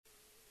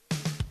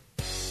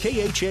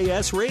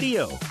KHAS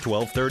Radio,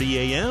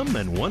 1230 AM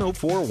and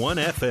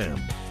 104.1 FM.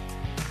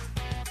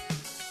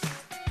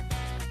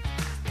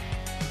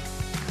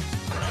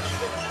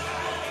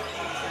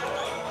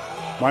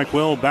 Mike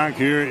Will back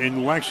here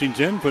in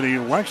Lexington for the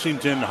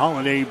Lexington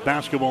Holiday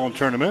Basketball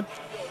Tournament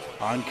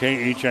on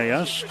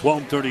KHAS,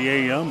 1230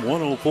 AM,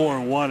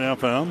 104.1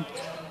 FM,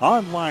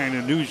 online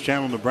at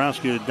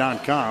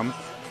newschannelnebraska.com.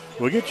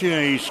 We'll get you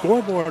a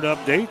scoreboard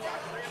update.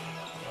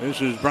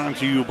 This is brought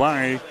to you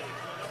by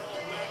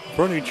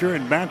Furniture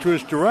and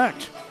Mattress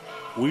Direct.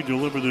 We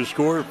deliver the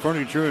score.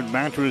 Furniture and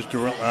Mattress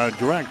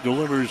Direct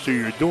delivers to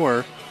your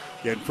door.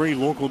 Get free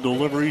local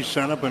delivery,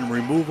 setup, and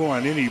removal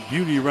on any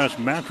Beauty Rest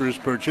mattress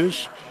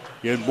purchase.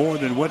 Get more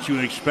than what you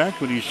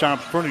expect when you shop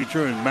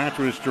Furniture and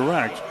Mattress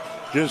Direct.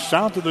 Just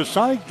south of the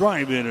Sonic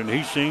Drive-In in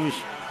Hastings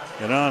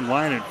and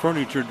online at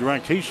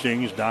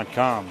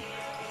FurnitureDirectHastings.com.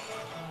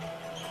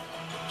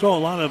 So a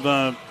lot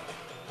of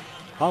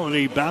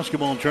holiday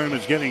basketball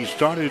tournaments getting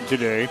started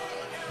today.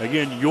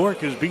 Again, York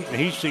has beaten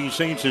Hastings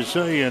St.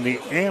 Cecilia in the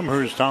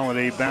Amherst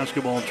Holiday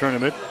Basketball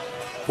Tournament,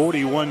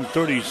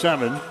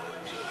 41-37.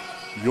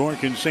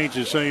 York and St.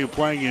 Cecilia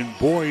playing in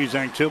boys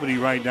activity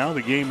right now.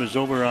 The game is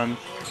over on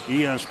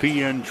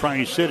ESPN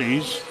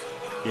Tri-Cities.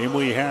 Game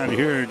we had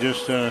here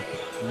just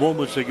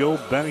moments ago.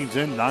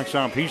 Bennington knocks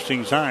off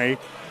Hastings High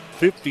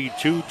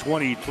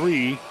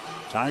 52-23.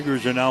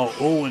 Tigers are now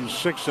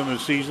 0-6 in the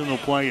season. They'll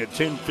play at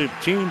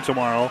 10:15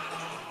 tomorrow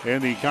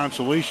in the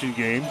consolation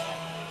game.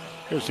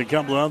 Just a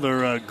couple of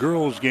other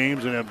girls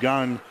games that have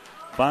gone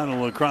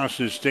final across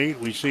the state.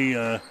 We see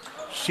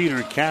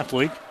Cedar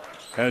Catholic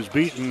has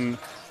beaten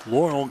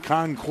Laurel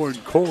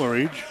Concord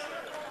Coleridge.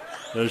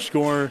 The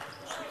score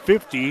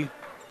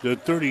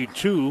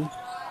 50-32.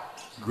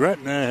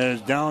 Gretna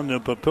has downed the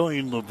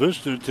Papillion La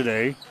Vista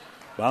today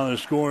by the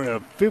score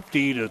of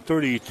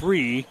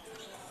 50-33.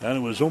 And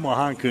it was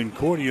Omaha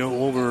Concordia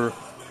over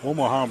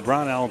Omaha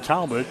Brownell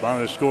Talbot by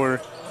the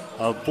score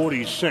of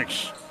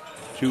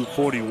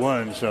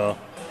 46-41. So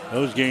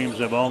those games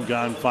have all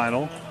gone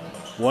final.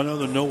 One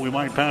other note we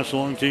might pass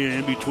along to you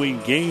in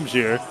between games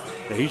here.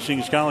 The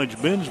Hastings College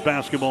men's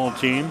basketball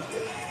team,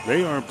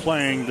 they are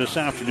playing this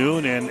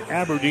afternoon in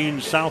Aberdeen,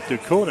 South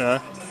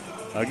Dakota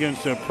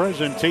against the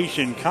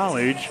Presentation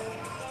College.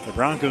 The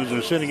Broncos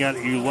are sitting at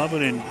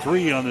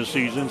 11-3 on the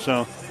season,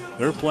 so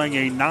they're playing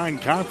a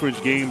non-conference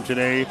game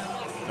today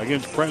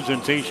against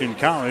Presentation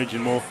College,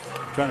 and we'll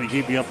try to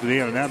keep you up to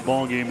date on that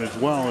ball game as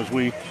well as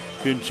we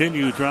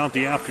continue throughout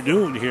the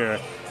afternoon here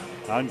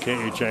on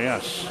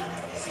KHAS.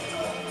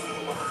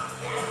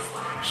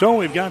 So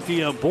we've got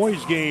the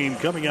boys game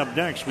coming up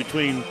next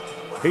between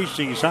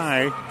Hastings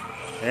High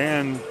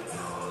and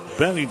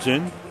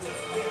Bennington.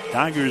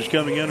 Tigers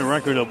coming in a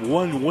record of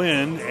 1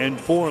 win and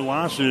 4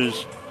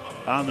 losses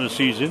on the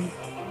season.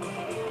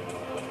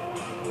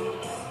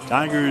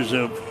 Tigers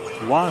have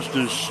lost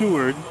to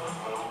Seward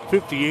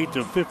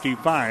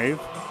 58-55.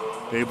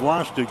 They've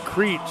lost to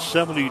Crete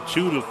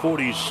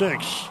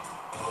 72-46.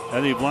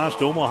 And they've lost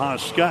to Omaha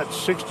Skutt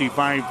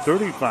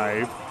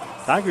 65-35.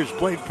 Tigers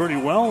played pretty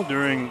well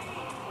during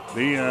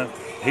the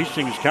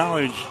Hastings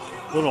College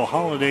little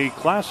holiday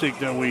classic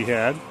that we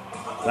had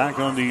back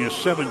on the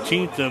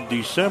 17th of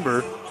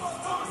December.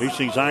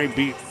 Hastings High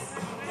beat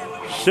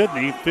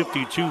Sydney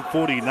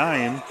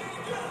 52-49.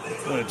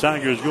 The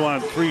Tigers go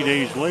on 3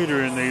 days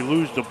later and they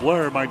lose to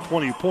Blair by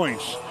 20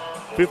 points,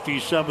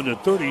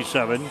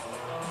 57-37.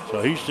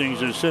 So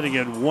Hastings is sitting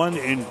at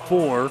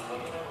 1-4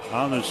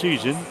 on the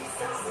season.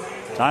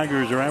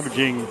 Tigers are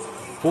averaging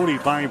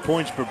 45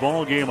 points per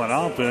ball game on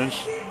offense.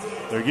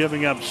 They're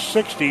giving up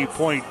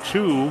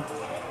 60.2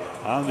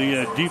 on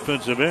the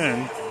defensive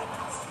end.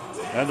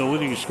 And the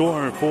leading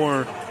scorer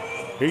for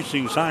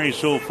Hastings High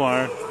so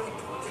far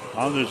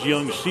on this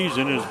young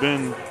season has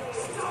been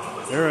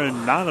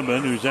Aaron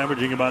Noneman, who's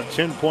averaging about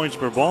 10 points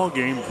per ball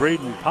game.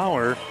 Braden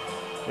Power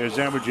is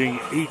averaging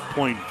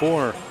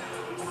 8.4.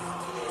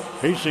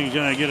 Hastings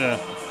going to get a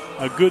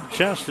good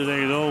test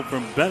today, though,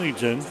 from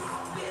Bennington.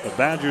 The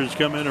Badgers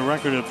come in a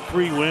record of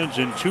 3 wins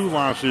and 2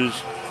 losses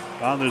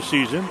on the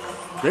season.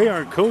 They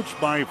are coached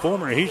by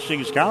former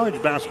Hastings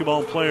College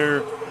basketball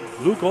player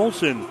Luke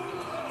Olson.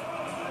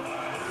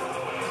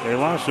 They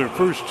lost their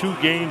first 2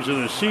 games of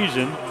the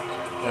season,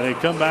 and they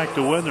come back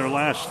to win their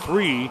last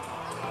 3.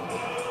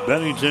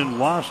 Bennington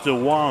lost to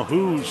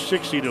Wahoo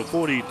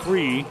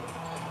 60-43,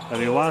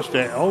 and they lost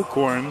to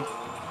Elkhorn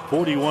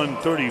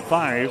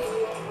 41-35.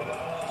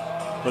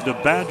 But the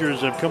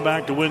Badgers have come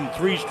back to win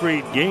 3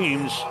 straight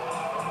games,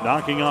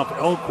 knocking off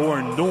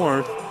Elkhorn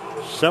North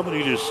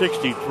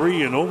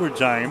 70-63 in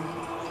overtime.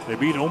 They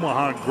beat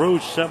Omaha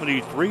Gross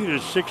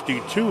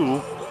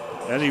 73-62,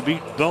 and they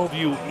beat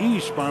Bellevue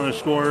East by the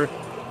score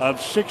of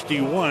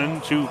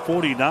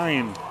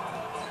 61-49.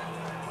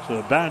 So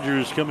the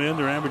Badgers come in.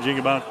 They're averaging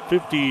about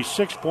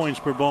 56 points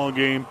per ball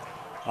game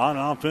on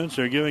offense.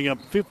 They're giving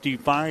up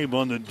 55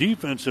 on the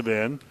defensive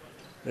end.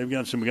 They've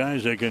got some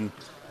guys that can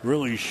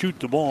really shoot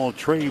the ball.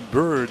 Trey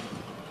Bird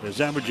is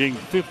averaging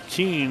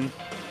 15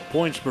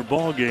 points per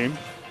ball game.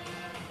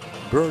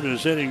 Bird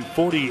is hitting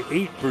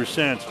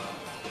 48%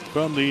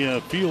 from the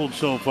field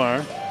so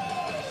far.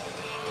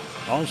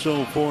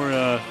 Also for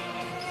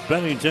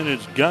Bennington,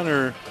 it's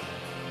Gunnar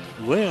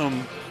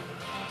Lim.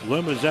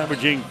 Lim is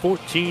averaging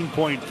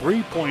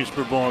 14.3 points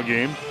per ball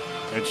game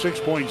and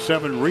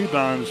 6.7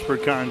 rebounds per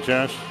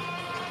contest.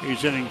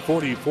 He's hitting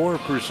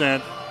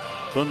 44%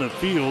 from the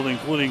field,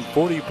 including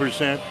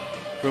 40%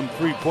 from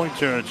three-point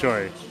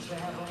territory.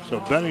 So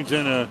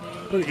Bennington, a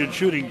pretty good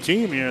shooting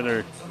team here.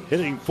 They're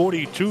hitting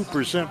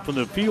 42% from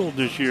the field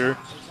this year,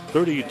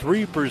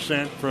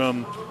 33%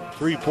 from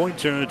three-point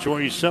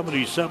territory,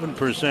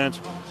 77%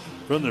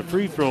 from the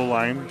free throw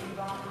line.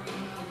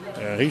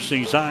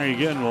 Hastings High,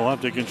 again, will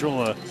have to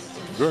control a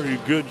very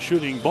good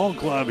shooting ball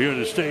club here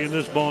to stay in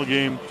this ball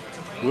game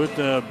with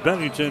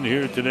Bennington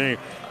here today.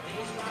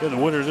 And the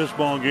winner of this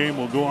ball game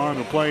will go on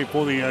to play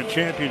for the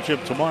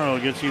championship tomorrow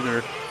against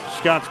either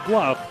Scotts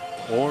Bluff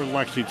or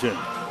Lexington.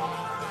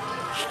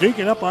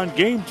 Sneaking up on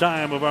game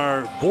time of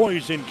our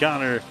boys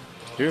encounter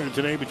here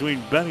today between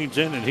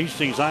Bennington and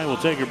Hastings High. We'll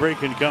take a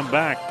break and come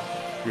back.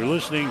 You're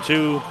listening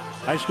to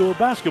high school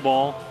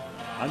basketball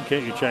on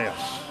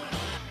KHAS.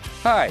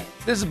 Hi,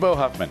 this is Bo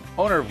Huffman,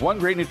 owner of One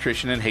Great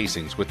Nutrition in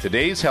Hastings with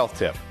today's health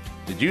tip.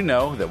 Did you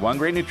know that One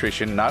Great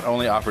Nutrition not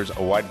only offers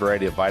a wide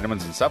variety of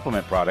vitamins and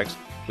supplement products,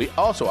 we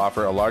also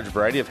offer a large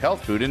variety of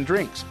health food and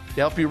drinks to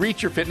help you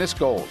reach your fitness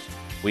goals.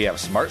 We have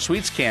Smart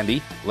Sweets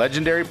candy,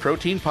 legendary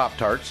protein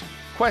Pop-Tarts,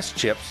 Quest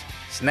chips,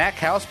 Snack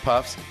House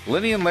puffs,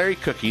 Lenny and Larry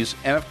cookies,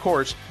 and of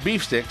course,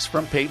 beef sticks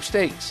from Pape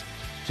Steaks.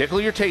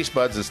 Tickle your taste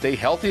buds and stay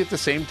healthy at the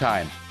same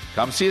time.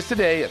 Come see us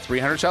today at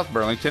 300 South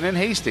Burlington in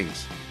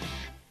Hastings.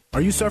 Are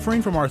you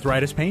suffering from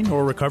arthritis pain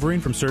or recovering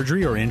from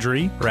surgery or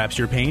injury? Perhaps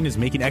your pain is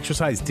making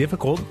exercise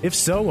difficult. If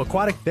so,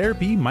 aquatic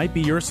therapy might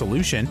be your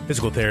solution.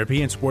 Physical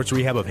Therapy and Sports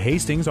Rehab of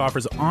Hastings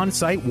offers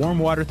on-site warm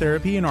water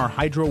therapy in our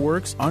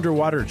HydroWorks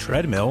underwater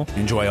treadmill.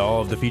 Enjoy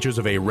all of the features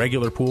of a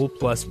regular pool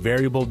plus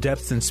variable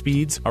depths and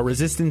speeds, a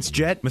resistance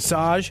jet,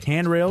 massage,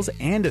 handrails,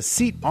 and a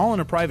seat all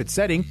in a private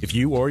setting. If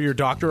you or your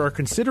doctor are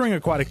considering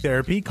aquatic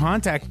therapy,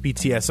 contact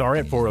PTSR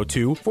at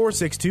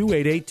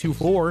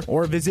 402-462-8824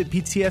 or visit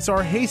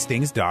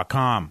ptsrhastings.com.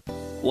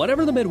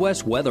 Whatever the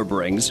Midwest weather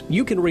brings,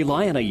 you can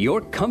rely on a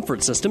York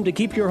comfort system to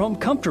keep your home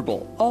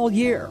comfortable all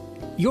year.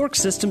 York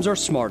systems are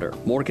smarter,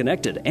 more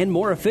connected, and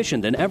more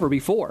efficient than ever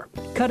before,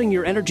 cutting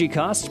your energy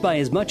costs by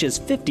as much as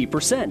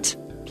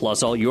 50%.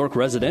 Plus, all York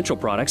residential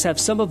products have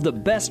some of the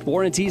best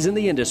warranties in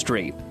the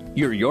industry.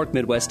 Your York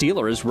Midwest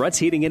dealer is Ruts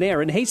Heating and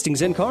Air in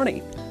Hastings and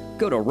Kearney.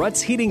 Go to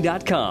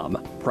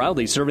rutsheating.com,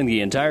 proudly serving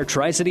the entire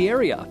Tri-City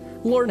area.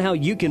 Learn how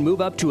you can move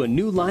up to a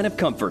new line of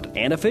comfort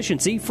and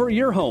efficiency for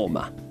your home.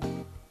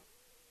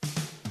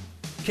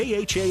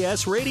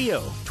 KHAS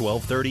Radio,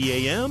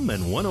 1230 AM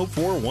and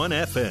 104.1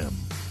 FM.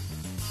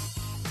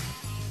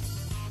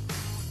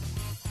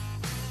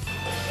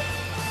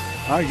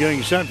 All right,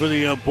 getting set for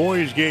the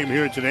boys game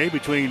here today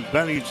between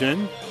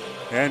Bennington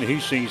and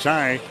Hastings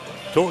High.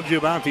 Told you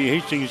about the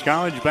Hastings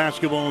College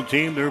basketball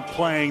team. They're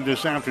playing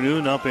this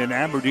afternoon up in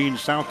Aberdeen,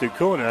 South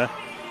Dakota.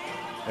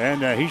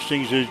 And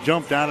Hastings has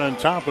jumped out on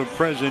top of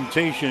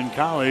Presentation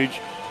College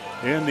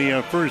in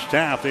the first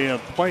half. They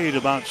have played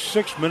about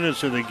 6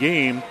 minutes of the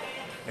game.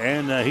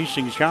 And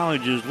Hastings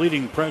College is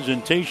leading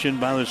Presentation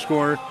by the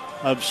score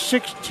of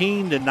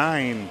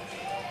 16-9.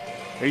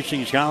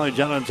 Hastings College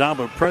out on top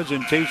of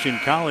Presentation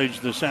College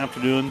this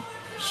afternoon,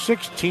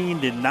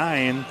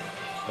 16-9.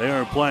 They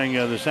are playing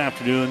this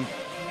afternoon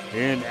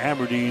in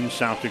Aberdeen,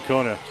 South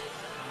Dakota.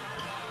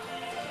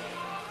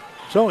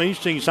 So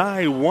Hastings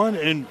High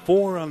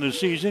 1-4 on the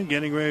season,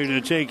 getting ready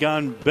to take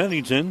on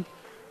Bennington.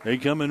 They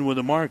come in with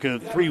a mark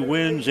of 3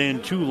 wins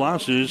and 2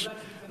 losses.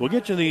 We'll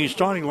get to the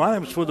starting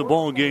lineups for the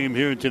ball game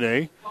here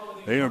today.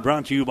 They are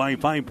brought to you by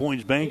 5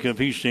 Points Bank of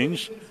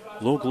Hastings.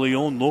 Locally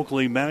owned,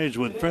 locally managed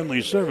with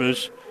friendly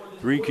service.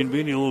 3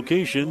 convenient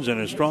locations and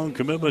a strong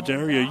commitment to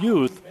area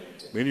youth.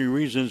 Many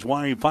reasons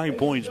why 5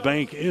 Points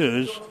Bank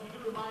is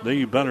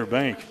the better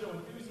bank.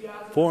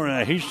 For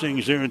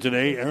Hastings here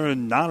today,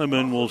 Aaron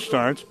Noneman will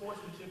start.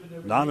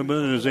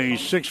 Noneman is a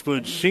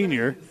 6-foot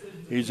senior.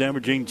 He's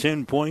averaging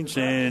 10 points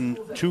and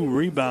 2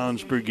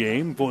 rebounds per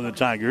game for the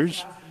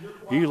Tigers.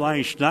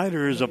 Eli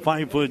Schneider is a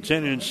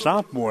 5'10"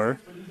 sophomore.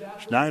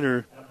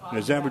 Schneider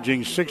is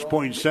averaging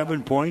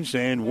 6.7 points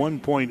and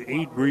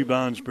 1.8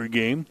 rebounds per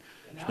game.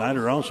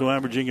 Schneider also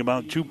averaging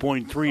about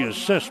 2.3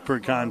 assists per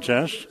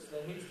contest.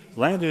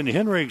 Landon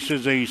Henricks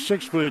is a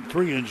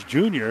 6'3"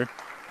 junior.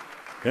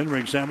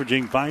 Henricks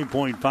averaging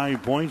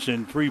 5.5 points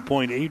and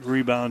 3.8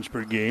 rebounds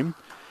per game.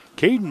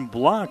 Caden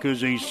Block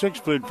is a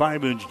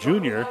 6'5"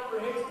 junior.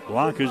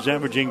 Block is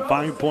averaging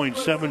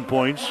 5.7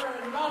 points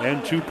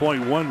and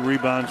 2.1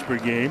 rebounds per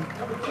game.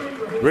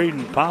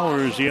 Braden Power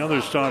is the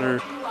other starter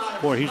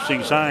for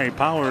Hastings High.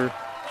 Power,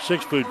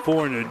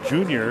 6'4" and a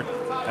junior,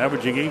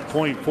 averaging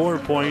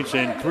 8.4 points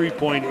and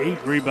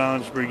 3.8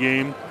 rebounds per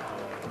game.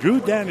 Drew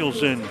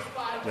Danielson,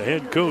 the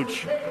head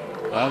coach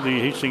of the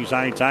Hastings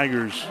High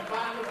Tigers.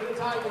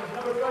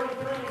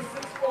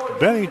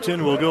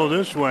 Bennington will go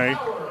this way.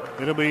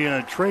 It'll be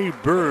Trey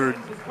Bird,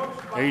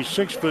 a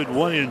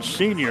 6'1"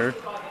 senior.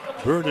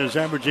 Bird is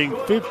averaging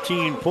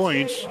 15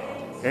 points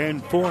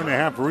and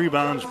 4.5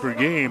 rebounds per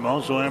game,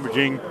 also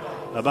averaging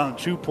about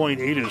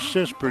 2.8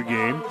 assists per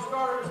game.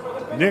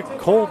 Nick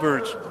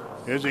Colbert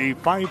is a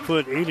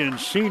 5'8"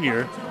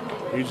 senior.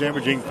 He's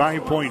averaging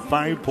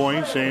 5.5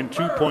 points and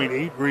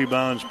 2.8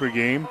 rebounds per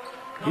game.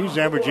 He's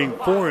averaging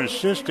 4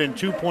 assists and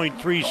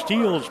 2.3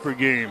 steals per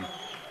game.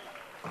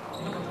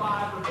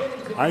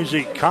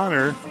 Isaac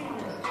Connor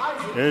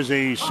is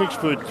a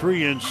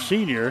 6'3"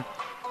 senior.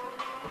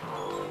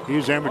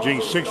 He's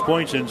averaging 6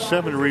 points and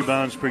 7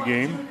 rebounds per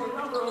game.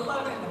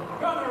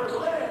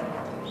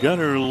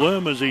 Gunnar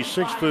Lim is a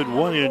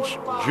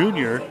 6'1"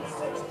 junior.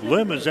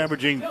 Lim is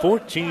averaging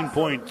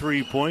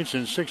 14.3 points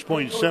and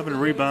 6.7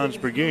 rebounds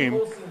per game.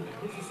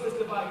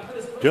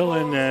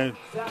 Dylan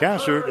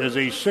Cassert is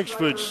a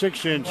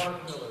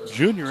 6'6"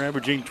 junior,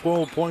 averaging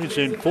 12 points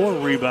and 4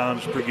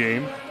 rebounds per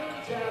game.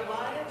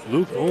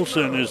 Luke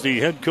Olson is the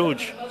head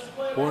coach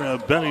for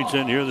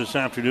Bennington here this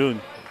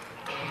afternoon.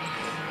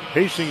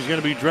 Hastings is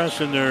going to be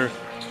dressed in their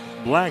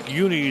black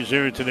unis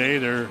here today,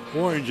 their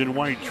orange and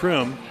white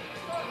trim.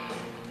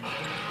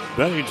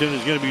 Bennington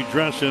is going to be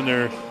dressed in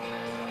their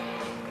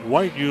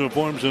white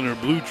uniforms and their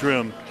blue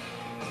trim.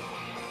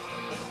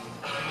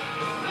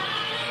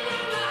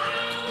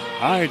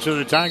 All right, so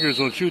the Tigers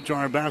will shoot to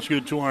our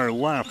basket to our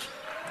left.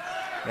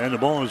 And the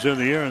ball is in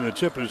the air, and the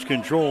tip is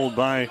controlled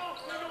by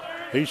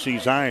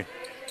Hastings High.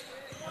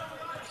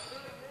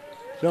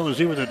 So let's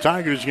see what the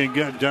Tigers can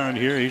get done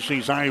here.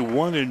 Hastings High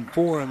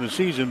 1-4 in the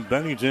season.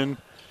 Bennington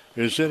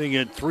is sitting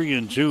at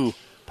 3-2.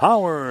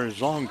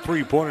 Powers, long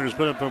three-pointers,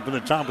 put up from the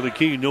top of the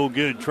key. No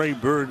good. Trey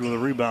Bird with a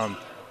rebound.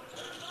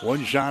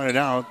 One shot it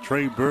out.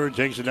 Trey Bird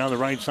takes it down the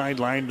right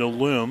sideline to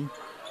Lim.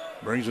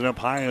 Brings it up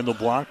high on the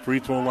block. Free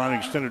throw line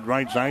extended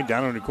right side.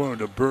 Down in the corner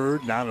to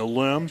Bird. Down to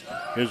Lim.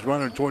 His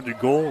runner toward the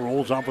goal.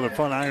 Rolls off with the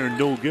front iron.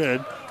 No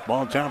good.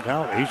 Ball tapped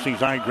out. Hastings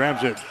High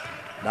grabs it.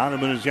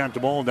 Donovan has got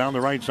the ball down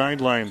the right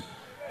sideline.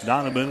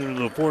 Donovan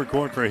into the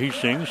forecourt for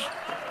Hastings.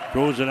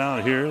 Throws it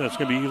out here. That's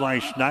going to be Eli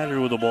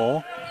Schneider with the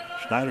ball.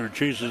 Schneider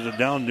chases it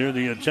down near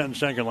the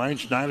 10-second line.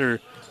 Schneider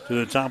to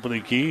the top of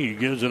the key. He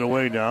gives it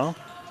away now.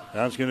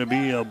 That's going to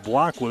be a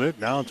block with it.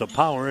 Now it's a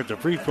Power at the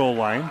free throw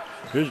line.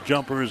 His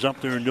jumper is up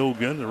there, no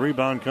good. The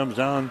rebound comes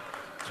down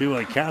to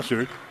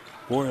Cassert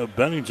for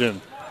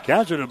Bennington.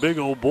 Cassert, a big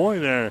old boy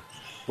there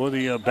for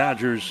the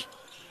Badgers.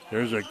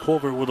 There's a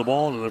Culver with the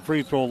ball to the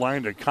free throw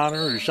line to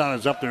Connor. His shot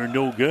is up there,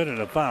 no good, and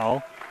a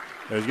foul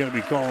is going to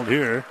be called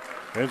here.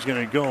 It's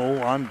going to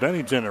go on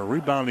Bennington, a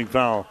rebounding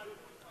foul.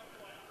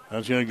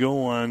 That's going to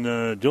go on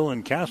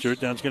Dylan Cassert.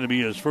 That's going to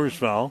be his first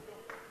foul.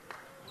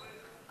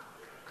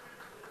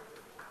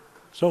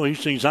 So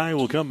Hastings High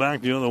will come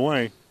back the other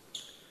way.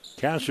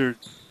 Cassert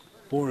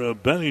for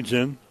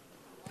Bennington.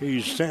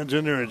 He stands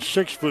in there at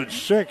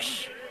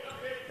 6'6",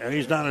 and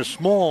he's not a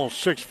small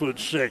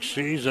 6'6".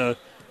 He's a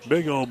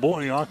big old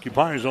boy. He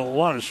occupies a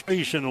lot of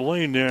space in the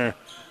lane there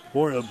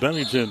for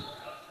Bennington.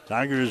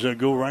 Tigers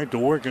go right to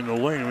work in the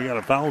lane. We got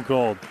a foul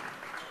called.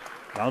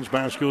 Bounce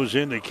pass goes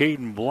in to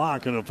Caden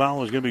Block, and a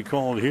foul is going to be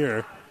called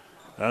here.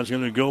 That's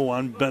going to go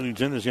on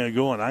Bennington. It's going to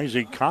go on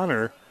Isaac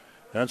Connor.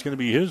 That's going to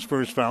be his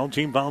first foul.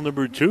 Team foul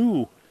number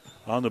 2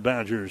 on the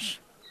Badgers.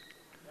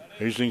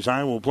 Hastings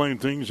High will play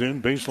things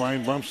in.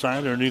 Baseline left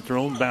side underneath their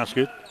own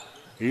basket.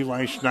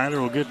 Eli Schneider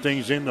will get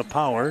things in the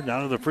Power.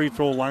 Down to the free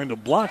throw line to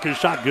Block. His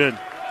shot good.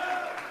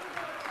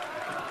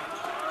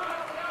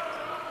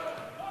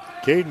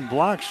 Caden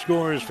Block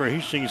scores for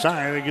Hastings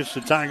High. That gets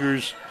the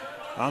Tigers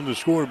on the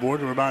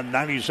scoreboard. We're about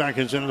 90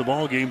 seconds into the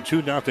ball game.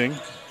 2-0.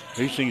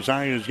 Hastings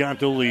High has got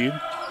the lead.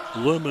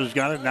 Lim has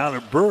got it now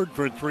to Bird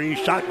for 3.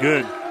 Shot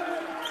good.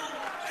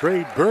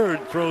 Trey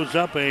Bird throws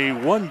up a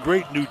One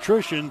Great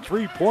Nutrition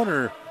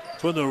three-pointer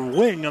for the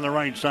wing on the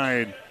right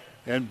side.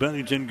 And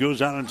Bennington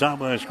goes out on top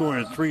of that score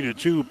at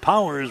 3-2.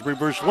 Powers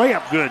reverse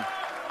layup good.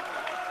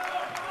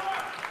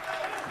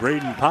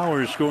 Braden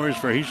Powers scores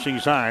for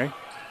Hastings High.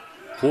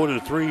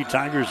 4-3.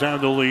 Tigers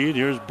have the lead.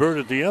 Here's Bird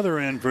at the other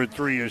end for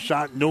 3. A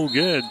shot no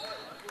good.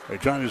 They're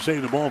trying to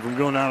save the ball from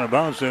going out of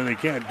bounds there. They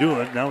can't do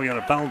it. Now we got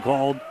a foul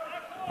called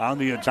on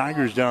the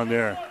Tigers down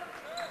there.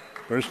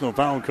 Personal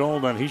foul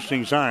called on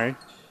Hastings High.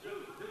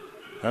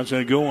 That's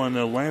going to go on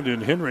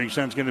Landon Henricks.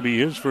 That's going to be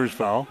his first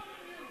foul.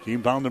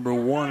 Team foul number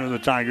 1 of the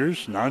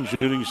Tigers.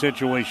 Non-shooting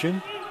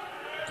situation.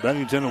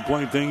 Bennington will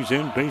play things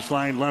in.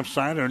 Baseline left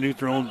side underneath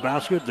their own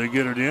basket. They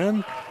get it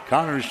in.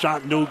 Connor's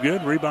shot no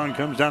good. Rebound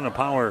comes down to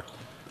Power.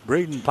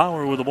 Braden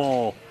Power with the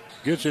ball.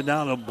 Gets it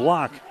down to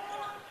Block.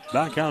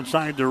 Back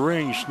outside the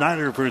ring.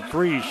 Schneider for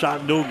 3.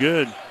 Shot no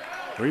good.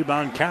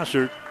 Rebound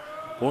Cassert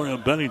for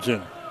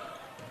Bennington.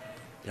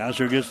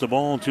 Cassert gets the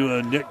ball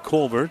to Nick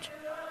Colbert.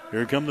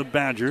 Here come the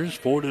Badgers,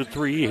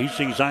 4-3.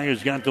 Hastings High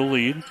has got the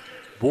lead.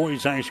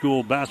 Boys High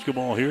School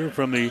basketball here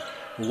from the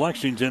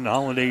Lexington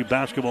Holiday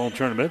Basketball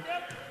Tournament.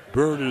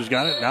 Bird has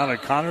got it. Now to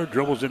Connor.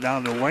 Dribbles it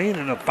down the lane,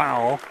 and a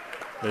foul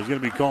is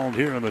going to be called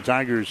here on the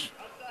Tigers.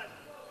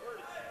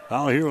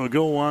 Foul here will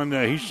go on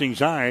Hastings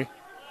High.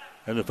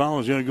 And the foul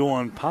is going to go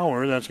on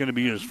Power. That's going to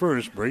be his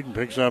first. Braden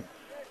picks up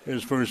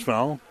his first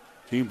foul.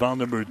 Team foul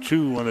number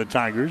 2 on the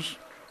Tigers.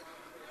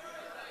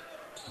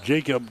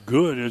 Jacob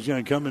Good is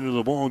going to come into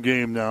the ball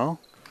game now.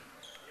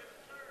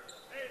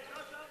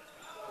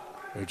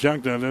 They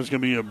checked that. That's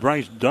going to be a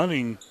Bryce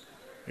Dunning.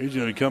 He's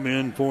going to come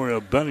in for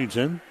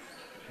Bennington.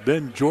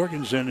 Ben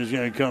Jorgensen is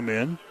going to come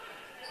in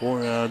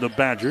for the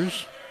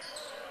Badgers.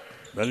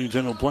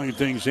 Bennington will play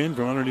things in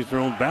from underneath their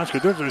own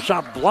basket. There's a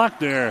shot blocked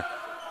there.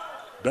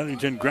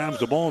 Bennington grabs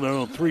the ball. There,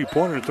 a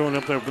three-pointer thrown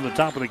up there from the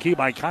top of the key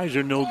by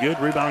Kaiser. No good.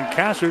 Rebound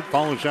Cassard.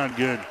 Follow shot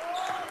good.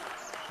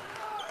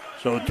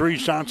 So 3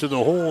 shots in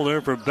the hole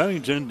there for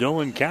Bennington.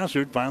 Dylan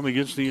Cassard finally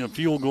gets the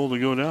field goal to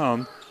go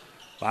down.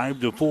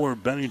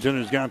 5-4. Bennington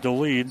has got the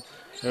lead.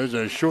 There's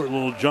a short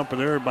little jumper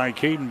there by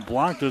Caden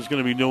Block. That's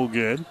going to be no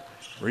good.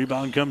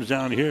 Rebound comes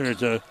down here.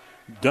 It's a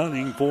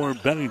Dunning for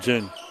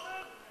Bennington.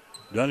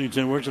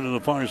 Bennington works into the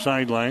far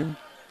sideline.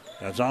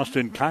 That's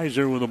Austin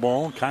Kaiser with the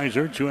ball.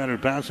 Kaiser,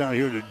 200 pass out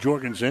here to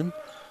Jorgensen.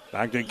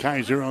 Back to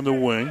Kaiser on the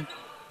wing.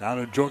 Now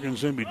to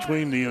Jorgensen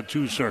between the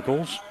 2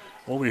 circles.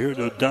 Over here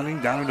to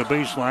Dunning, down to the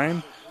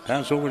baseline.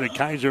 Pass over to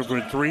Kaiser for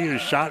 3.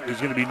 His shot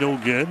is going to be no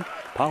good.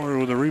 Power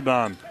with a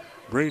rebound.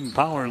 Braden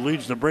Power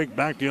leads the break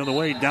back the other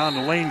way. Down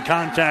the lane,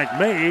 contact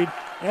made.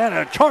 And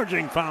a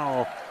charging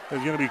foul is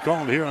going to be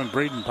called here on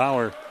Braden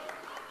Power.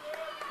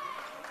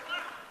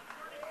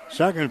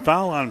 Second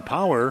foul on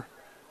Power.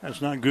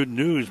 That's not good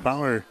news.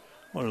 Power,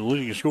 one of the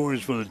leading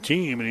scorers for the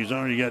team, and he's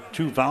already got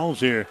 2 fouls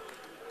here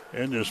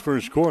in this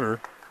first quarter.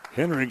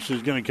 Hendricks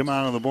is going to come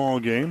out of the ball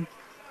game.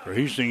 For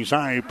Hastings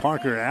High,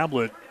 Parker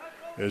Ablett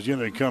is going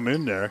to come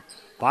in there.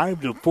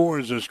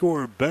 5-4 is the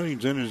score.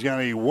 Bennington has got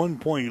a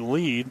 1-point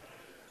lead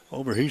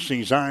over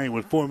Hastings High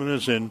with 4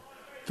 minutes and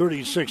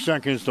 36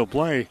 seconds to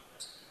play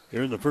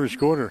here in the first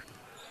quarter.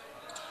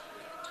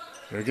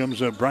 Here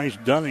comes Bryce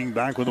Dunning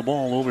back with the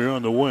ball over here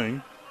on the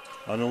wing.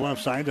 On the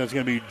left side, that's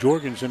going to be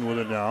Jorgensen with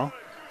it now.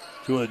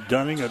 To a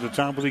Dunning at the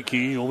top of the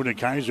key. Over to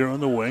Kaiser on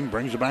the wing.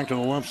 Brings it back to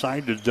the left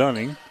side to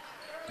Dunning.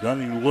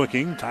 Dunning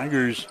looking.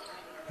 Tigers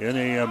in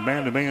a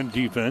man-to-man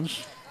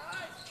defense.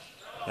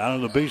 Down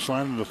on the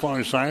baseline on the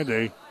far side.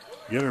 They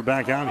get her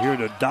back out here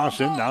to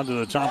Dawson. Down to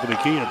the top of the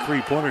key. A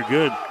three-pointer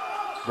good.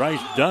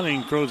 Bryce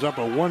Dunning throws up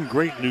a One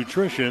Great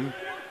Nutrition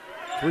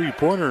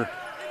three-pointer.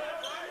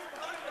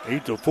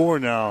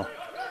 8-4 now.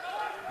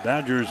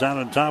 Badgers out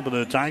on top of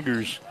the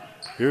Tigers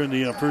here in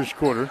the first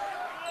quarter.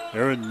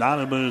 Aaron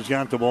Nonaman has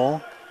got the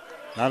ball.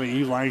 Now to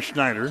Eli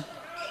Schneider.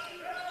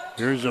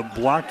 Here's a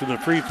block to the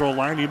free throw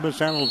line. He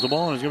mishandles the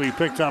ball and it's going to be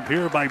picked up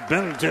here by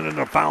Bennington, and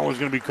the foul is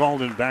going to be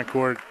called in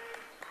backcourt.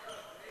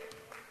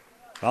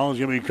 Foul is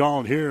going to be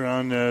called here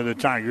on the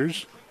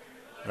Tigers.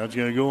 That's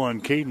going to go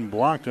on Caden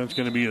Block. That's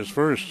going to be his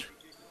first.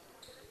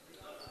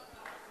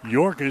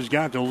 York has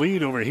got the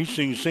lead over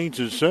Hastings St.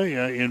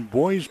 Cecilia in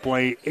boys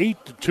play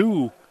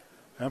 8-2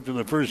 after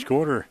the first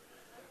quarter.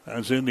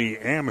 That's in the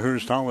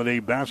Amherst Holiday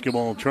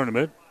Basketball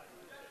Tournament.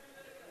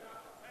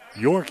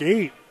 York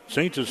 8,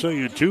 St.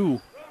 Cecilia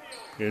 2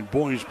 in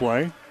boys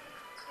play.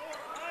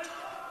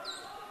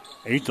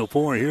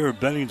 8-4 here.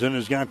 Bennington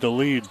has got the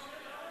lead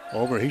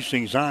over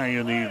Hastings High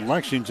in the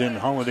Lexington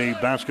Holiday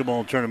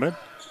Basketball Tournament.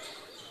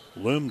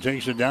 Lim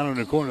takes it down in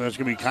the corner. That's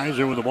going to be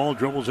Kaiser with the ball.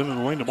 Dribbles into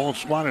the lane. The ball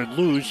swatted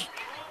loose.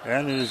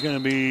 And it is going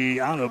to be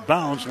out of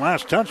bounds.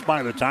 Last touch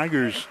by the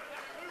Tigers.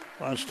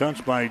 Last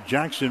touch by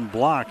Jackson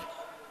Block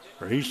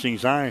for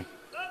Hastings High.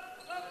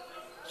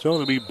 So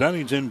it'll be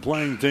Bennington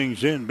playing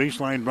things in.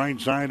 Baseline right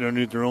side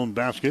underneath their own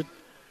basket.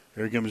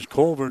 Here comes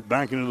Colbert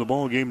back into the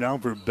ball game now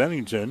for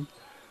Bennington.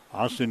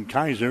 Austin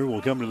Kaiser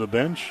will come to the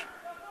bench.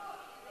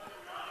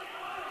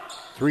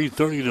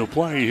 3:30 to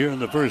play here in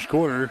the first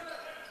quarter.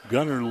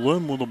 Gunnar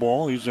Lim with the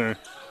ball. He's their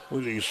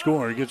leading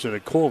scorer. Gets it to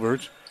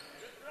Colbert.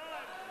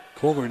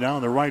 Colbert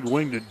down the right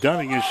wing to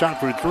Dunning. His shot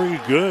for 3.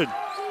 Good.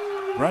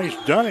 Bryce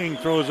Dunning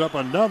throws up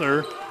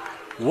another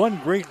One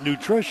Great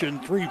Nutrition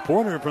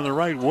three-pointer from the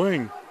right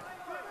wing.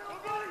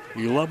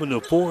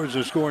 11-4 is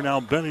the score now.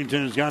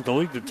 Bennington has got the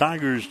lead. The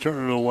Tigers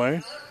turn it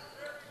away.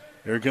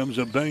 Here comes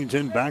a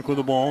Bennington back with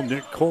the ball.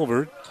 Nick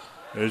Colbert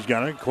has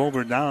got it.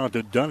 Colbert now out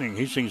to Dunning.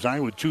 Hastings High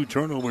with 2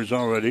 turnovers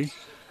already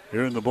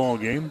here in the ball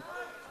game.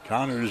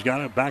 Connor has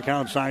got it back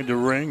outside the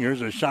ring.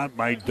 Here's a shot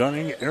by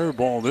Dunning. Air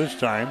ball this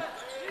time.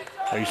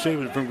 They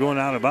save it from going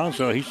out of bounds,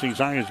 so Hastings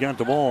High has got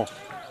the ball.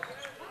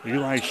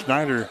 Eli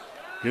Schneider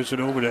gets it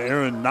over to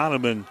Aaron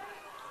Nonaman.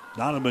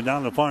 Nonaman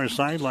down the far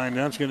sideline.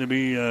 That's going to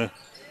be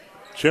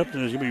chipped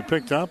and is going to be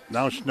picked up.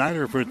 Now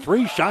Schneider for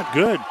 3. Shot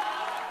good.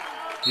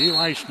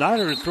 Eli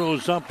Schneider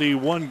throws up the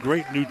One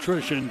Great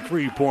Nutrition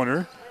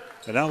three-pointer.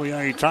 And now we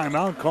have a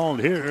timeout called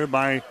here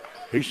by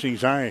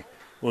Hastings High.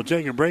 We'll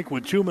take a break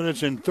with 2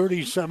 minutes and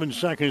 37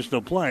 seconds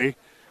to play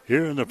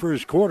here in the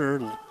first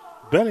quarter.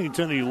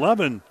 Bennington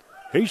 11,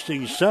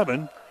 Hastings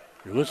 7.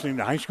 You're listening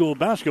to high school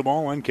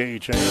basketball on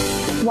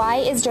KHAS. Why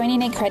is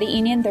joining a credit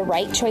union the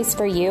right choice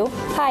for you?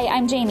 Hi,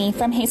 I'm Jamie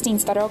from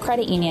Hastings Federal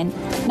Credit Union.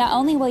 Not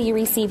only will you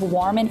receive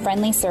warm and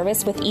friendly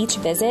service with each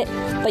visit,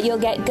 but you'll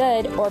get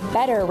good or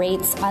better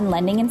rates on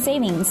lending and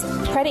savings.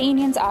 Credit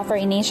unions offer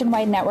a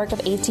nationwide network of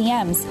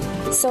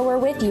ATMs, so we're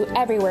with you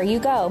everywhere you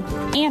go.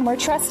 And we're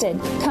trusted.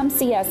 Come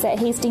see us at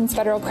Hastings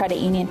Federal Credit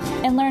Union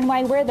and learn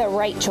why we're the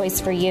right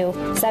choice for you.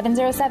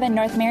 707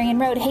 North Marion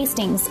Road,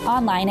 Hastings.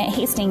 Online at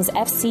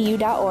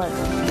hastingsfcu.org.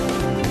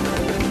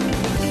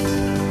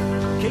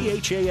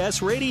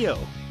 KHAS Radio.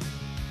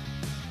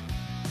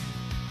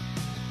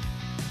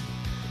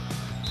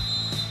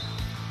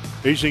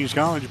 Hastings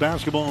College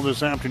basketball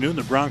this afternoon.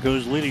 The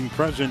Broncos leading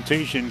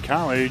Presentation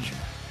College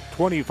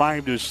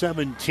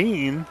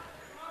 25-17.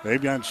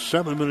 They've got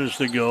 7 minutes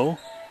to go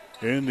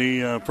in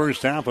the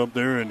first half up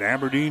there in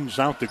Aberdeen,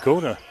 South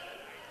Dakota.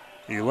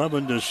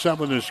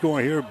 11-7 the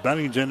score here.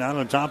 Bennington out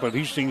on top of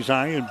Hastings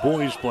High in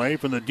boys play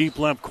from the deep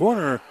left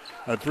corner.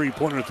 A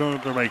three-pointer thrown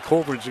up there by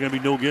Colbert. It's going to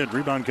be no good.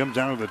 Rebound comes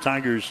out of the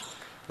Tigers.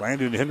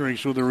 Landon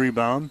Hendricks with the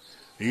rebound.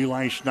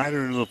 Eli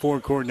Schneider into the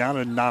forecourt now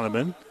to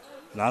Nonaman.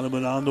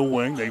 Nonaman on the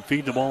wing. They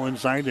feed the ball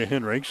inside to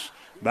Hendricks.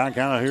 Back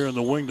out here in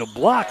the wing to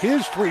Block.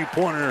 His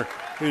three-pointer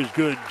is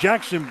good.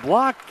 Jackson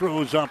Block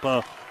throws up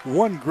a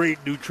One Great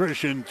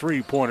Nutrition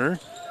three-pointer.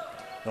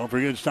 Don't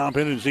forget, stop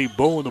in and see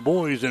Bo and the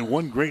boys and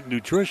One Great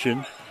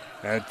Nutrition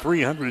at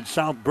 300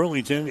 South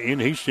Burlington in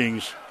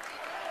Hastings.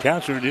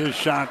 Cassard his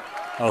shot,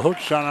 a hook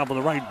shot off of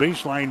the right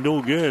baseline,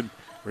 no good.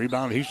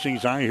 Rebound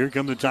Hastings High. Here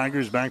come the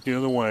Tigers back the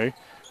other way.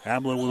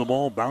 Ablett with the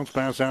ball, bounce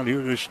pass out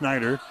here to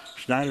Schneider.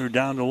 Schneider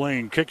down the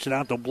lane, kicks it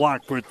out to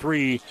Block for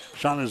three.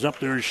 Shot is up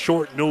there,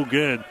 short, no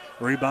good.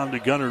 Rebound to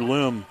Gunnar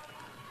Lim.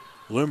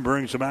 Lim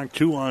brings it back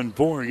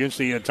 2-on-4 against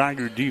the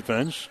Tiger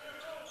defense.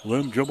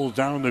 Lim dribbles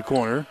down in the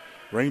corner.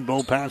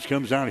 Rainbow pass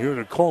comes out here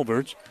to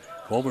Colbert.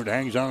 Colbert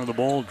hangs on to the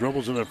ball,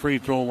 dribbles to the free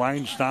throw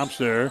line, stops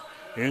there.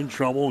 In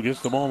trouble, gets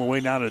the ball on the way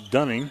now to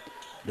Dunning.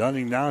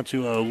 Dunning now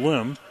to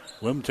Lim.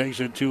 Lim takes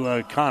it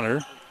to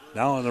Connor.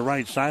 Now on the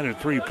right side, a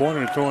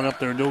three-pointer thrown up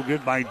there, no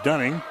good by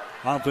Dunning.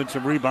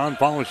 Offensive rebound,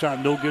 follow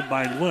shot, no good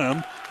by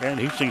Lim. And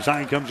Hastings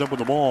High comes up with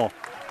the ball.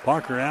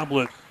 Parker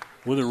Ablett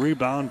with a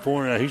rebound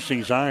for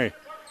Hastings High.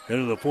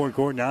 Into the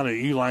forecourt now to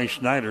Eli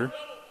Schneider.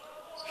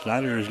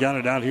 Schneider has got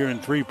it out here in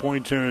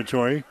three-point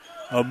territory.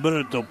 A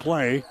minute to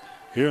play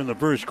here in the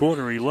first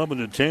quarter,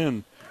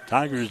 11-10.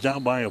 Tigers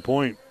down by a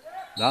point.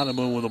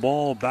 Donovan with the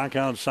ball back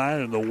outside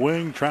in the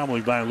wing.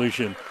 Traveling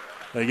violation.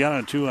 They got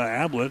it to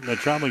Ablett. The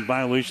traveling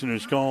violation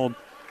is called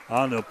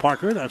on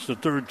Parker. That's the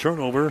third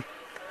turnover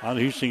on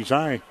Hastings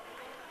High.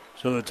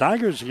 So the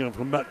Tigers are going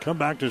to come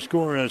back to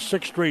score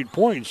 6 straight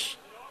points.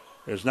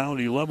 It's now an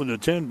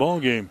 11-10 ball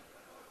game.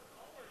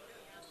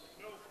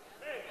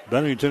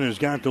 Bennington has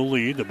got the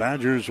lead. The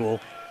Badgers will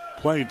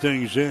play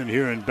things in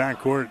here in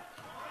backcourt.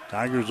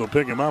 Tigers will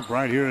pick him up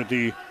right here at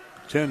the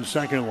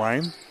 10-second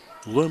line.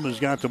 Lim has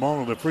got the ball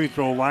on the free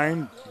throw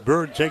line.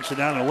 Bird takes it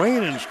down the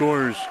lane and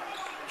scores.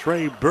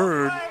 Trey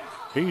Bird,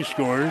 he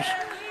scores.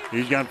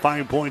 He's got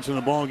 5 points in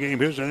the ball game.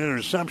 Here's an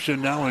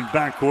interception now in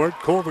backcourt.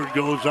 Colbert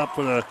goes up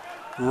for the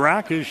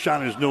rack. His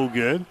shot is no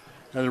good.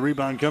 And the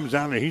rebound comes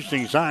down to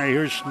Hastings High.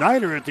 Here's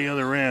Schneider at the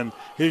other end.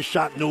 His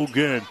shot no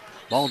good.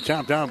 Ball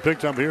tapped down,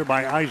 picked up here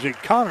by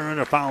Isaac Connor, and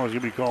a foul is going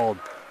to be called.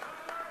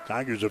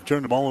 Tigers have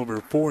turned the ball over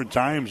 4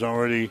 times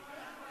already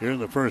here in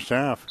the first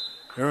half.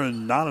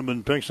 Aaron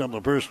Nonaman picks up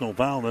the personal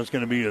foul. That's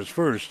going to be his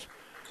first.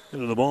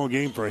 Into the ball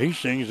game for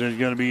Hastings, there's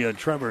going to be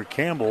Trevor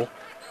Campbell.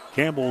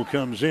 Campbell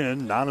comes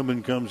in,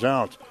 Nonaman comes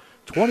out.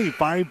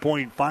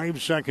 25.5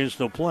 seconds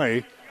to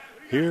play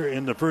here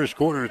in the first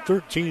quarter,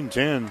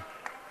 13-10.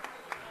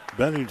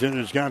 Bennington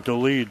has got the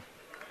lead.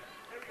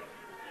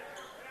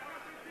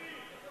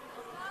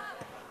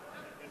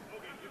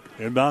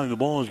 Inbounding the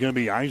ball is going to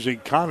be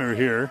Isaac Connor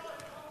here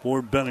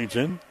for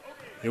Bennington.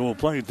 He will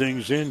play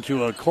things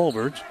into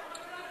Colbert.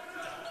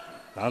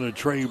 Now to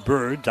Trey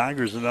Bird.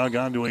 Tigers have now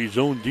gone to a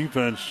zone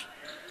defense.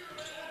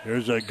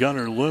 There's a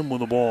Gunnar Lim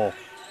with the ball.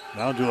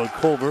 Now to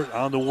Colbert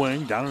on the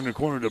wing. Down in the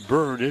corner to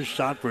Bird. His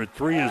shot for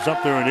three is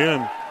up there and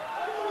in.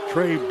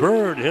 Trey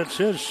Bird hits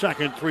his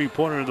second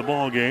three-pointer of the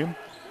ball game.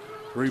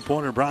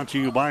 Three-pointer brought to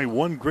you by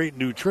One Great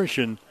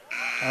Nutrition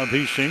of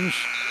Hastings.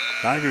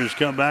 Tigers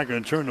come back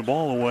and turn the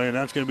ball away, and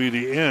that's going to be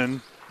the end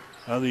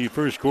of the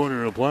first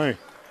quarter of play.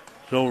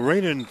 So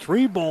rated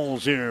 3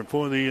 balls here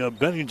for the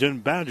Bennington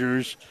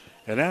Badgers.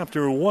 And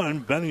after one,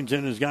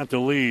 Bennington has got the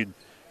lead.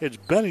 It's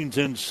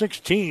Bennington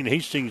 16,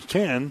 Hastings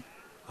 10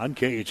 on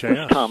KHAS. This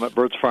is Tom at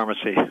Bird's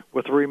Pharmacy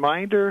with a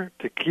reminder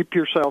to keep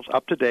yourselves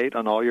up to date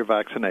on all your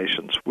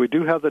vaccinations. We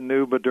do have the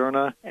new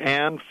Moderna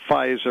and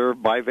Pfizer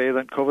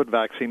bivalent COVID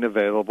vaccine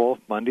available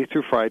Monday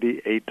through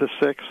Friday, 8 to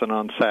 6, and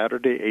on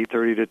Saturday,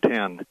 8:30 to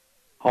 10.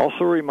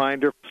 Also a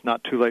reminder, it's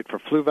not too late for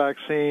flu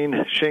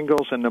vaccine.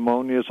 Shingles and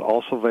pneumonia is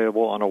also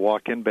available on a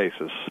walk-in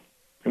basis.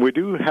 And we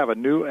do have a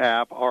new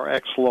app,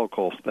 RX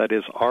Local. That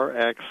is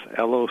RXLOCAL.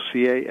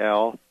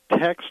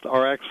 Text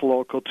RX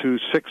Local to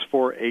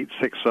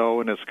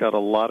 64860, and it's got a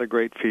lot of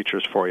great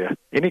features for you.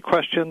 Any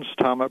questions?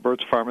 Tom at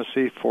Bird's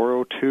Pharmacy,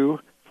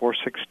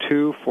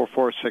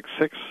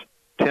 462-4466,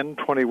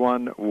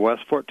 1021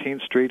 West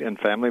 14th Street in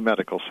Family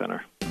Medical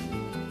Center.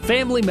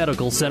 Family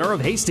Medical Center of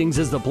Hastings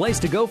is the place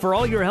to go for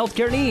all your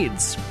healthcare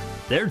needs.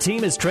 Their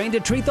team is trained to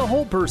treat the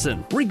whole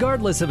person,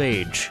 regardless of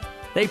age.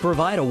 They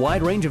provide a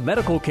wide range of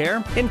medical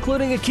care,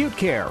 including acute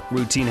care,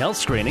 routine health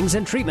screenings,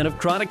 and treatment of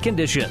chronic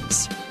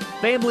conditions.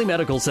 Family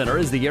Medical Center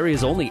is the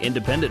area's only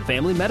independent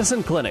family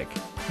medicine clinic.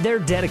 They're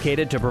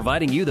dedicated to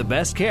providing you the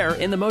best care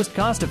in the most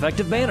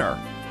cost-effective manner.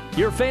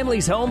 Your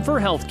family's home for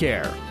health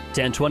care.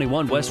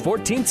 1021 West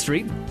 14th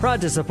Street,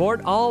 proud to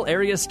support all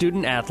area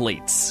student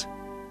athletes.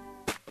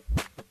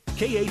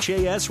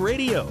 KHAS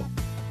Radio.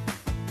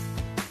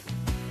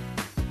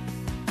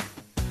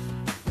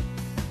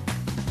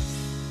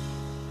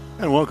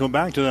 And welcome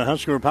back to the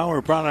Husker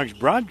Power Products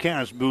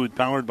broadcast booth,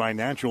 powered by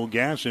natural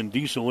gas and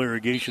diesel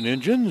irrigation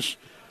engines.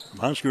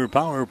 Husker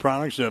Power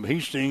Products of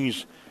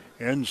Hastings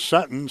and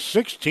Sutton,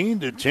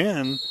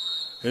 16-10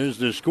 is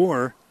the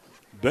score.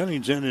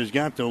 Bennington has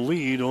got the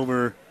lead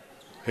over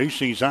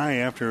Hastings High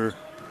after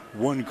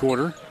one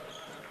quarter.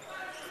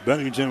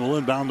 Bennington will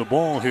inbound the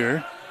ball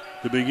here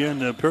to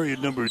begin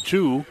period number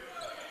 2.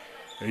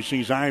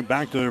 Hastings High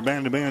back to their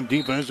man-to-man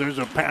defense. There's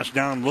a pass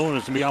down low, and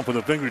it's going to be off with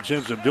the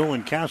fingertips of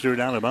Dylan Cassard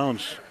out of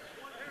bounds.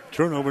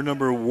 Turnover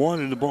number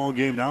 1 in the ball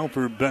game now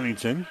for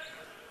Bennington.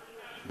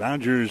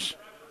 Badgers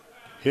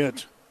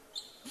hit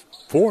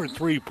 4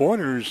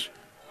 3-pointers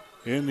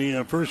in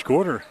the first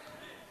quarter.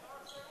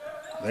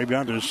 They've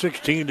got a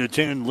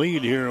 16-10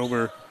 lead here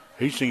over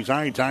Hastings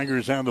High.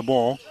 Tigers have the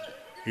ball.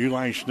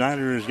 Eli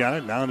Schneider has got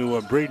it. Now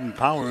to Braden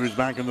Power, who's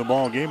back in the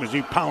ball game as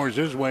he powers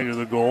his way to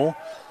the goal.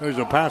 There's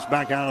a pass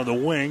back out of the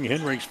wing.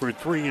 Hendricks for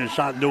 3, and a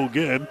shot no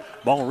good.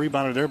 Ball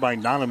rebounded there by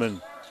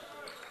Donovan.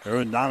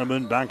 Aaron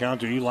Donovan back out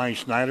to Eli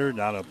Schneider.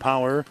 Now to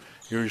Power.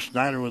 Here's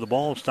Schneider with the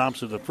ball.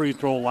 Stops at the free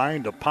throw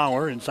line to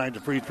Power inside the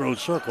free throw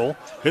circle.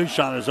 His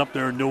shot is up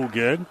there, no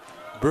good.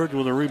 Bird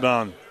with a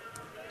rebound.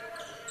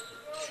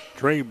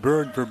 Trey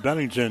Bird for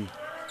Bennington.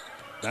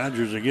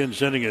 Badgers again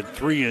sitting at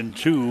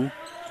 3-2.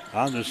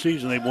 On the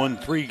season, they've won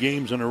 3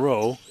 games in a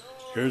row.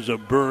 Here's a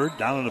Bird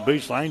down on the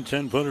baseline.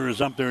 10-footer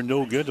is up there,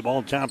 no good. The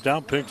ball tapped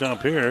out, picked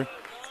up here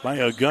by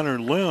a Gunnar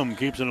Lim.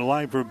 Keeps it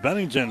alive for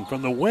Bennington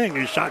from the wing.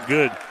 His shot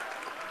good.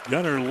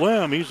 Gunnar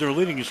Lim, he's their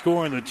leading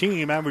scorer on the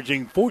team,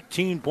 averaging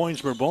 14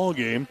 points per ball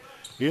game.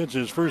 He hits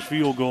his first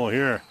field goal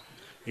here.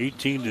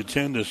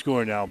 18-10 to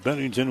score now.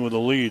 Bennington with the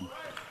lead.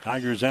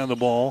 Tigers have the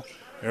ball.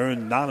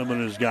 Aaron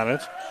Donovan has got it.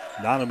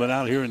 Donovan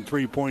out here in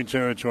 3-point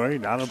territory.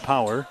 Now to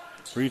Power.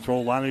 Free throw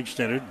line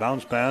extended.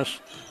 Bounce pass.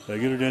 They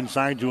get it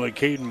inside to a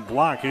Caden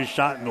Block. His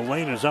shot in the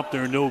lane is up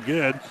there, no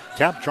good.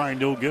 Tap trying,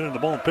 no good. And the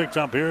ball picked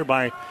up here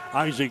by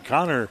Isaac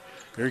Connor.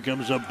 Here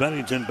comes a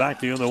Bennington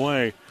back the other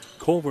way.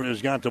 Colbert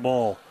has got the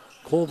ball.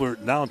 Colbert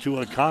now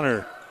to a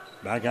Connor.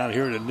 Back out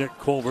here to Nick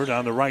Colbert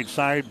on the right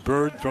side.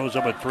 Bird throws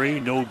up a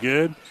 3, no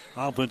good.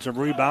 Offensive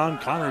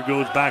rebound. Connor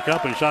goes back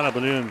up and shot up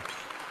and in.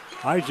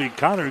 Isaac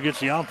Connor gets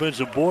the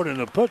offensive board and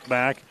the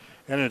putback,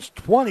 and it's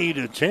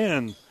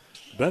 20-10.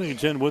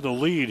 Bennington with the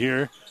lead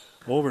here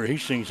over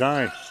Hastings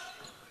High.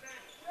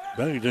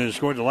 Bennington has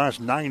scored the last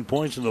 9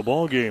 points in the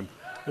ball game.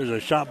 There's a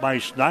shot by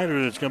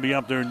Schneider that's going to be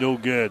up there, no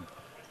good.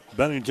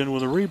 Bennington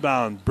with a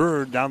rebound.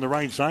 Bird down the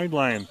right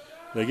sideline.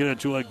 They get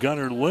it to a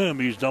Gunnar Lim.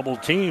 He's double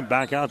teamed.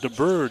 Back out to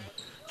Bird.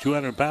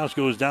 200 pass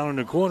goes down in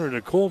the corner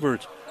to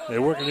Colbert. They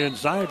work it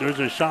inside. There's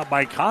a shot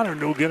by Connor,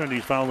 no good, and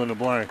he's fouled in the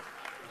play.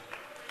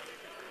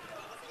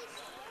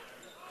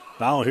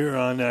 Foul here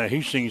on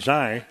Hastings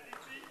High.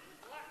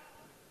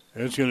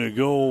 It's going to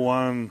go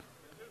on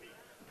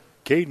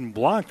Caden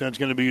Block. That's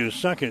going to be his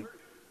second.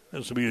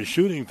 This will be a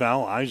shooting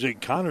foul.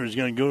 Isaac Connor is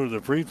going to go to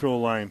the free throw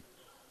line.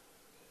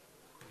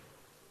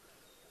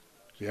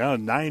 Yeah,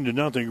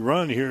 9-0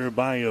 run here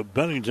by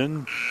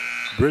Bennington,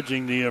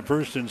 bridging the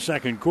first and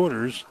second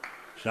quarters.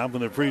 Shot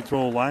from the free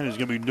throw line is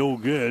going to be no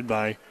good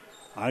by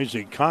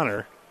Isaac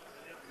Connor.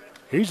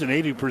 He's an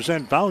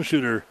 80% foul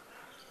shooter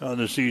on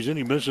the season.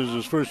 He misses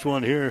his first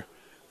one here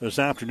this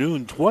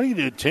afternoon.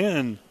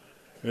 20-10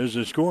 is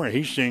the score.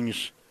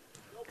 Hastings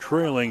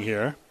trailing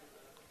here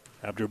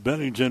after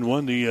Bennington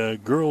won the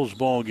girls'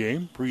 ball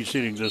game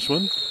preceding this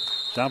one.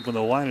 Shot from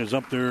the line is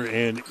up there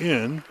and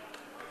in.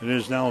 It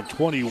is now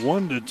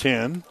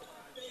 21-10.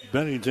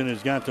 Bennington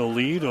has got the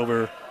lead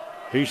over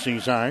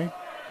Hastings High.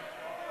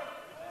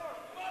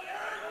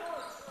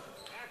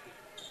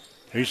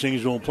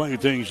 Hastings will play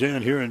things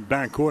in here in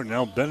backcourt.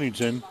 Now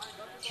Bennington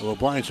will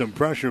apply some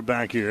pressure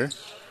back here.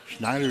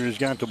 Schneider has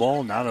got the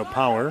ball, now to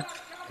Power.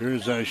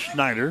 Here's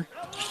Schneider,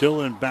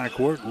 still in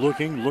backcourt,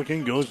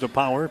 looking, goes to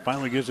Power.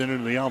 Finally gets into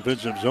the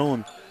offensive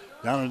zone.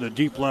 Down in the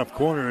deep left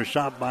corner, a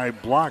shot by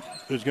Block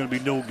is going to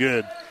be no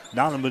good.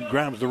 Donovan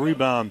grabs the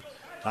rebound.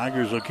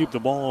 Tigers will keep the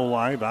ball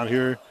alive out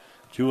here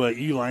to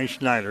Eli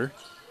Schneider.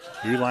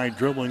 Eli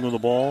dribbling with the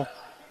ball.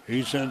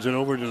 He sends it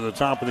over to the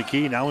top of the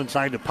key. Now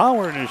inside to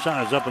Power, and his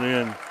shot is up and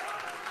in.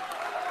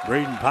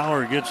 Braden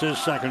Power gets his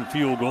second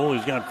field goal.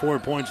 He's got 4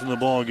 points in the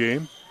ball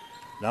game.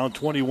 Now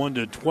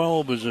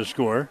 21-12 is the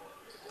score.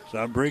 So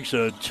that breaks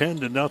a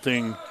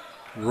 10-0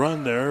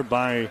 run there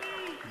by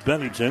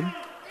Bennington.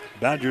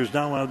 Badgers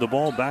now have the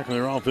ball back in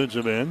their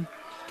offensive end.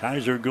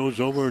 Kaiser goes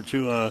over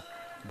to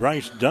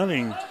Bryce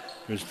Dunning,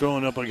 who's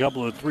throwing up a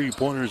couple of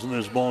three-pointers in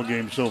this ball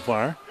game so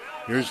far.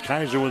 Here's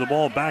Kaiser with the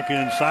ball back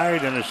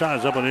inside, and the shot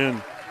is up and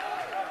in.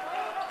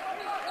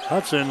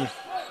 Hudson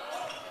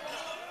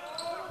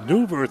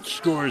Newberth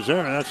scores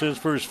there. That's his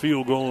first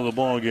field goal of the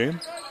ball game.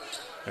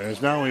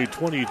 It's now a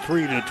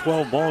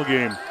 23-12 ball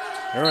game.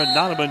 Aaron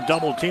Donovan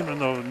double teamed on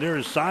the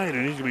near side,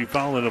 and he's going to be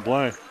fouled into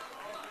play.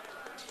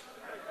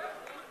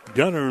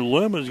 Gunnar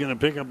Lim is going to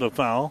pick up the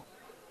foul.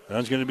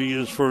 That's going to be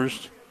his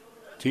first.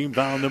 Team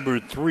foul number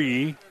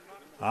 3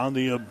 on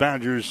the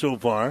Badgers so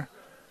far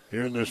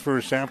here in this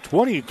first half.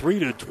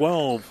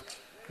 23-12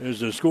 is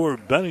the score.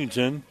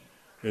 Bennington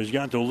has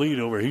got the lead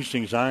over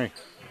Hastings High.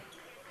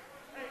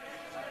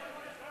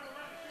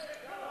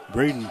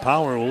 Braden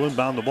Power will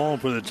inbound the ball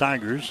for the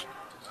Tigers.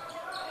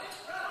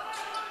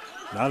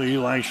 Now to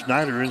Eli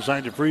Schneider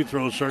inside the free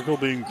throw circle,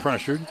 being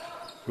pressured.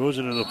 Goes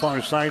into the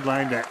far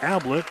sideline to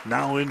Ablett.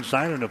 Now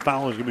inside, and a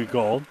foul is going to be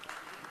called.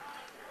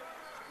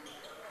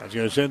 That's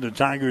going to send the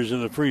Tigers to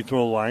the free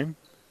throw line.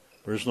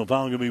 Personal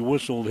foul going to be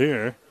whistled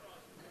here.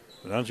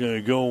 That's going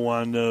to go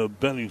on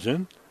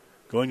Bennington.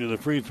 Going to the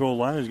free throw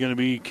line is going to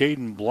be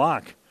Caden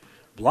Block.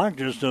 Block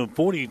just a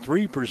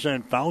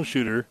 43% foul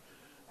shooter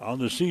on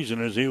the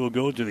season, as he will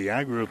go to the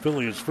Agri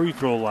Affiliates free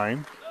throw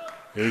line.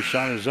 His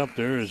shot is up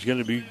there. It's going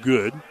to be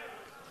good.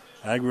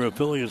 Agri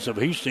Affiliates of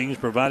Hastings,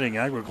 providing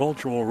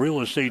agricultural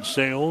real estate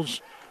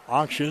sales,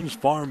 auctions,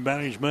 farm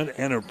management,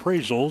 and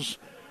appraisals.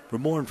 For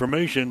more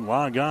information,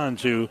 log on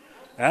to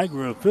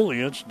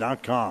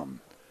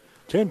agriaffiliates.com.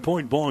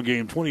 10-point ball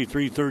game,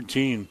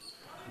 23-13.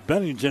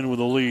 Bennington with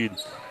the lead.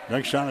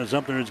 Next shot is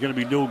up there. It's going to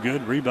be no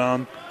good.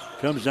 Rebound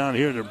comes down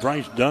here to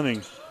Bryce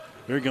Dunning.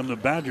 Here come the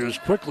Badgers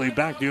quickly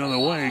back the other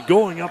way.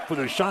 Going up for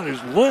the shot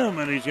is Lim,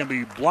 and he's going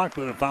to be blocked,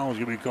 but a foul is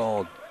going to be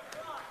called.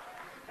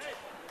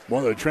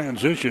 Well, the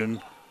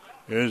transition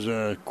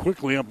is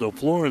quickly up the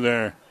floor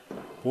there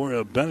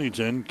for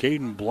Bennington.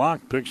 Caden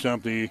Block picks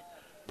up the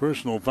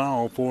personal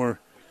foul for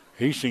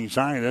Hastings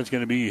High. That's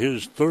going to be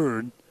his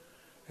third.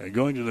 And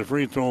going to the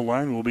free throw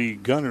line will be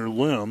Gunnar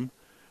Lim.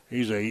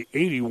 He's a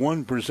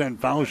 81%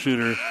 foul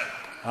shooter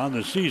on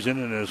the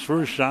season, and his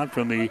first shot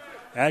from the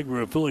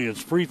Agri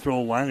Affiliates free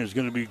throw line is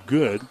going to be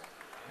good.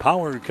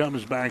 Power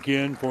comes back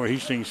in for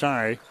Hastings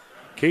High.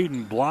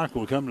 Caden Block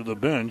will come to the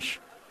bench.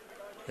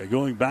 And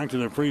going back to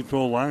the free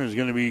throw line is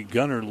going to be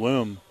Gunnar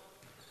Lim.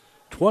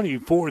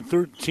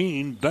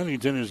 24-13,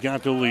 Bennington has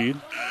got the lead.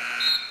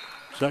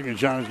 Second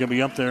shot is going to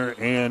be up there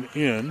and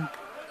in.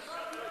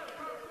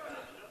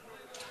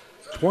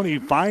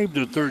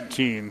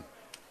 25-13.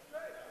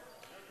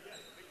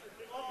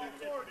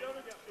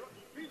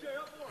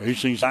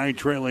 Hastings High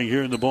trailing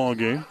here in the ball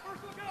game.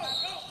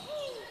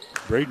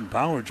 Braden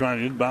Power trying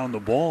to inbound the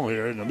ball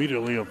here, and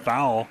immediately a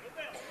foul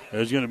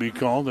is going to be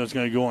called. That's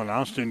going to go on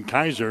Austin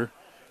Kaiser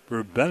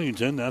for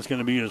Bennington. That's going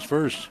to be his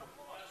first.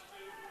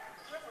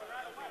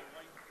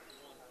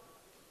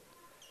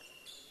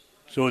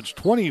 So it's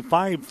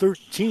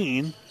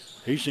 25-13.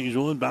 Hastings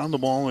will inbound the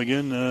ball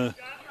again. The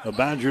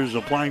Badgers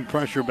applying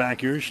pressure back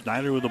here.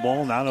 Schneider with the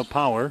ball, now to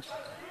Power.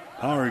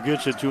 Power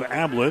gets it to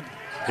Ablett.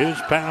 His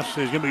pass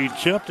is going to be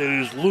tipped. It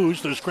is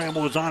loose. The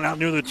scramble is on out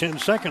near the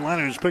 10-second line,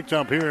 and it's picked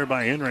up here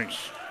by Hendricks.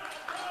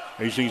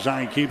 Hastings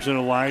High keeps it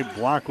alive.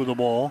 Block with the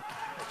ball.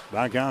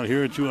 Back out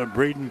here to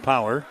Braden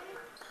Power.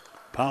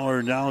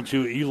 Power down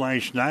to Eli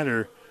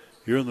Schneider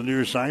here on the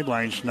near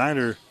sideline.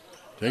 Schneider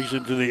takes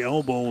it to the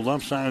elbow,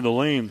 left side of the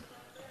lane.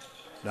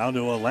 Down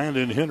to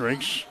Landon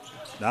Hendricks.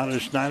 Now to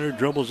Schneider,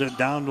 dribbles it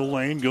down the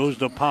lane, goes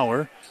to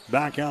Power.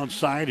 Back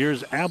outside,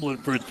 here's Ablett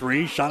for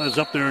three. Shot is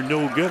up there,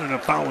 no good, and a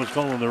foul is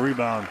called on the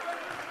rebound.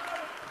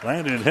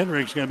 Landon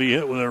Hendricks going to be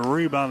hit with a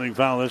rebounding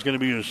foul. That's going to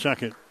be his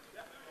second.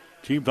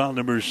 Team foul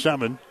number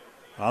 7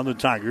 on the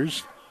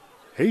Tigers.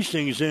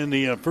 Hastings in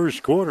the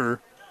first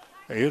quarter,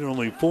 they hit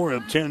only 4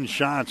 of 10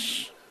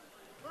 shots.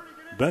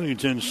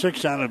 Bennington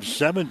 6 out of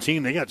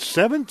 17. They got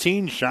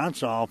 17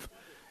 shots off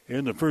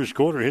in the first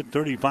quarter, hit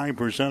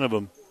 35% of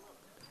them.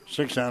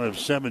 6 out of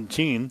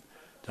 17.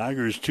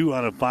 Tigers 2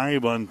 out of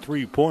 5 on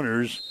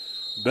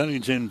three-pointers.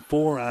 Bennington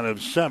 4 out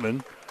of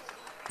 7.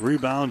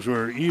 Rebounds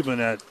were even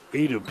at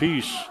 8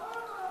 apiece.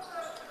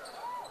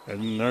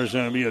 And there's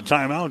going to be a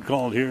timeout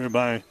called here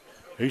by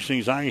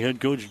Hastings High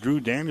head coach Drew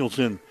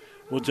Danielson.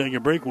 We'll take a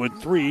break with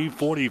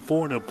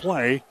 3:44 to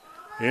play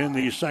in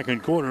the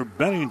second quarter.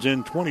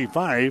 Bennington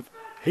 25,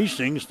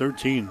 Hastings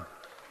 13.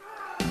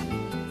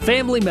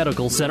 Family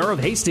Medical Center of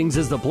Hastings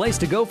is the place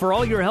to go for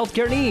all your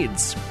healthcare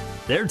needs.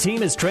 Their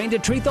team is trained to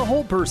treat the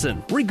whole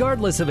person,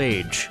 regardless of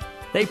age.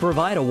 They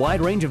provide a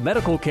wide range of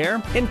medical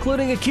care,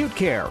 including acute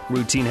care,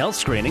 routine health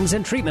screenings,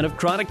 and treatment of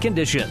chronic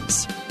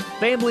conditions.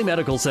 Family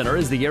Medical Center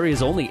is the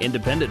area's only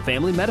independent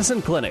family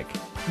medicine clinic.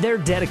 They're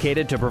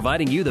dedicated to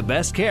providing you the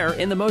best care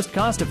in the most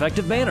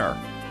cost-effective manner.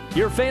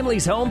 Your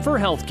family's home for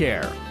health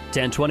care.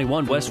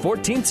 1021 West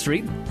 14th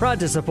Street, proud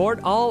to support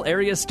all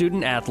area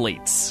student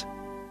athletes.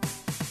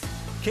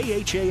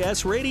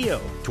 KHAS Radio,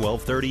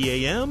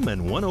 1230 AM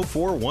and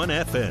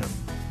 104.1 FM.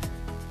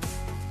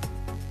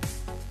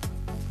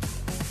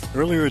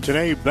 Earlier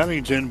today,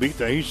 Bennington beat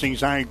the Hastings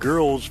High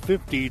girls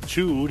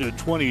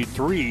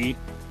 52-23.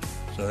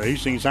 So the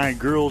Hastings High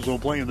girls will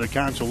play in the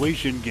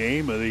consolation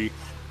game of the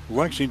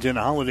Lexington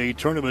Holiday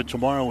Tournament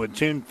tomorrow at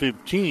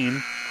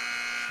 10:15.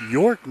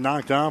 York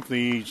knocked off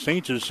the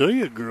St.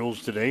 Cecilia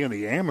girls today in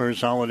the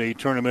Amherst Holiday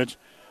Tournament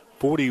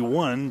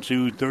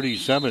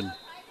 41-37.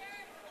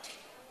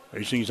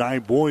 Hastings High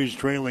boys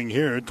trailing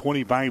here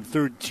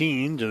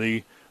 25-13 to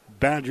the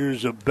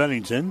Badgers of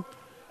Bennington.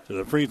 To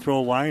the free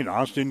throw line,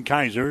 Austin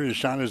Kaiser. His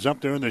shot is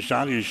up there, and the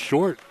shot is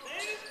short.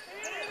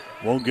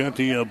 Won't get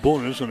the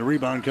bonus, and the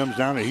rebound comes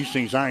down to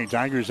Hastings High.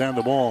 Tigers have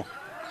the ball.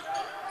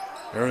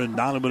 Aaron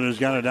Donovan has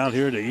got it out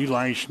here to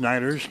Eli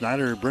Schneider.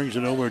 Schneider brings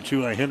it over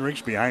to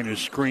Hendricks behind his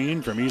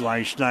screen from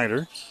Eli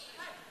Schneider.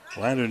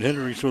 Landon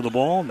Hendricks with the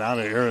ball. Now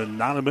to Aaron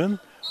Donovan.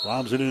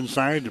 Lobs it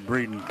inside to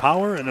Braden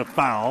Power, and a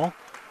foul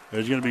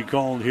is going to be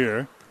called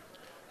here.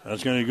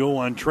 That's going to go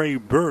on Trey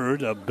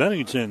Bird of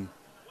Bennington.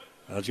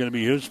 That's going to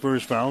be his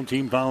first foul.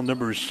 Team foul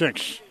number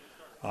 6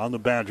 on the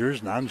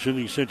Badgers.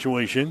 Non-shooting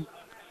situation.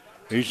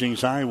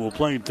 Hastings High will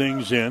play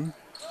things in.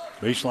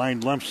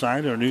 Baseline left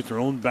side underneath their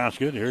own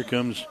basket. Here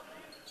comes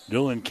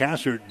Dylan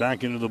Cassert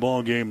back into the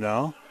ball game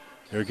now.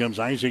 Here comes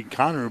Isaac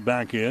Connor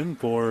back in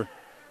for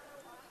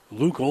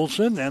Luke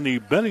Olson and the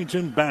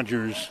Bennington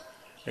Badgers.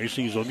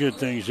 Hastings will get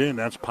things in.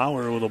 That's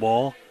Power with the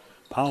ball.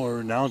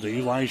 Power now to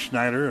Eli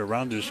Schneider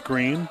around the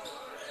screen.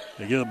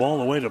 They get the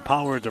ball away to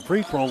Power at the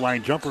free throw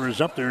line. Jumper is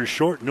up there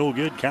short, no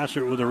good.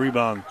 Cassert with a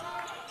rebound.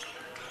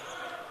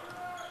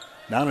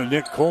 Now to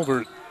Nick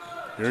Colbert.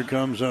 Here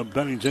comes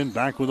Bennington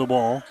back with the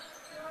ball.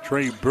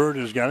 Trey Bird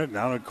has got it.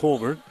 Now to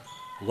Colbert.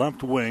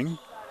 Left wing.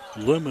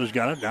 Lim has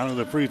got it. Down to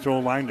the free throw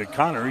line to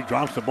Connor. He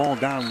drops the ball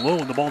down low,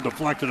 and the ball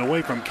deflected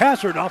away from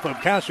Cassert off of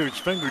Cassert's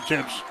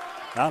fingertips.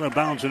 Out of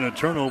bounds and a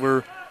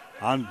turnover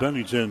on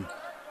Bennington.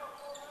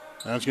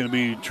 That's going to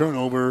be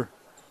turnover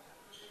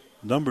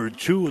number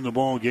 2 in the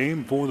ball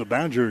game for the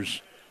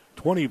Badgers.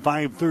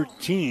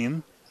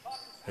 25-13.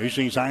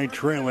 Hastings High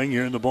trailing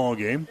here in the ball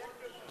game.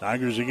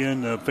 Tigers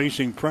again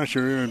facing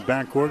pressure here in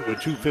backcourt with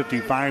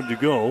 2:55 to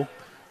go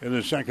in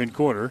the second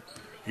quarter.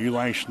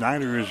 Eli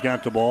Schneider has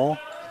got the ball.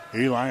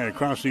 Eli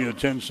across the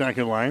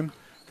 10-second line.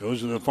 Goes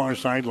to the far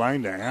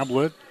sideline to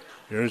Ablett.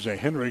 There's a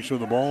Hendricks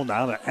with the ball.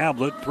 Now to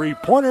Ablett.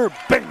 Three-pointer.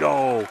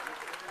 Bingo!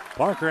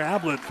 Parker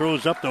Ablett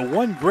throws up the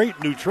One Great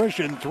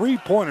Nutrition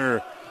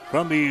three-pointer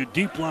from the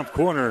deep left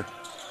corner.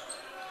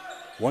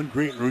 One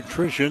Great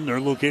Nutrition. They're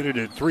located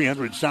at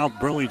 300 South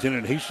Burlington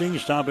and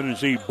Hastings. Stop in and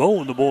see Bo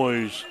and the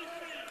boys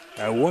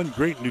at One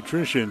Great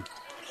Nutrition.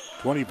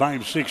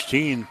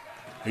 25-16.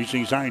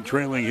 Hastings High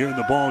trailing here in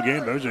the ball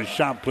game. There's a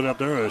shot put up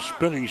there, a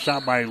spinning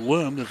shot by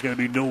Lim that's going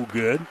to be no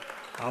good.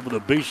 Off of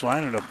the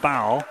baseline, and a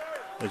foul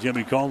that's going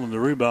to be called on the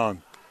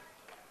rebound.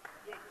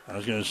 I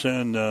was going to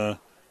send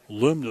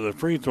Lim to the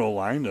free throw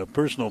line. The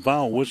personal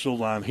foul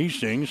whistled on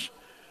Hastings.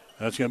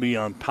 That's going to be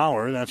on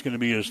Power. That's going to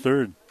be his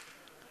third.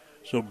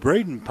 So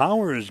Braden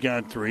Power has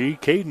got 3.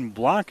 Caden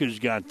Block has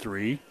got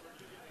 3.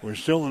 We're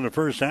still in the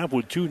first half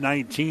with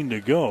 2:19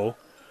 to go.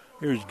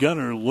 Here's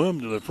Gunnar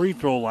Lim to the free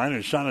throw line.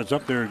 His shot is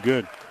up there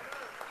good.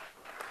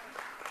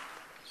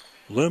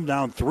 Lim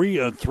down 3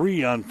 of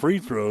 3 on free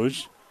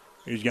throws.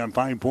 He's got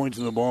 5 points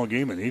in the ball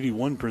game, an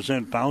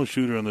 81% foul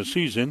shooter in the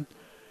season.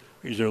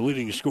 He's their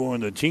leading scorer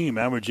in the team,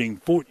 averaging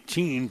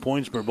 14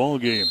 points per ball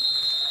game.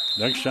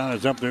 Next shot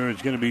is up there.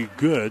 It's going to be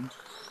good.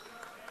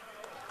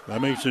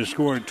 That makes the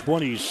score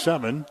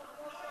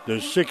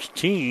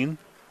 27-16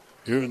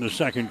 here in the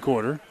second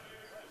quarter.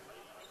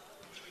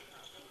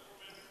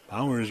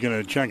 Power is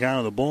going to check out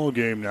of the ball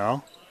game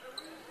now.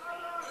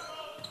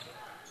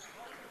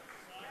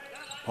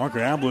 Parker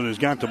Ablett has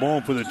got the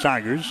ball for the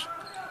Tigers.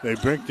 They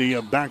break the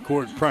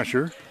backcourt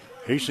pressure.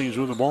 Hastings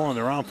with the ball on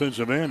their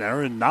offensive end.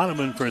 Aaron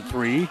Donovan for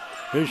 3.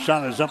 His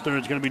shot is up there.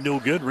 It's going to be no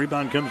good.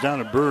 Rebound comes down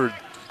to Bird.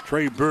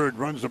 Trey Bird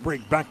runs the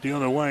break back the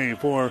other way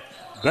for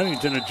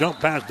Bennington. A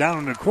jump pass down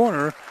in the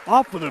corner.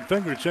 Off with the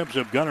fingertips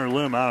of Gunnar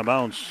Lim, out of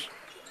bounds.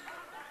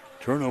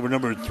 Turnover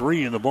number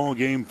 3 in the ball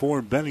game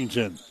for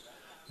Bennington.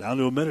 Down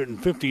to 1 minute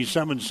and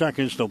 57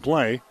 seconds to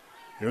play.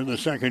 Here in the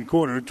second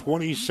quarter,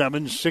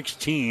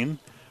 27-16.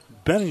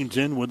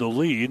 Bennington with the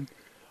lead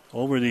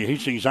over the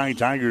Hastings High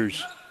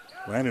Tigers.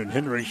 Landon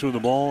Hendricks with the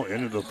ball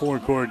into the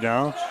forecourt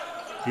now.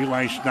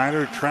 Eli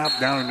Schneider trapped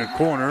down in the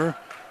corner.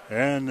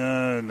 And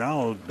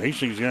now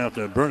Hastings going to have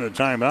to burn a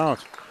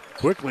timeout.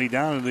 Quickly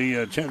down to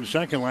the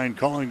 10-second line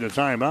calling the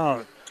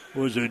timeout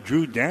was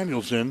Drew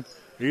Danielson.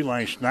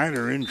 Eli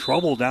Schneider in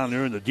trouble down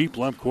there in the deep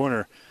left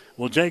corner.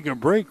 We'll take a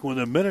break with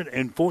 1 minute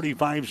and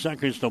 45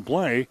 seconds to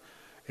play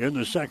in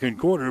the second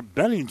quarter.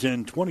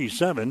 Bennington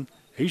 27,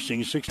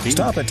 Hastings 16.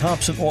 Stop at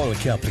Thompson Oil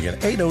Company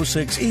at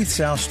 806 East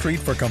South Street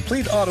for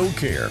complete auto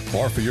care.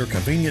 Or for your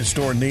convenience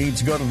store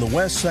needs, go to the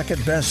West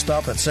 2nd Best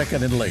Stop at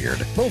 2nd and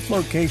Laird. Both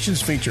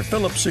locations feature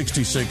Phillips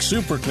 66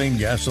 Super Clean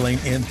gasoline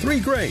in 3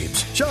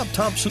 grades. Shop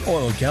Thompson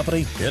Oil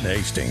Company in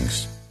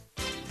Hastings.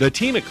 The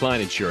team at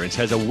Klein Insurance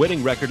has a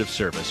winning record of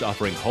service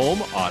offering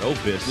home, auto,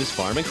 business,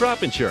 farm, and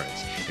crop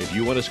insurance. If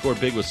you want to score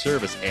big with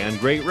service and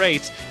great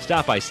rates,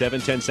 stop by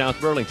 710 South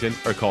Burlington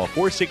or call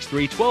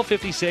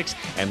 463-1256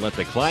 and let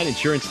the Klein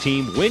Insurance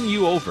team win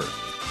you over.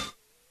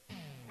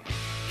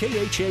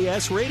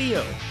 KHAS Radio,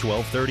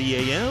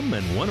 1230 AM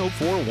and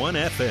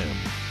 104.1 FM.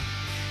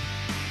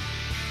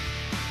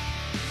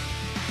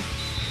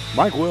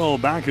 Mike Will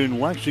back in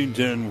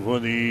Lexington for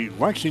the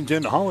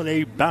Lexington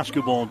Holiday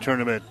Basketball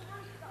Tournament.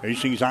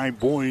 Hastings High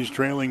boys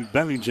trailing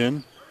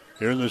Bennington.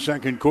 Here in the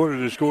second quarter,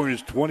 the score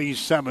is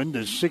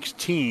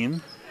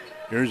 27-16.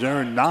 Here's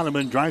Aaron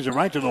Noneman, drives it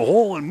right to the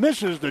hole and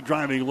misses the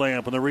driving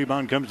layup, and the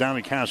rebound comes down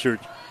to Cassert.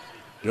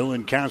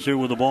 Dylan Cassert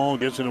with the ball,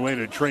 gets it away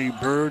to Trey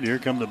Bird. Here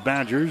come the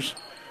Badgers.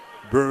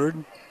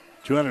 Bird,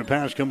 200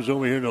 pass comes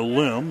over here to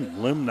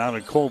Lim. Lim now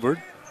to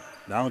Colbert.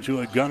 Now to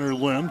a Gunner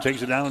Lim.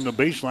 Takes it down on the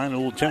baseline. A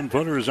little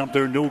 10-footer is up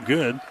there, no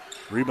good.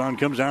 Rebound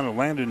comes down to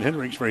Landon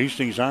Hendricks for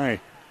Hastings High.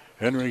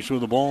 Hendricks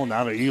with the ball.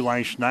 Now to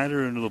Eli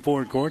Schneider into the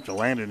forward court to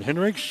Landon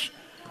Hendricks.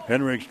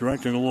 Hendricks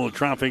directing a little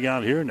traffic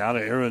out here. Now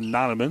to Aaron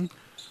Noneman.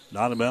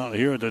 Noneman out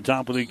here at the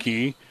top of the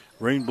key.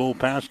 Rainbow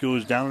pass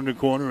goes down in the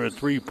corner. A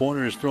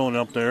three-pointer is thrown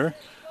up there.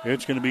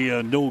 It's going to be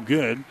no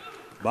good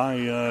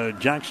by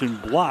Jackson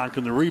Block,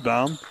 and the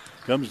rebound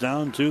comes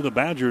down to the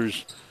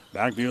Badgers.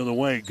 Back the other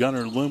way,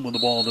 Gunnar Lim with the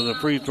ball to the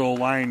free throw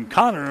line.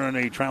 Connor on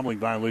a traveling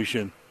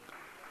violation.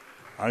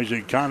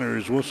 Isaac Connor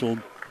is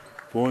whistled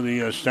for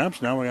the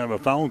steps. Now we have a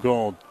foul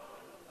called.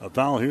 A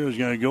foul here is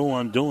going to go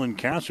on Dylan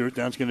Cassert.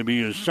 That's going to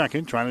be his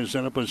second, trying to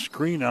set up a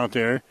screen out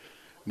there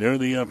near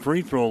the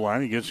free throw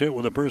line. He gets hit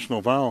with a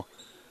personal foul.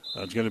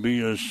 That's going to be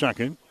his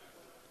second.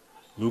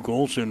 Luke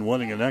Olson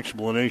wanting an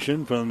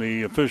explanation from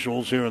the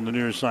officials here on the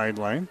near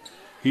sideline.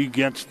 He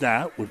gets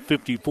that with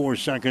 54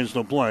 seconds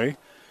to play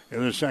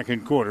in the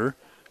second quarter.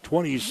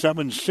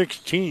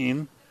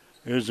 27-16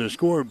 is the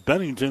score.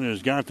 Bennington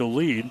has got the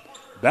lead.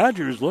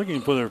 Badgers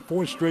looking for their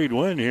fourth straight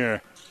win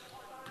here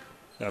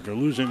after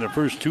losing the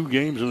first two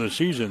games of the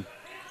season.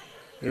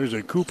 There's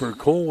a Cooper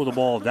Cole with the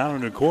ball down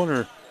in the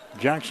corner.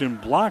 Jackson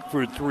blocked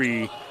for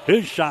three.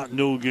 His shot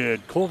no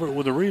good. Colbert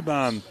with a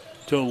rebound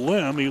to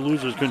Lim. He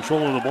loses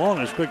control of the ball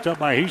and is picked up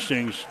by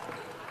Hastings.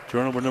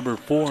 Turnover number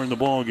 4 in the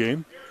ball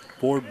game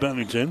for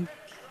Bennington.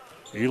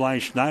 Eli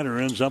Schneider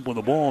ends up with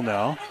the ball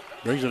now.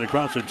 Brings it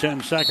across the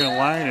 10-second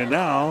line, and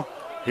now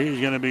he's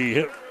going to be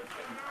hit.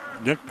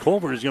 Nick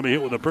Colbert is going to be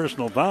hit with a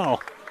personal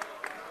foul.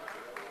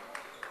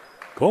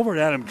 Colbert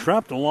had him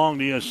trapped along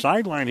the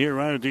sideline here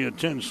right at the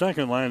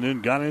 10-second line,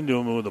 then got into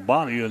him with the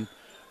body and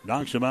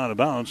knocks him out of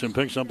bounds and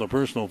picks up the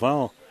personal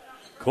foul.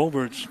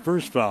 Colbert's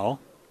first foul.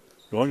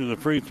 Going to the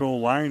free throw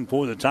line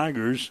for the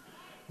Tigers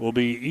will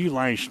be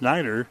Eli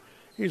Schneider.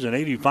 He's an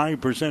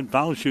 85%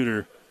 foul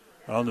shooter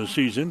on the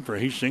season for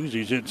Hastings.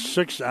 He's hit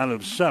 6 out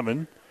of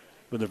 7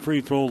 with the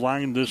free throw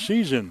line this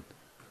season.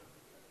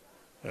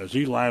 As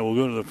Eli will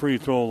go to the free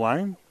throw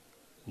line.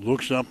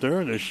 Looks up there,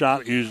 and the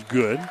shot is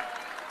good.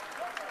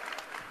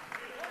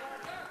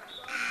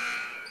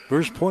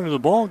 First point of the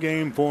ball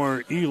game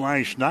for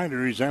Eli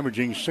Schneider. He's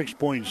averaging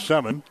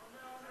 6.7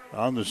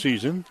 on the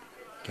season.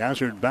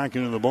 Cassert back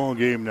into the ball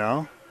game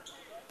now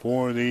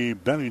for the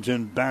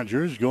Bennington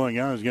Badgers. Going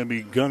out is going to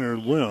be Gunnar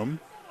Lim.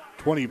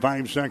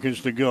 25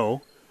 seconds to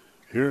go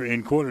here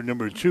in quarter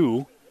number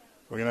 2.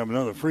 We're going to have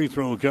another free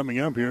throw coming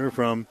up here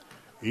from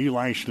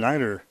Eli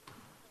Schneider.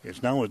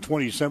 It's now a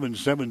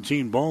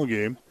 27-17 ball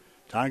game.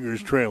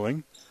 Tigers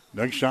trailing.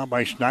 Next shot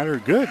by Schneider,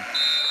 good.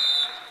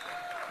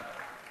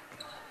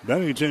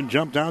 Bennington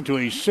jumped out to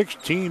a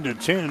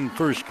 16-10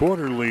 first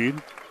quarter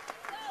lead.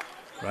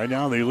 Right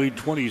now they lead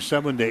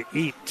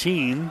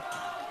 27-18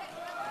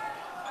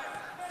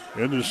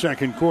 in the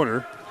second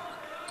quarter.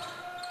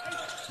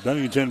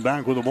 Bennington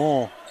back with the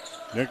ball.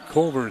 Nick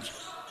Colbert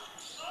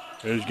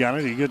has got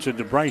it. He gets it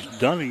to Bryce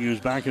Dunning, who's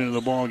back into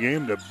the ball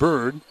game. To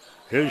Bird.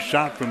 His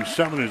shot from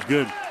 7 is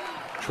good.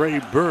 Trey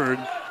Bird,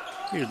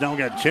 he has now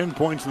got 10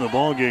 points in the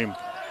ball game.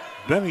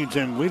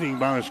 Bennington leading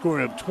by a score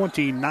of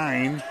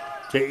 29-18.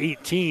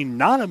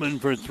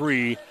 Noneman for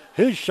 3.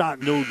 His shot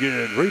no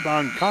good.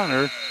 Rebound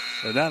Connor.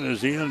 And that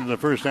is the end of the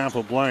first half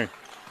of play.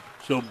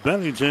 So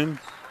Bennington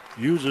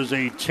uses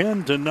a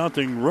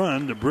 10-0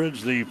 run to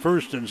bridge the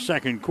first and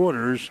second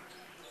quarters.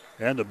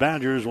 And the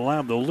Badgers will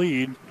have the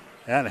lead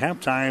at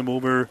halftime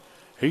over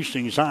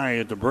Hastings High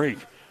at the break.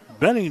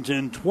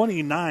 Bennington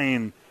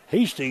 29,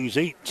 Hastings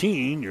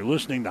 18. You're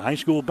listening to high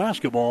school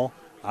basketball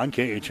on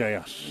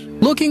KHAS.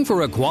 Looking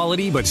for a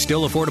quality but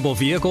still affordable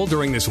vehicle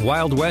during this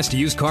Wild West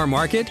used car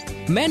market?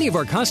 Many of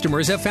our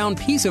customers have found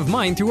peace of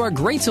mind through our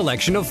great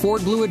selection of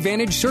Ford Blue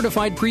Advantage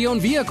certified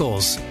pre-owned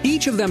vehicles,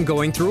 each of them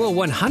going through a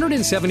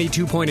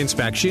 172-point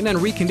inspection and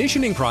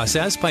reconditioning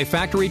process by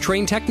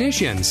factory-trained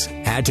technicians.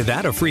 Add to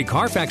that a free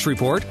Carfax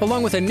report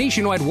along with a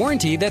nationwide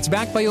warranty that's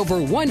backed by over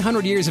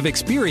 100 years of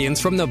experience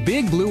from the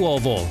Big Blue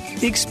Oval.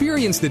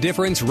 Experience the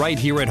difference right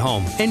here at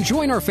home and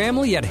join our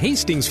family at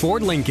Hastings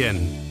Ford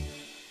Lincoln.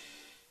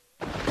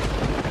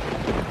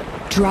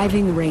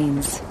 Driving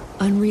rains,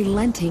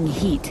 unrelenting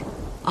heat,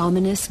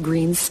 ominous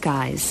green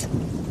skies.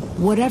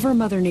 Whatever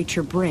Mother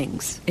Nature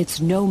brings,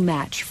 it's no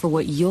match for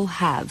what you'll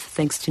have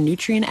thanks to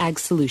Nutrien Ag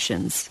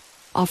Solutions,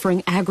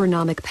 offering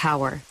agronomic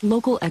power,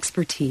 local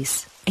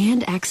expertise,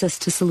 and access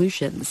to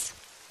solutions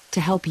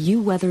to help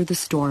you weather the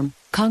storm,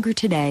 conquer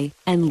today,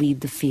 and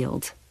lead the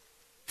field.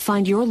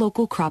 Find your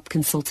local crop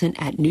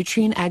consultant at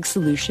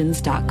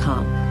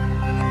nutrienagsolutions.com.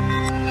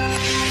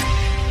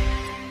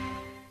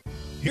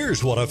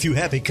 Here's what a few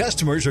happy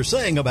customers are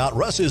saying about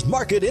Russ's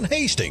Market in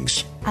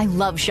Hastings. I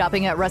love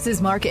shopping at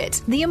Russ's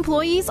Market. The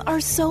employees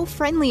are so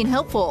friendly and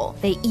helpful.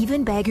 They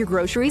even bag your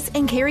groceries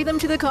and carry them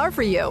to the car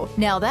for you.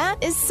 Now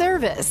that is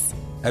service.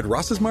 At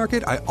Russ's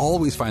Market, I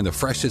always find the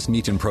freshest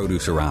meat and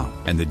produce around,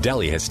 and the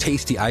deli has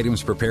tasty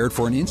items prepared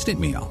for an instant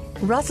meal.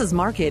 Russ's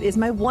Market is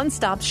my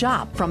one-stop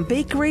shop, from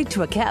bakery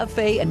to a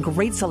cafe and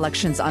great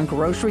selections on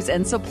groceries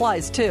and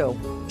supplies, too.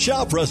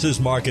 Shop Russ's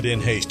Market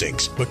in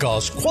Hastings,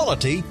 because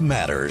quality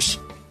matters.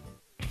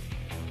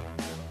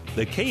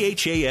 The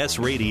KHAS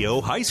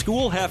Radio High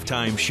School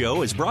Halftime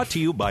Show is brought to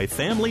you by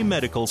Family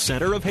Medical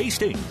Center of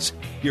Hastings,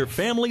 your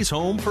family's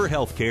home for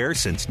healthcare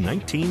since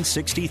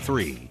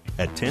 1963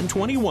 at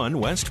 1021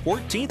 West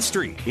 14th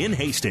Street in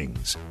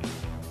Hastings.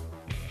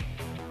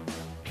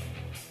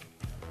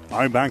 All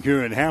right, back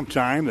here at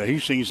halftime, the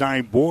Hastings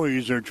High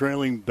boys are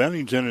trailing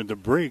Bennington at the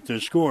break.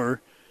 The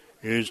score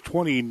is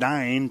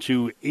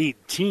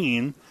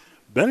 29-18.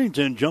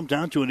 Bennington jumped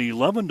out to an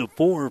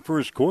 11-4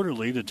 first quarter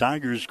lead. The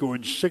Tigers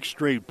scored 6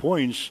 straight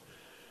points.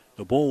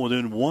 The Bull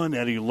within one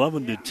at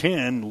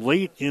 11-10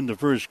 late in the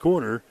first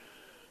quarter.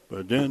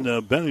 But then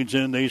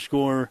Bennington, they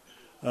score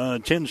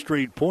 10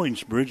 straight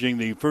points, bridging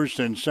the first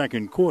and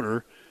second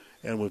quarter.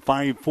 And with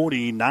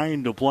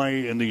 5:49 to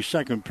play in the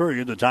second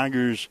period, the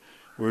Tigers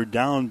were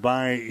down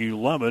by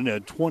 11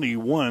 at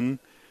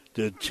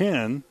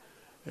 21-10.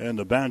 And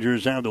the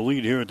Badgers have the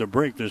lead here at the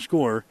break. The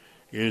score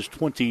is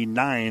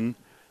 29-18.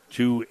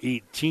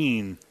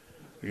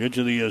 We get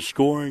to the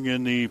scoring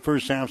in the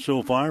first half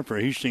so far for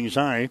Hastings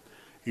High.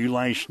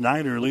 Eli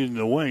Schneider leading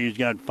the way. He's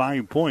got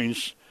 5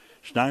 points.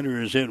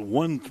 Schneider has hit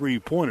 1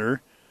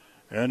 3-pointer,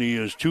 and he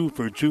is 2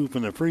 for 2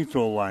 from the free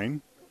throw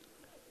line.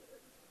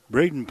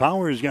 Braden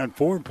Powers got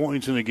 4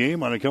 points in the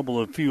game on a couple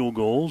of field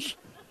goals.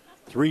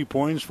 3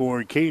 points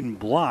for Caden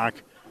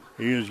Block.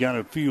 He has got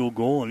a field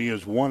goal, and he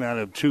is 1 out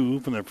of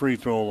 2 from the free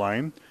throw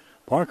line.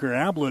 Parker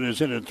Ablett has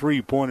hit a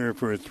 3-pointer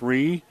for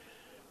 3.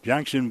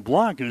 Jackson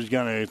Block has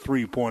got a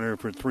 3-pointer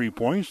for 3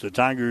 points. The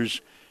Tigers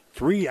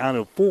 3 out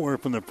of 4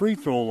 from the free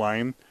throw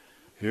line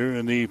here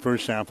in the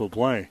first half of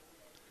play.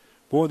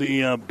 For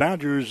the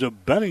Badgers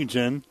of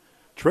Bennington,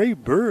 Trey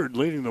Bird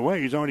leading the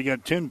way. He's already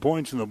got 10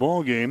 points in the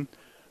ball game.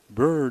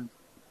 Bird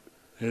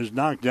has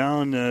knocked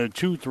down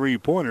 2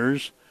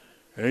 3-pointers.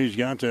 He's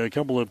got a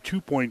couple of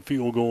 2-point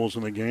field goals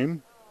in the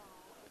game.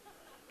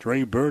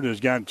 Trey Bird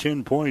has got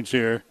 10 points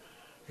here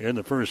in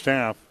the first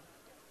half.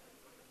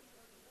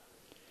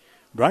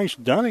 Bryce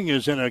Dunning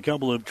is in a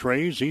couple of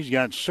trays. He's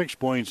got 6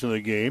 points in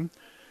the game.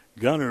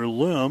 Gunnar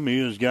Lim, he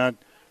has got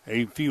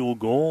a field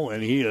goal,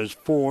 and he is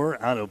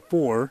 4 out of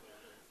 4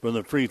 from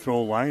the free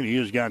throw line. He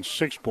has got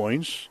 6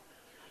 points.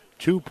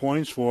 2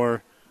 points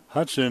for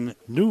Hudson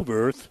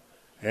Newberth,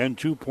 and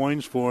 2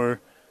 points for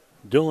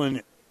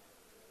Dylan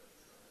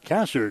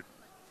Cassert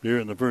here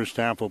in the first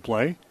half of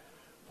play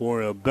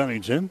for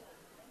Bennington.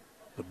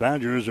 The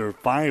Badgers are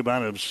 5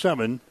 out of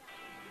 7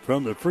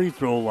 from the free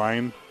throw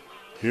line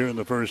here in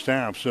the first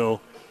half.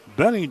 So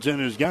Bennington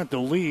has got the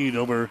lead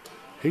over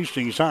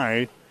Hastings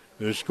High.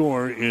 The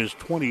score is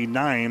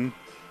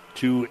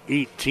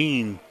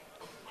 29-18.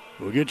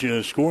 We'll get you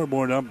a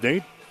scoreboard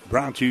update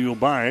brought to you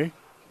by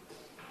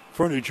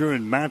Furniture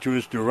and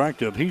Mattress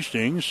Direct of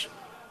Hastings.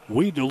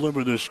 We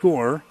deliver the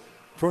score.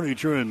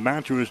 Furniture and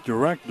Mattress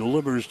Direct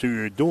delivers to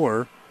your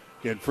door.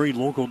 Get free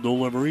local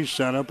delivery,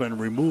 setup, and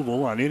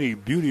removal on any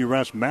Beauty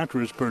Rest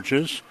mattress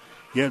purchase.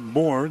 Get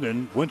more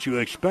than what you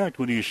expect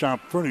when you shop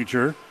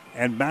Furniture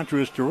and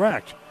Mattress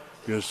Direct.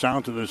 Just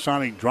south of the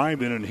Sonic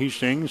Drive-In in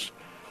Hastings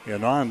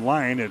and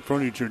online at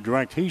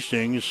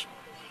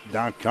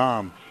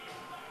FurnitureDirectHastings.com.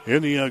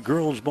 In the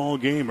girls' ball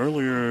game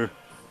earlier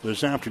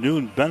this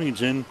afternoon,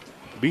 Bennington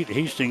beat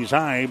Hastings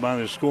High by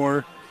the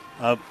score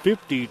of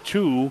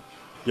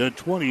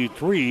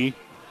 52-23.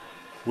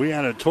 We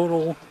had a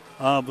total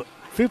of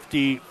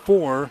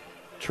 54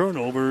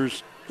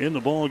 turnovers in the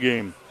ball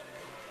game.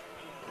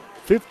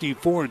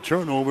 54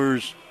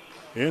 turnovers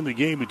in the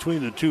game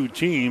between the two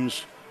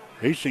teams.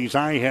 Hastings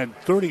High had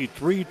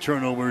 33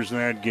 turnovers in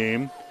that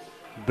game.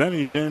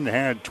 Bennington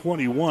had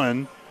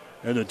 21,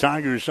 and the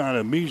Tigers shot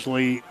a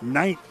measly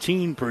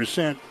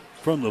 19%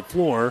 from the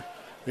floor.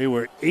 They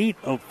were 8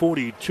 of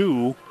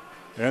 42,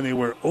 and they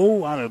were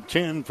 0 out of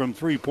 10 from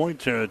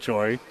three-point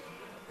territory.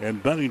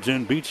 And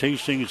Bennington beats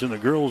Hastings in the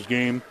girls'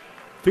 game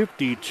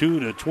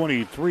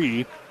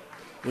 52-23.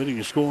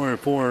 Leading scorer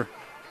for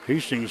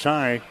Hastings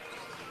High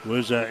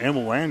was Emma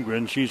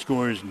Landgren. She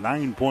scores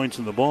 9 points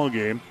in the ball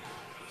game.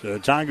 The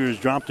Tigers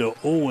dropped to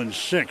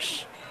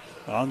 0-6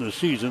 on the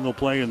season. They'll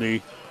play in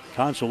the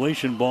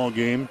consolation ball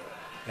game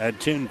at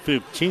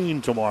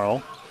 10:15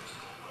 tomorrow.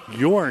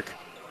 York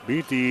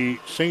beat the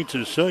St.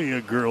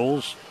 Cecilia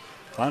girls.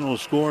 Final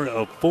score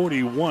of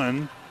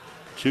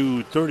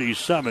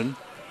 41-37.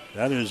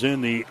 That is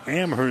in the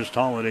Amherst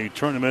Holiday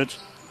Tournament.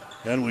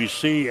 And we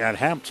see at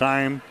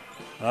halftime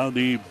of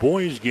the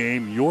boys'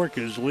 game, York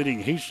is leading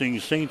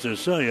Hastings St.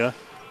 Cecilia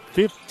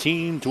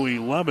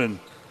 15-11.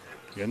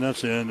 And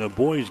that's in the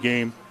boys'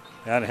 game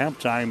at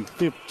halftime,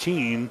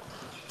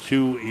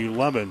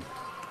 15-11.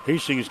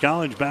 Hastings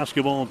College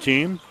basketball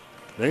team,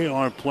 they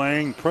are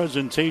playing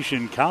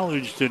Presentation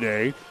College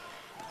today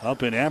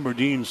up in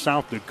Aberdeen,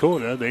 South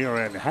Dakota. They are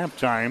at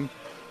halftime.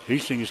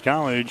 Hastings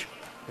College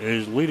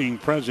is leading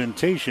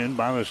Presentation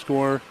by the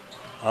score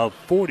of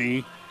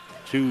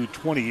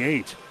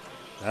 40-28.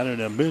 That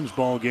in a men's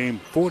ball game,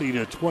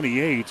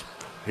 40-28.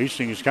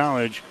 Hastings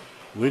College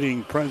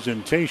leading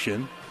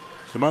Presentation.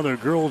 Some other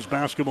girls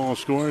basketball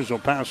scores will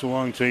pass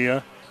along to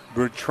you.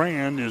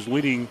 Bertrand is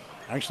leading.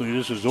 Actually,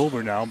 this is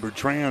over now.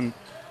 Bertrand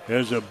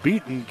has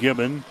beaten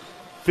Gibbon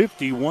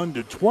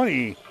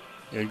 51-20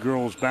 in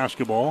girls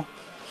basketball.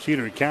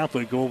 Cedar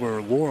Catholic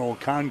over Laurel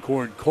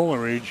Concord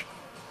Coleridge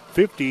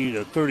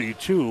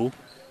 50-32.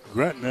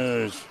 Gretna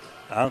is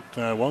out.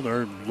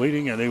 They're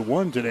leading and they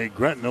won today.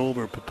 Gretna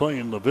over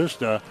Papillion La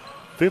Vista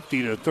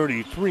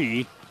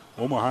 50-33.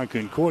 Omaha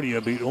Concordia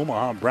beat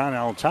Omaha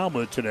Brownell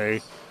Talbot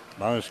today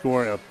by a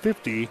score of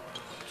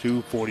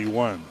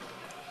 50-41.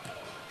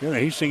 The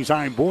Hastings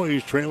High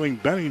boys trailing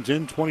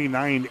Bennington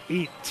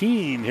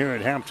 29-18 here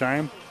at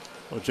halftime.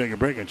 We'll take a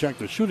break and check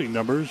the shooting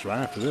numbers right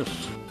after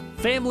this.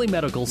 Family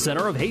Medical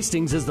Center of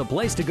Hastings is the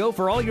place to go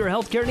for all your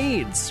healthcare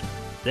needs.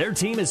 Their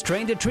team is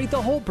trained to treat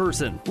the whole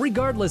person,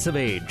 regardless of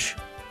age.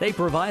 They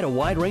provide a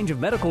wide range of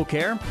medical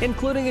care,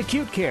 including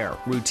acute care,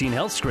 routine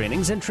health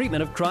screenings, and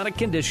treatment of chronic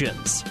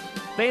conditions.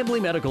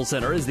 Family Medical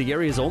Center is the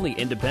area's only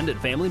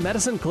independent family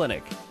medicine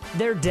clinic.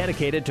 They're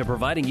dedicated to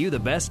providing you the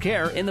best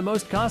care in the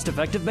most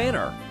cost-effective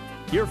manner.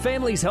 Your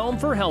family's home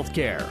for health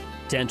care.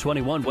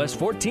 1021 West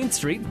 14th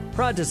Street,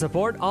 proud to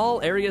support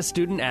all area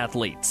student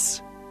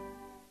athletes.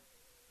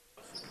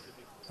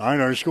 All right,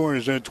 our score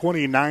is at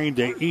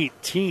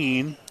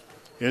 29-18.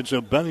 It's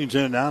a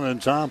Bennington out on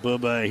top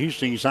of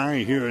Hastings High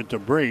here at the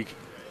break.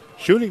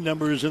 Shooting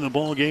numbers in the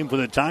ball game for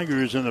the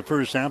Tigers in the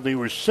first half. They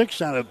were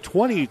 6 out of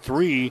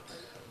 23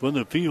 from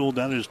the field.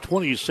 That is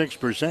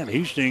 26%.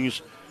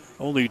 Hastings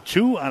only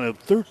 2 out of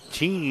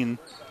 13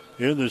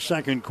 in the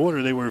second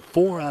quarter. They were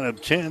 4 out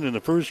of 10 in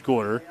the first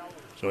quarter.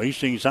 So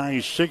Hastings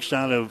High 6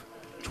 out of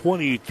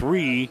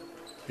 23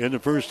 in the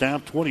first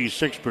half,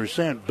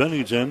 26%.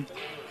 Bennington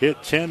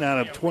hit 10 out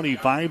of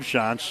 25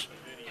 shots.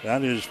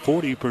 That is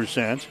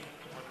 40%.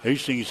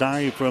 Hastings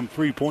High from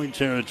three-point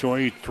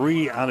territory,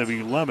 3 out of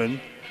 11,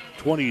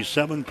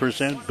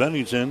 27%.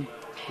 Bennington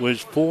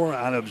was 4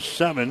 out of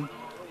 7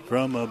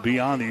 from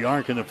beyond the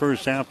arc in the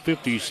first half,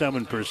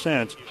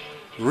 57%.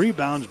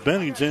 Rebounds,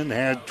 Bennington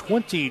had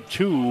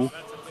 22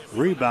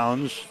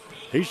 rebounds.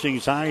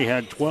 Hastings High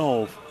had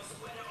 12.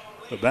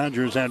 The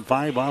Badgers had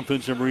 5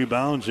 offensive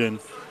rebounds and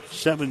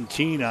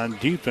 17 on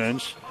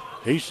defense.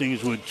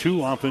 Hastings with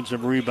 2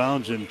 offensive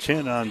rebounds and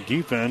 10 on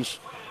defense.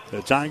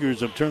 The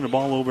Tigers have turned the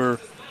ball over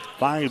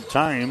 5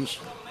 times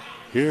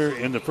here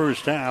in the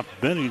first half.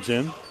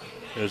 Bennington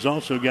has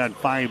also got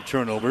 5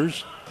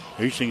 turnovers.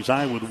 Hastings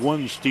High with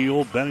 1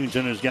 steal.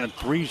 Bennington has got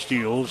 3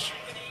 steals.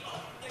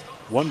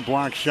 1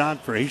 block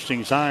shot for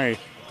Hastings High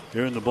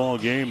here in the ball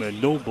game and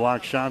no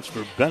block shots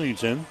for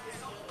Bennington.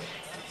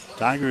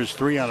 Tigers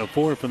 3 out of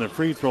 4 from the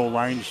free throw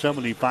line,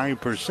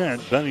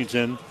 75%.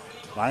 Bennington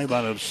 5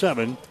 out of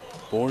 7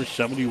 for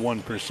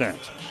 71%.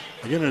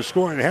 Again, a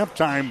score at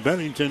halftime,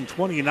 Bennington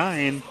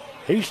 29,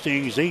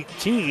 Hastings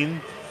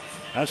 18.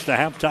 That's the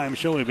halftime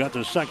show. We've got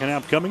the second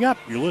half coming up.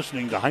 You're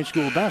listening to high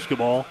school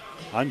basketball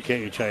on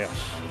KHAS.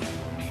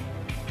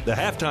 The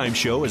halftime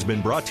show has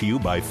been brought to you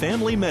by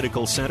Family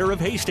Medical Center of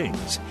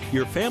Hastings,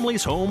 your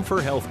family's home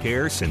for health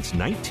care since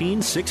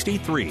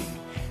 1963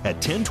 at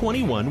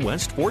 1021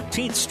 West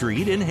 14th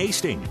Street in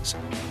Hastings.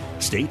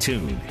 Stay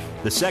tuned.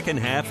 The second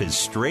half is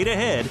straight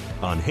ahead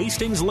on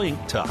Hastings'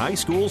 link to high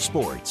school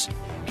sports.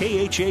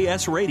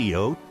 KHAS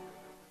Radio.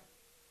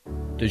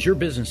 Does your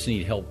business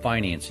need help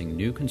financing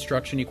new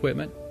construction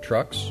equipment,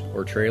 trucks,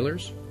 or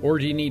trailers? Or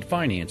do you need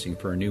financing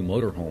for a new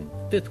motorhome,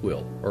 fifth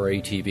wheel, or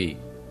ATV?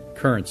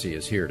 Currency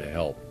is here to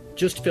help.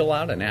 Just fill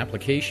out an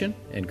application,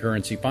 and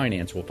Currency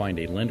Finance will find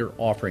a lender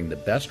offering the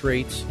best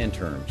rates and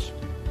terms.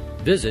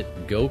 Visit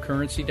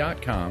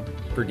gocurrency.com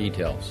for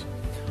details.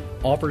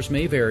 Offers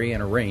may vary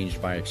and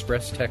arranged by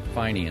Express Tech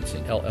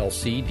Financing,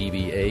 LLC,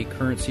 DBA,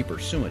 currency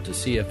pursuant to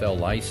CFL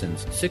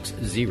license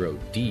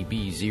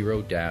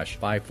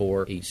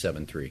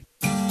 60DB0-54873.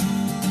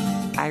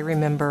 I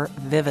remember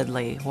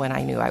vividly when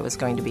I knew I was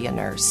going to be a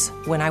nurse.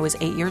 When I was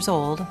 8 years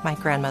old, my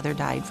grandmother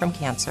died from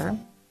cancer.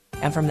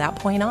 And from that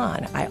point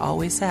on, I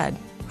always said,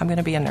 I'm going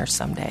to be a nurse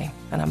someday,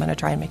 and I'm going to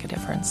try and make a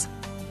difference.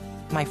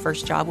 My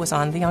first job was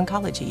on the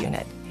oncology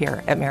unit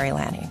here at Mary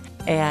Lanning.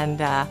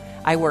 And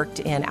I worked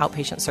in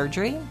outpatient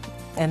surgery,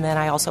 and then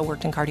I also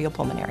worked in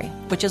cardiopulmonary,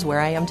 which is where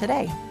I am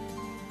today.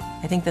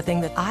 I think the thing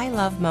that I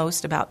love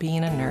most about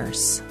being a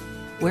nurse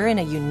we're in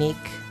a unique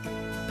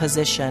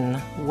position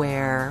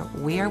where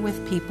we are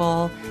with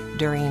people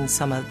during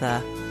some of the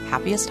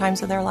happiest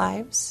times of their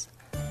lives,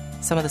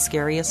 some of the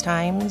scariest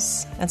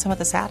times, and some of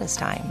the saddest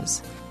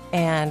times.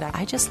 And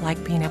I just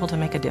like being able to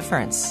make a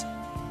difference.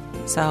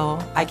 So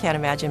I can't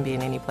imagine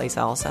being anyplace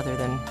else other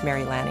than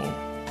Mary Lanning.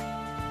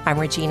 I'm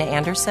Regina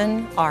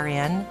Anderson,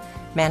 RN,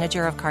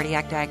 Manager of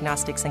Cardiac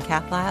Diagnostics and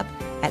Cath Lab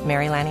at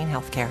Mary Lanning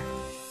Healthcare.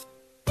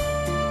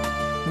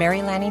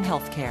 Mary Lanning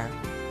Healthcare.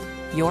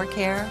 Your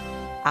care,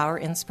 our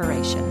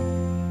inspiration.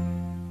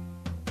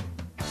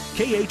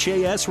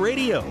 KHAS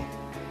Radio.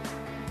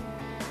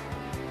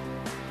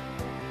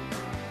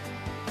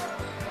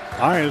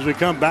 All right, as we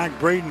come back,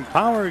 Braden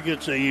Power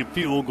gets a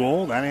field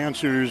goal. That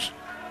answers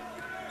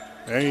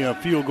a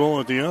field goal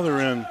at the other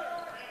end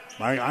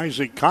by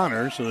Isaac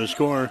Connor. So the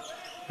score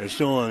is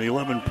still an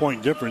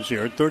 11-point difference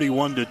here.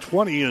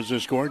 31-20 is the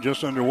score,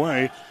 just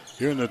underway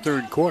here in the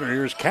third quarter.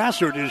 Here's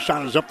Cassard. His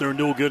shot is up there,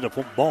 no good. The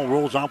ball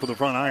rolls off with the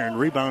front iron.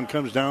 Rebound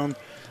comes down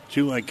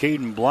to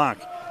Caden Block.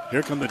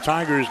 Here come the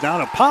Tigers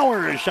down to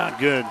Power. His shot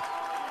good.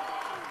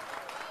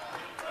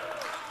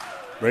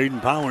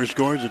 Braden Power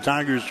scores. The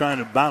Tigers trying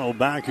to battle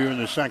back here in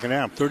the second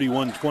half.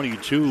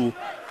 31-22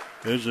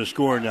 is the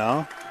score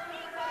now.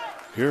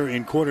 Here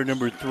in quarter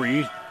number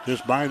 3,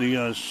 just by the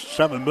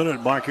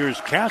 7-minute mark, here's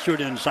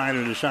Cassard inside,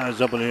 and the shot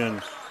is up and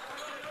in.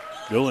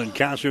 Dylan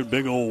Cassard,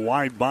 big old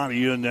wide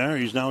body in there.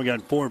 He's now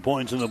got 4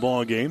 points in the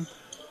ball game.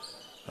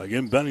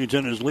 Again,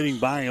 Bennington is leading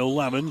by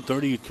 11,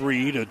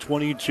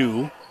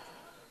 33-22.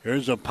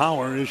 Here's a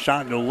Power. His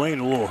shot in the lane.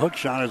 A little hook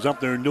shot is up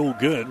there, no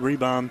good.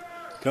 Rebound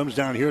comes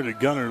down here to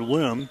Gunnar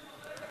Lim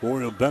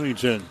for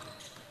Bennington.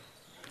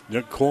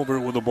 Nick Colbert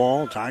with the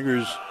ball.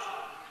 Tigers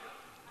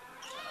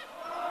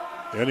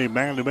in a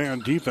man-to-man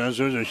defense.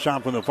 There's a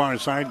shot from the far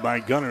side by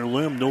Gunnar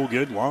Lim. No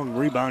good. Long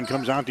rebound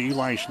comes out to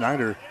Eli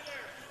Schneider.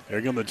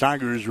 Here come the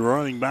Tigers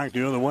running back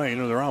the other way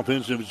into their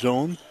offensive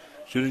zone.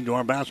 Shooting to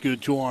our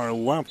basket to our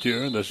left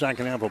here in the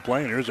second half of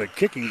play. And there's a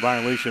kicking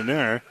violation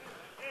there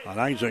on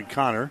Isaac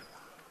Connor.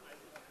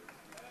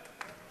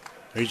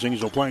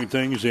 Hastings will play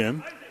things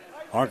in.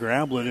 Parker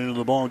Ablett into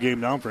the ball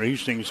game now for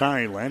Hastings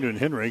High. Landon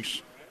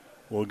Hendricks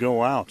will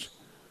go out.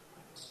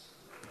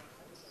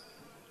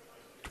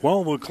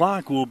 12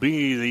 o'clock will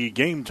be the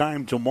game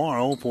time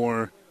tomorrow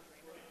for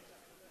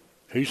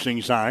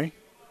Hastings High.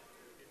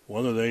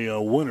 Whether they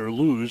win or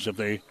lose. If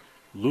they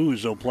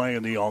lose, they'll play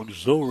in the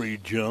auxiliary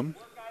gym.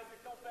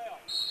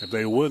 If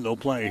they win, they'll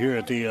play here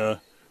at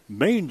the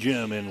main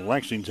gym in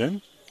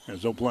Lexington.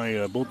 As they'll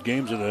play both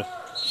games at the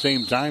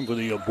same time for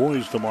the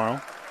boys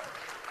tomorrow.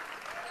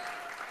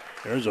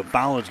 There's a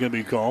foul that's going to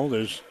be called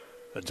as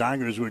the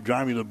Tigers were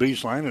driving the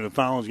baseline, and a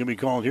foul is going to be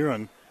called here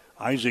on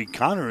Isaac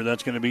Connor.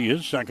 That's going to be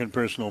his second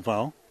personal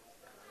foul.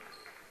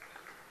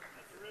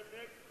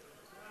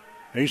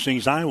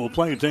 Hastings High will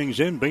play things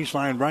in.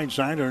 Baseline right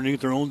side underneath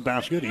their own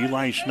basket.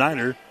 Eli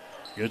Schneider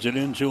gets it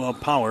into a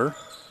Power.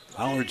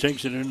 Power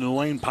takes it into the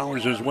lane.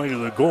 Powers his way to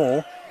the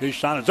goal. His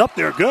shot is up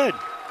there. Good.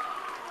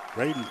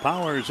 Braden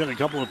Power has hit a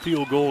couple of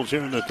field goals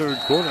here in the third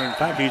quarter. In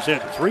fact, he's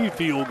hit 3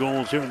 field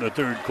goals here in the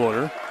third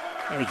quarter.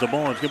 There's the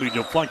ball. It's going to be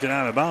deflected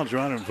out of bounds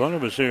right in front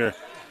of us here.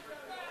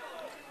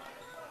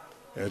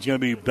 It's going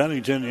to be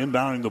Bennington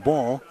inbounding the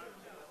ball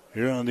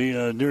here on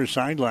the near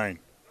sideline.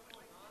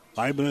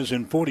 5 minutes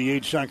and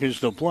 48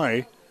 seconds to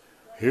play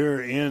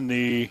here in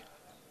the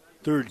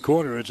third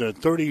quarter. It's a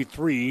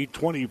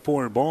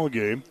 33-24 ball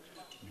game.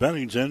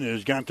 Bennington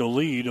has got the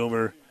lead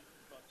over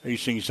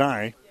Hastings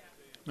High.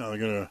 Now they're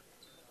going to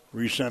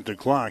reset the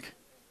clock.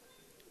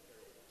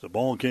 The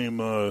ball came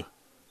out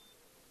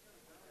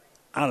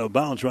of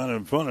bounds right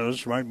in front of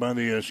us, right by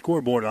the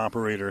scoreboard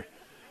operator.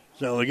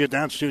 So they get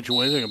that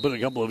situated. They can put a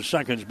couple of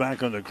seconds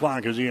back on the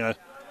clock as he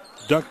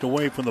ducked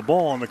away from the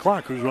ball, and the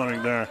clock was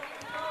running there.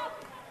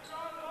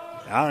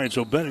 All right,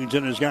 so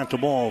Bennington has got the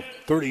ball,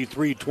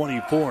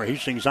 33-24.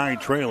 Hastings High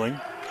trailing.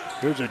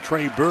 Here's a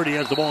Trey Bird. He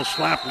has the ball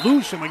slapped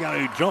loose, and we got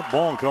a jump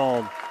ball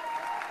called.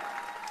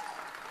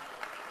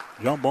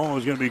 Jump ball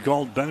is going to be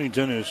called.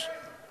 Bennington has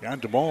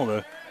got the ball.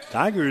 The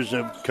Tigers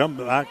have come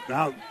back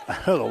out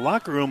of the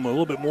locker room a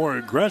little bit more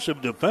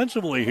aggressive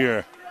defensively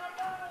here.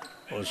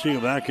 We'll see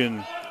if that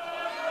can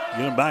get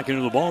him back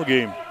into the ball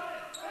game.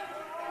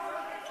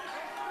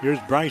 Here's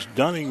Bryce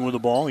Dunning with the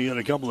ball. He had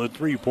a couple of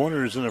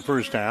three-pointers in the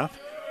first half.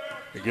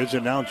 He gets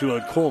it down to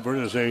a Colbert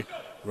as they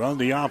run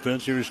the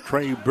offense. Here's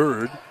Trey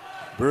Bird.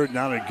 Bird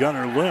now to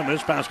Gunnar Lim.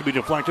 This pass can be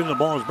deflected. The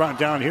ball is brought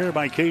down here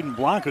by Caden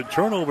Block. A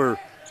turnover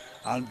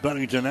on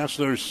Bennington. That's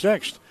their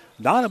 6th.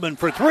 Donovan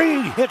for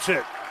 3. Hits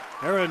it.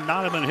 Aaron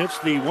Donovan hits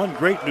the One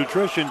Great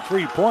Nutrition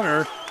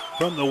three-pointer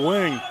from the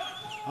wing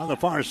on the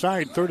far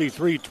side.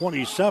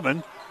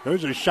 33-27.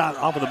 There's a shot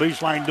off of the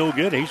baseline. No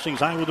good. Hastings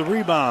High with the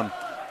rebound.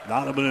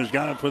 Donovan has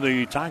got it for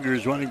the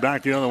Tigers running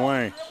back the other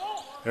way.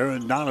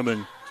 Aaron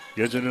Donovan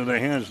gets it into the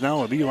hands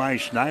now of Eli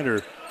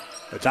Schneider.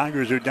 The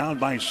Tigers are down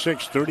by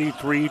 6,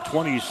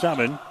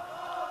 33-27.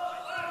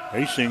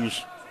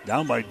 Hastings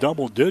down by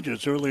double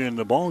digits early in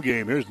the ball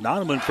game. Here's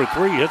Donovan for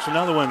 3. Hits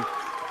another one.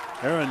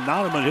 Aaron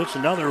Noneman hits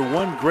another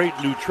One Great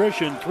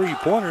Nutrition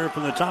three-pointer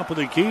from the top of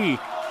the key.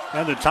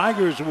 And the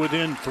Tigers are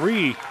within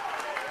 3.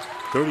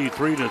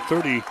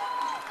 33-30.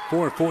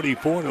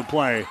 4:44 to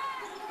play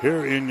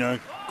here in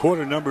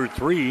quarter number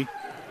 3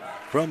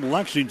 from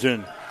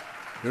Lexington.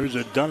 There's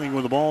a Dunning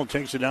with the ball,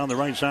 takes it down the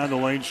right side of the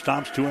lane,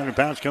 stops 200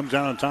 pass, comes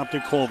down on top to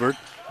Colbert,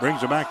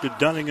 brings it back to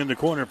Dunning in the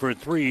corner for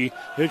 3.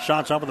 His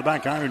shot's off of the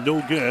back iron,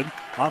 no good.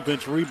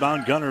 Offensive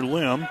rebound, Gunnar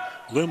Lim.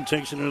 Lim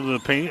takes it into the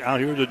paint,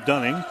 out here to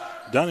Dunning.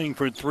 Dunning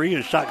for 3,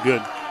 his shot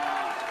good.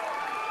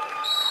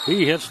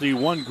 He hits the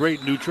One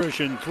Great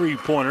Nutrition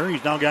three-pointer.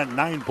 He's now got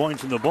 9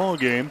 points in the ball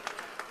game.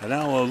 And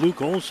now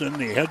Luke Olson,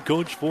 the head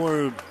coach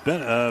for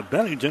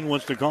Bennington,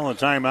 wants to call a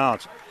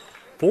timeout.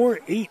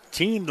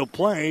 4:18 to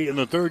play in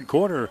the third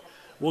quarter.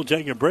 We'll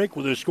take a break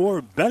with a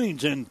score: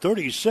 Bennington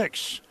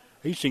 36,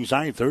 Hastings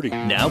High 30.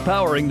 Now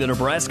powering the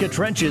Nebraska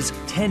trenches,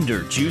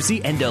 tender,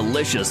 juicy, and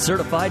delicious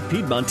certified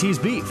Piedmontese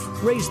beef.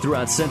 Raised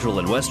throughout central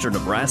and western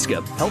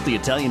Nebraska, healthy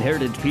Italian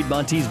heritage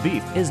Piedmontese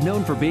beef is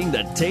known for being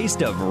the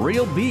taste of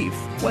real beef.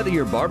 Whether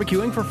you're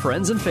barbecuing for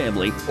friends and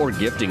family or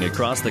gifting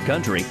across the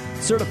country,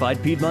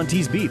 certified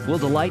Piedmontese beef will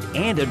delight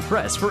and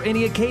impress for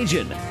any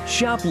occasion.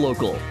 Shop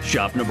local,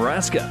 shop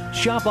Nebraska,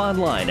 shop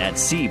online at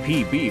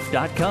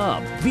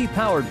cpbeef.com. Be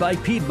powered by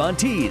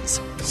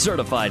Piedmontese.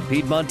 Certified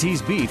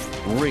Piedmontese beef,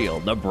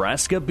 real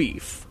Nebraska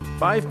beef.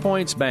 5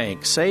 Points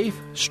Bank, safe,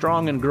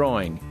 strong, and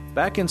growing.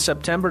 Back in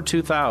September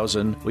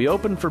 2000, we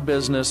opened for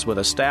business with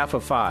a staff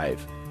of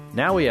 5.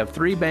 Now we have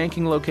 3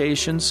 banking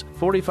locations,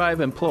 45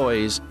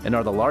 employees, and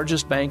are the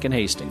largest bank in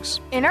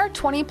Hastings. In our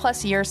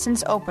 20-plus years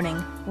since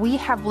opening, we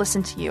have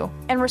listened to you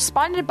and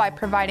responded by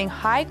providing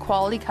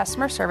high-quality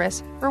customer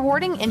service,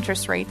 rewarding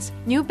interest rates,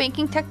 new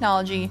banking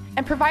technology,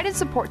 and provided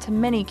support to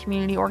many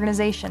community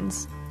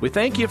organizations. We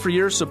thank you for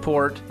your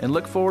support and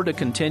look forward to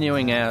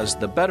continuing as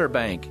the better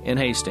bank in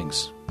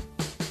Hastings.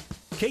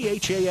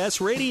 KHAS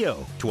Radio,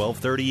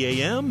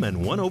 1230 AM and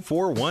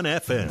 104.1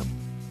 FM.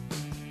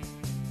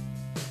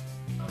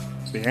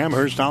 The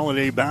Amherst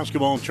Holiday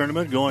Basketball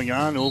Tournament going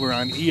on over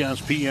on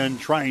ESPN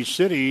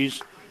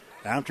Tri-Cities.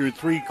 After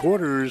 3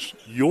 quarters,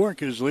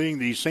 York is leading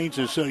the St.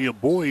 Cecilia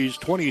boys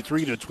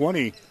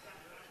 23-20.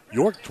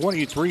 York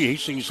 23,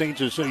 Hastings St.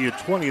 Cecilia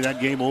 20.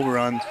 That game over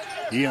on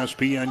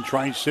ESPN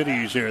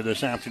Tri-Cities here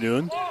this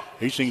afternoon.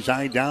 Hastings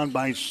High down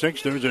by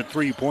 6. There's a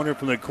three-pointer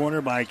from the corner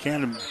by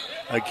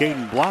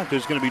Caden Block.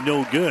 That's going to be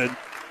no good.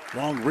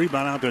 Long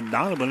rebound out to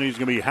Donovan. He's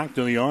going to be hacked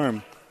in the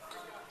arm.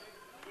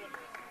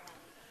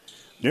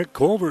 Nick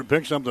Colbert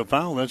picks up the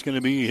foul. That's going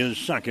to be his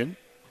second.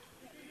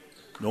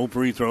 No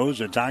free throws.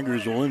 The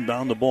Tigers will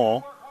inbound the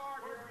ball.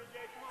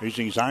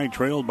 Hastings High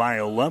trailed by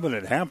 11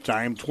 at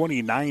halftime,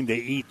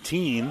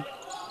 29-18.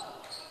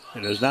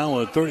 It is now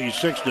a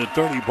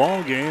 36-30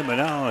 ball game, and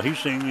now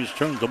Hastings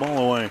turns the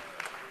ball away.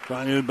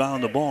 Trying to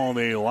inbound the ball.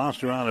 They lost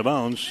her out of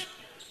bounds.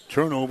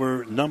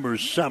 Turnover number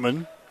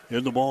 7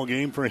 in the ball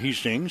game for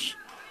Hastings.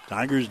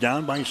 Tigers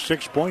down by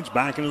 6 points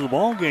back into the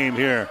ball game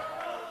here.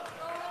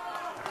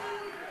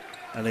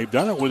 And they've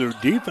done it with their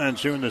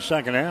defense here in the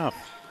second half.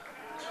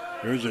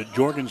 Here's a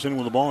Jorgensen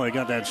with the ball. They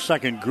got that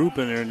second group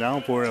in there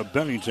now for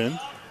Bennington.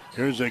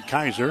 Here's a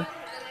Kaiser.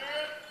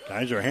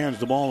 Kaiser hands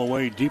the ball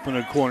away deep in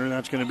the corner.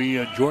 That's going to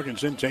be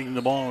Jorgensen taking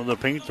the ball in the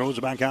paint. Throws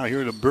it back out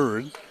here to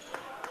Bird.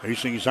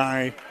 Hastings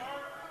High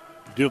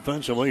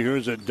defensively.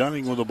 Here's a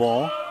Dunning with the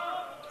ball.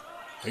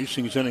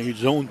 Hastings in a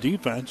zone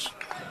defense.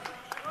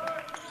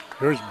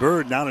 Here's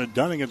Bird now to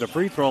Dunning at the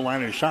free throw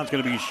line. His shot's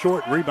going to be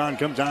short. Rebound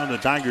comes down to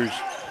the Tigers.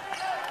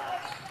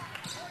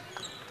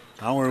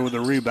 Howard with the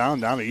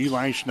rebound down to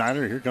Eli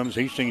Schneider. Here comes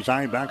Hastings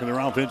High back in their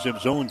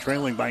offensive zone,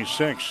 trailing by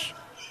 6.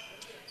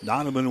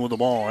 Donovan with the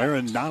ball.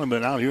 Aaron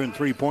Donovan out here in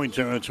three-point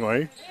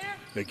territory.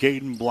 The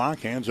Caden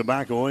Block hands it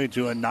back away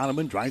to a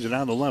Donovan. Drives it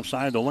down the left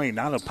side of the lane.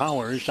 Now to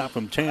Power. Shot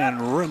from 10.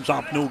 Rims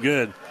off no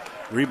good.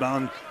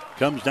 Rebound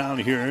comes down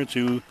here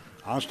to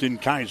Austin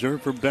Kaiser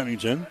for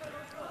Bennington.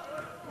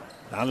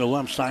 Down the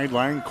left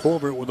sideline.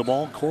 Colbert with the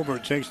ball.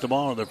 Colbert takes the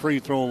ball to the free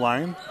throw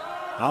line.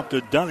 Off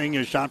to Dunning.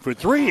 His shot for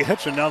 3.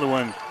 Hits another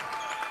one.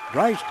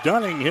 Bryce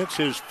Dunning hits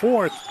his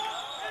 4th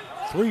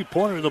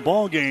three-pointer of the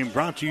ball game,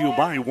 brought to you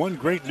by One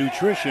Great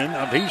Nutrition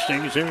of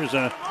Hastings. There's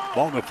a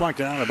ball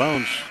deflected out of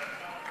bounds.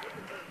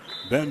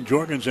 Ben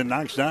Jorgensen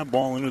knocks that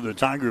ball into the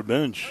Tiger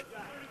bench.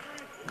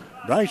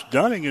 Bryce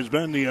Dunning has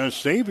been the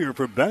savior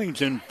for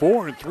Bennington.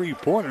 4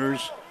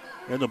 3-pointers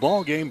in the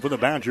ball game for the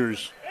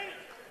Badgers.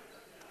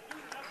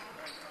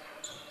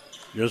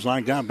 Just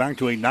like that, back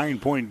to a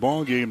 9-point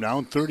ball game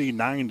now,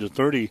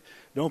 39-30.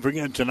 Don't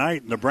forget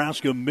tonight,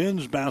 Nebraska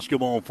men's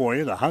basketball for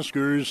you. The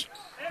Huskers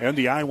and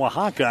the Iowa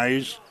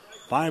Hawkeyes,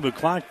 5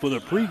 o'clock for the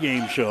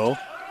pregame show.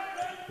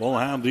 We'll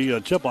have the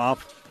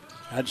tip-off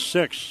at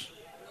 6.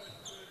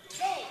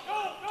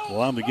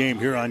 We'll have the game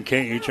here on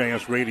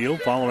KHAS Radio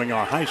following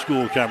our high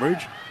school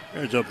coverage.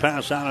 There's a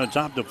pass out on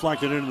top,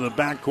 deflected into the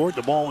backcourt.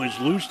 The ball is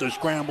loose. The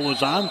scramble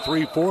is on.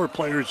 3-4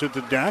 players at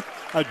the deck.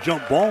 A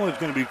jump ball is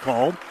going to be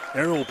called.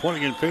 Arrow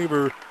pointing in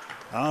favor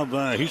of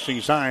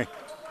Hastings High.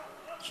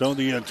 So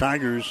the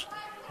Tigers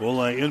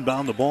will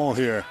inbound the ball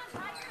here.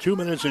 2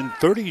 minutes and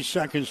 30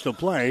 seconds to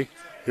play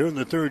here in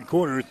the third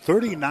quarter.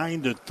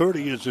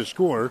 39-30 is the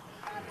score.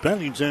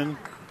 Bennington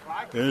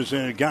has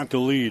got the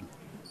lead.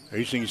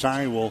 Hastings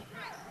High will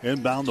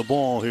inbound the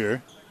ball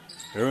here.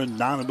 Aaron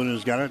Donovan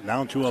has got it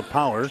down to a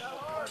Power.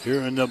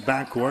 Here in the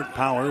backcourt,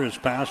 Power is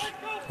passed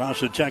across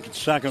the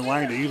second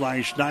line to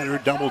Eli Schneider.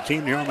 Double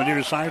team here on the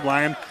near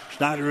sideline.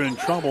 Schneider in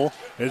trouble.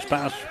 His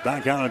pass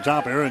back out on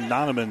top. Aaron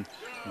Donovan.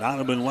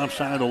 Donovan left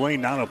side of the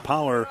lane. Now to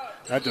Power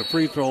at the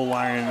free throw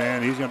line.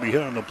 And he's going to be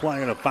hit on the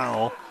play, and a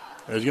foul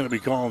is going to be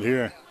called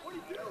here.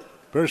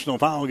 Personal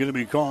foul going to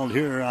be called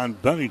here on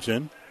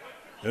Bennington.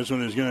 This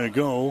one is going to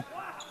go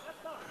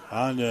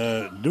on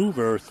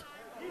Newverth.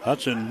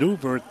 Hudson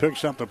Newverth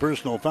picks up the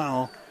personal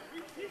foul.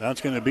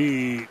 That's going to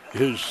be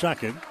his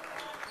second.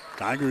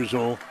 Tigers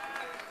will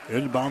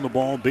inbound the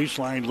ball,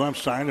 baseline left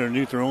side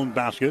underneath their own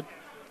basket.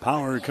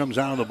 Power comes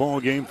out of the ball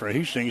game for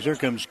Hastings. Here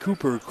comes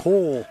Cooper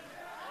Cole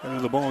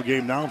into the ball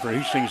game now for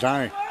Hastings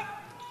High.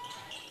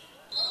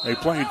 They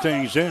play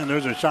things in.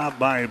 There's a shot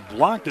by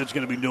Block that's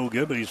going to be no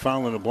good, but he's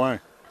fouling the play.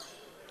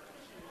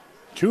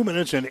 2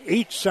 minutes and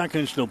 8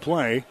 seconds to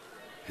play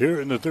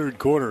here in the third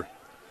quarter.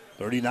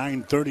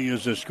 39-30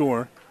 is the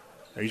score.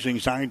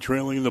 Hastings High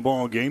trailing the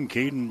ball game.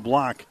 Caden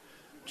Block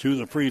to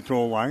the free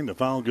throw line. The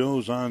foul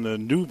goes on the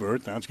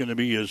Newvert. That's going to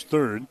be his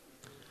third.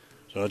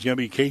 So it's going to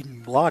be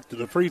Caden Block to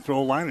the free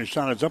throw line. His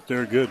shot is up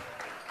there. Good.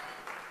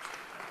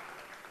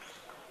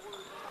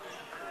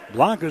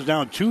 Block is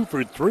now 2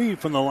 for 3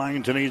 from the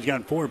line today. He's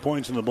got 4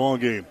 points in the ball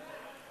game.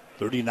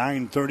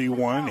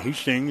 39-31.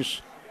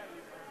 Hastings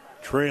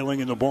trailing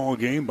in the ball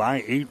game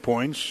by 8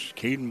 points.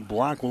 Caden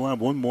Block will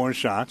have one more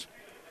shot.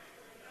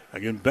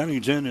 Again,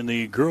 Bennington in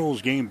the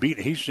girls' game beat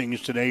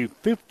Hastings today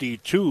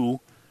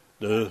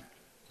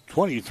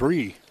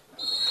 52-23.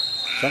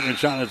 Second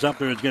shot is up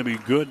there. It's going to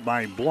be good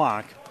by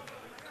Block.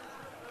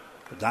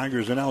 The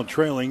Tigers are now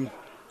trailing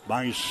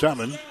by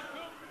 7.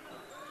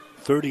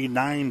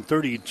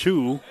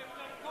 39-32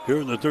 here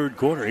in the third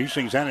quarter.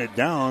 Hastings had it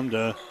down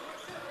to,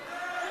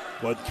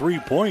 3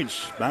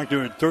 points. Back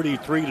there at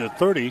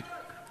 33-30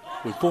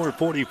 with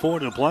 4:44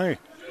 to play.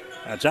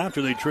 That's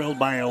after they trailed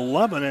by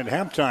 11 at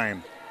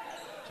halftime.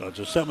 So it's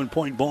a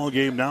 7-point ball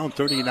game now,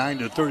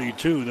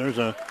 39-32. There's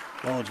a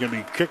ball that's going to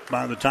be kicked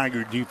by the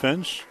Tiger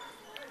defense.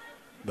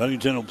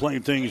 Bennington will play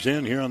things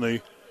in here on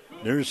the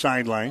near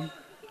sideline.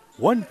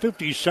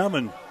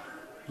 1:57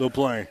 to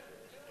play.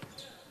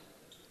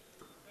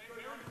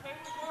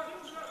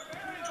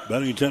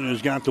 Bennington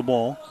has got the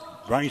ball.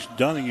 Bryce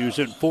Dunning, who's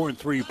hit 4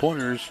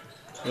 3-pointers,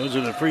 goes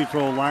to the free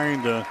throw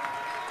line to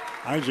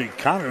Isaac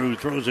Connor, who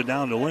throws it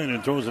down to Lynn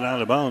and throws it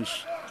out of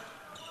bounds.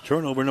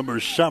 Turnover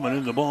number 7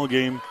 in the ball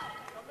game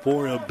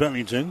for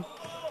Bennington.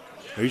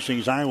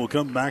 Hastings High will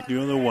come back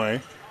the other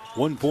way.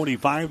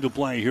 1:45 to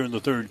play here in the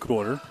third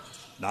quarter.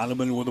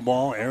 Donovan with the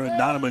ball. Aaron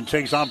Donovan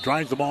takes off,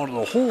 drives the ball to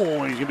the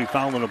hole, and he's going to be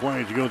fouled in the play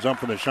as he goes up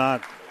for the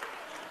shot.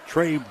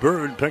 Trey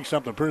Bird picks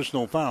up the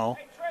personal foul.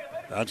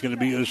 That's going to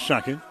be his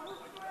second.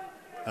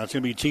 That's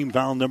going to be team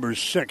foul number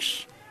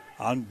 6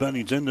 on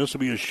Bennington. This will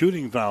be a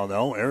shooting foul,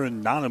 though.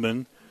 Aaron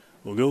Donovan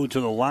will go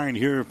to the line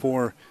here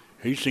for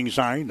Hastings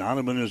High.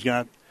 Donovan has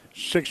got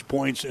 6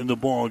 points in the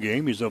ball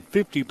game. He's a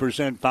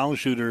 50% foul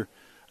shooter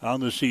on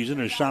the season.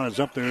 His shot is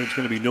up there. It's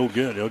going to be no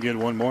good. He'll get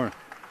one more.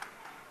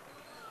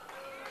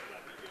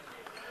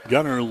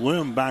 Gunnar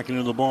Lim back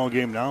into the ball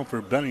game now for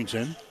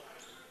Bennington.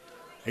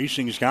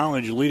 Hastings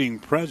College leading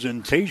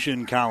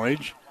Presentation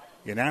College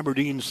in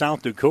Aberdeen,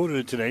 South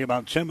Dakota today.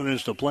 About 10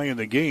 minutes to play in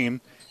the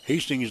game.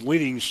 Hastings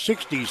leading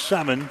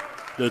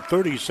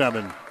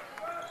 67-37.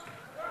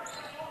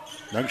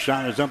 Next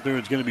shot is up there.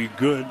 It's going to be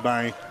good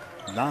by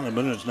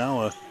Donovan. It's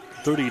now a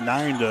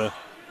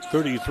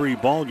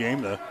 39-33 ball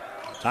game. The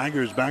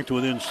Tigers back to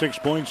within 6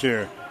 points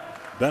here.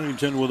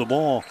 Bennington with the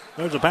ball.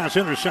 There's a pass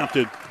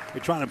intercepted.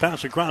 They try to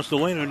pass across the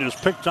lane and is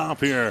picked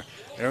off here.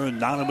 Aaron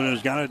Donovan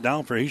has got it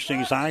down for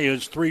Hastings High.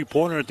 His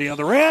three-pointer at the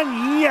other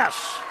end. Yes!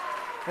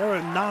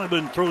 Aaron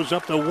Donovan throws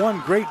up the one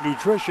great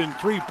nutrition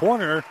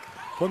three-pointer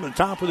from the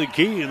top of the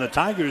key. And the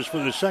Tigers, for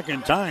the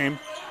second time,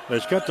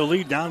 has cut the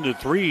lead down to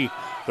 3,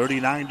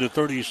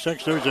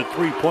 39-36. There's a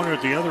three-pointer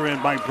at the other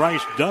end by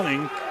Bryce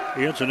Dunning.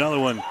 He hits another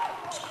one.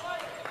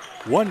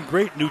 One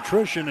great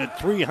nutrition at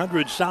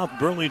 300 South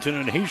Burlington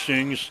and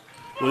Hastings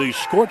with a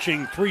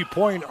scorching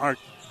three-point arc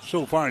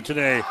so far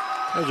today.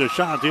 There's a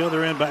shot at the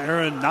other end by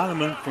Aaron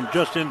Donovan from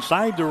just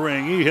inside the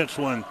ring. He hits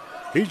one.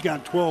 He's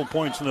got 12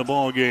 points in the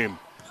ball game.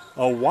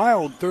 A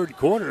wild third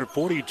quarter,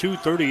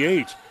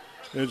 42-38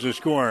 is the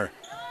score.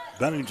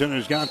 Bennington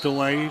has got the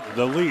lead.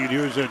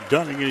 Here's a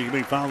Dunning, and he can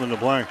be fouled in the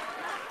play.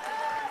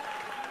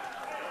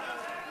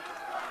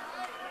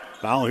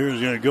 Foul here is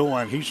going to go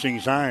on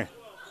Hastings High.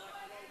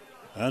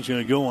 That's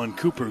going to go on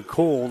Cooper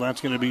Cole.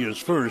 That's going to be his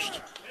first.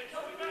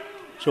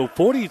 So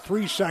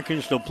 43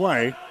 seconds to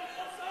play.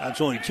 That's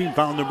only team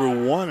foul number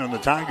 1 on the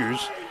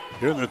Tigers.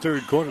 Here in the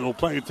third quarter, they'll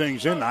play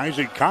things in.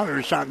 Isaac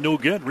Connor shot no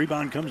good.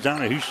 Rebound comes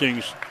down to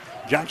Hastings.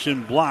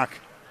 Jackson Block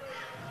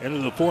into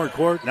the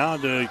forecourt. Now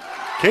to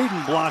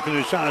Caden Block, and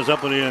his shot is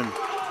up and in.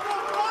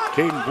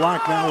 Caden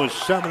Block now with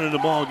 7 in the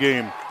ball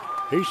game.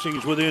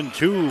 Hastings within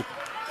 2,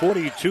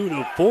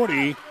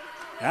 42-40.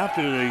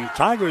 After the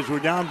Tigers were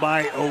down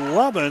by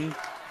 11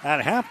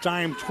 at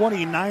halftime,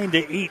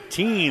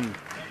 29-18.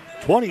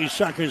 20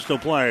 seconds to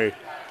play.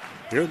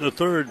 Here in the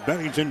third,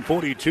 Bennington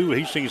 42,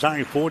 Hastings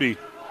High 40.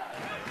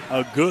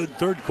 A good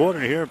third quarter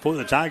here for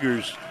the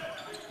Tigers.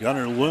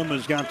 Gunnar Lim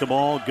has got the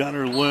ball.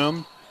 Gunnar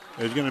Lim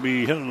is going to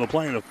be hit on the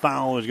play, and a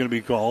foul is going to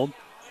be called.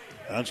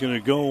 That's going to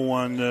go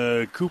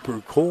on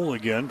Cooper Cole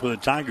again for the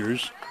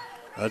Tigers.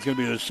 That's going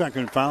to be the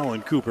second foul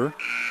on Cooper.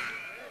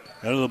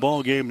 Out of the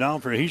ball game now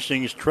for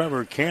Hastings,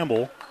 Trevor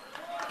Campbell.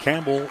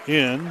 Campbell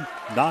in,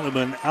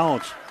 Donovan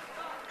out.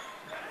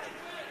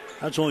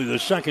 That's only the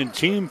second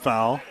team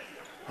foul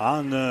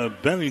on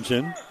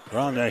Bennington, or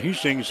on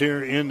Hastings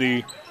here in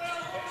the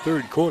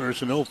third quarter.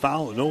 So no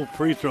foul, no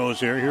free throws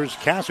here. Here's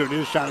Cassard.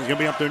 His shot is going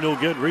to be up there, no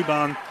good.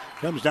 Rebound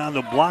comes down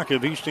the block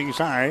of Hastings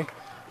High.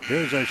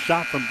 Here's a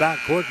shot from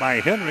backcourt by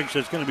Hendricks.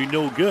 That's going to be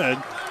no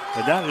good.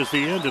 And that is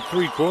the end of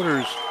three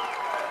quarters.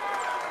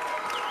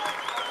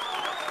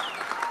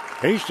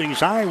 Hastings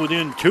High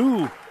within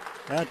 2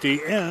 at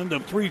the end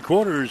of three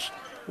quarters.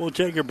 We'll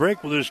take a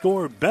break with the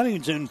score.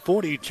 Bennington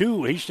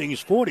 42, Hastings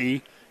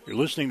 40. You're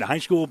listening to high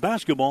school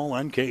basketball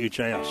on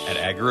KHAS. At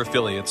Agri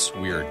Affiliates,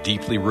 we are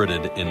deeply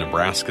rooted in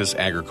Nebraska's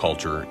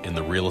agriculture and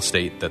the real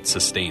estate that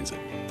sustains it.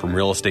 From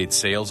real estate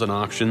sales and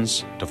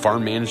auctions to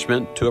farm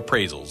management to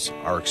appraisals,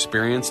 our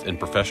experienced and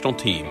professional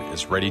team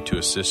is ready to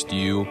assist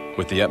you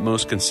with the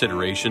utmost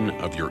consideration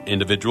of your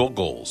individual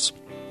goals.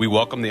 We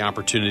welcome the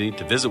opportunity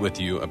to visit with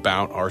you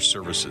about our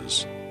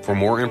services. For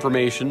more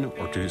information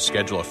or to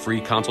schedule a free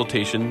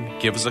consultation,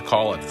 give us a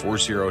call at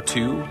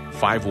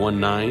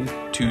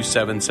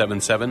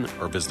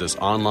 402-519-2777 or visit us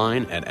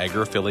online at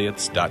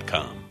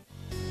agriaffiliates.com.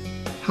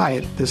 Hi,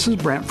 this is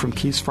Brent from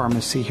Keys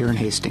Pharmacy here in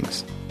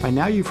Hastings. By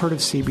now you've heard of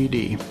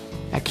CBD.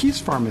 At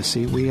Keys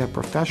Pharmacy, we have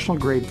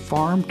professional-grade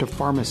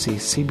farm-to-pharmacy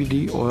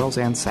CBD oils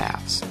and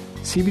salves.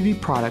 CBD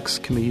products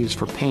can be used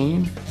for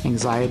pain,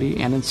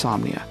 anxiety, and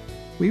insomnia.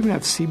 We even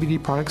have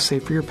CBD products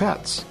safe for your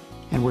pets.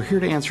 And we're here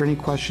to answer any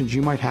questions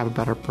you might have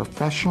about our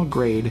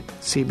professional-grade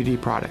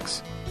CBD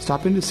products.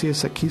 Stop in to see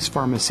us at Keys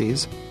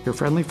Pharmacies, your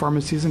friendly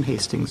pharmacies in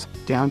Hastings,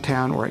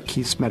 downtown, or at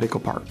Keys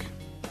Medical Park.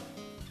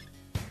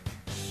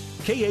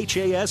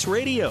 KHAS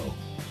Radio.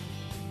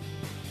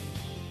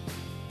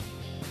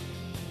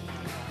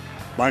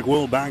 Mike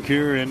Will back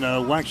here in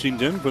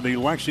Lexington for the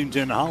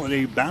Lexington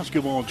Holiday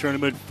Basketball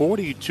Tournament.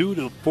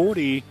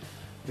 42-40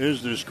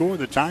 is the score.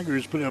 The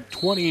Tigers put up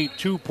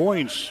 22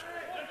 points.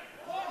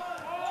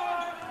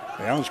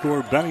 They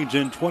outscored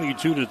Bennington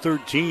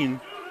 22-13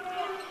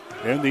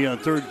 in the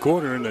third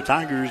quarter, and the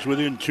Tigers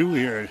within 2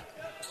 here,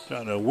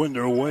 trying to win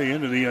their way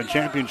into the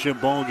championship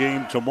ball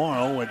game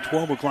tomorrow at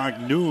 12 o'clock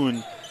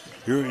noon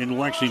here in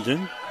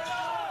Lexington.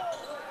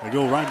 They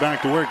go right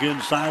back to work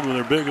inside with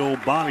their big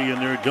old body in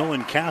there.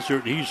 Dylan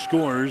Cassert, he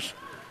scores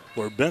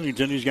for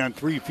Bennington. He's got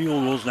 3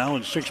 field goals now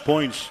and 6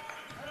 points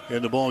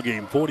in the ball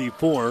game.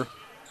 44-40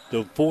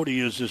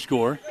 is the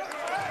score.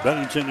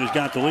 Bennington has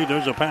got the lead.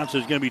 There's a pass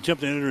that's going to be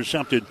tipped and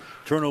intercepted.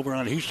 Turnover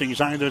on Hastings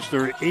High. That's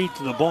their 8th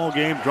of the ball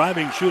game.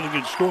 Driving, shooting,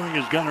 and scoring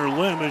is Gunnar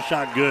Lim. His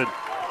shot good.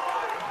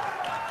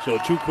 So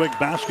 2 quick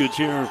baskets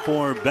here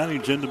for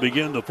Bennington to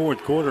begin the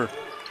fourth quarter.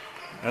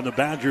 And the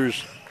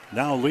Badgers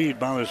now lead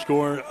by the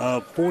score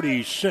of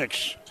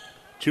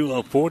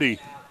 46-40.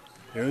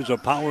 There's a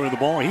power of the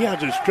ball. He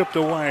has it stripped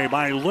away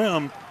by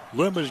Lim.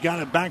 Lim has got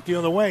it back the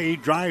other way. He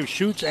drives,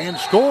 shoots, and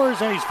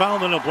scores, and he's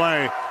fouled in the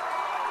play.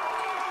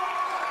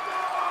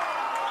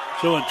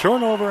 So a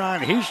turnover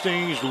on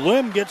Hastings.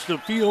 Lim gets the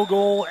field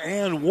goal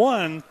and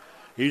 1.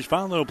 He's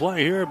fouled in the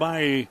play here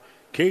by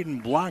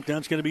Caden Block.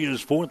 That's going to be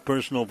his 4th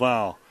personal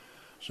foul.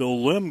 So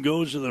Lim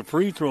goes to the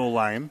free throw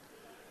line.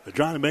 They're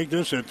trying to make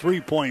this a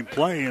 3-point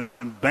play, and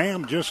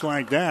bam, just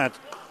like that.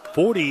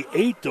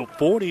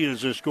 48-40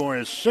 is the score.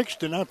 A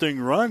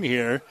 6-0 run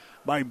here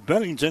by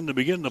Bennington to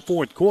begin the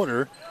fourth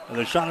quarter. And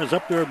the shot is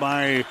up there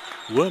by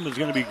Lim. Is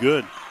going to be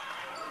good.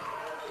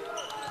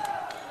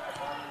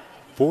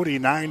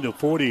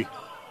 49-40.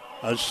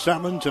 A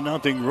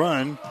 7-0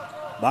 run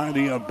by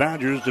the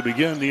Badgers to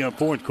begin the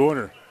fourth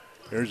quarter.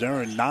 There's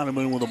Aaron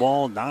Noneman with the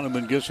ball.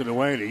 Noneman gets it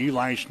away to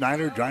Eli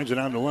Schneider. Drives it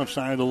on the left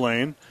side of the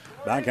lane.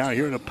 Back out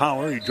here to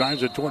Power. He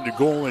drives it toward the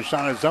goal. The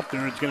shot is up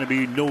there. It's going to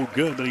be no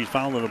good, but he's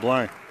fouled in the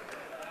play.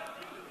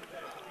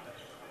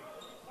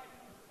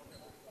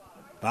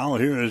 Foul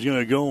here is going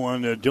to go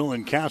on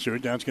Dylan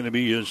Cassard. That's going to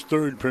be his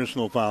 3rd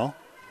personal foul.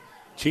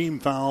 Team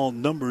foul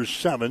number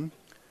 7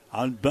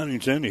 on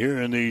Bennington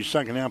here in the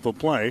second half of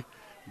play.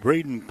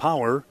 Braden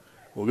Power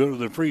will go to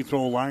the free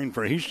throw line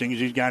for Hastings.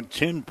 He's got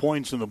 10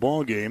 points in the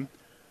ball game.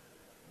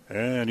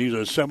 And he's a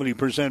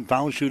 70%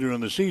 foul shooter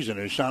in the season.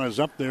 His shot is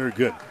up there,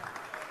 good.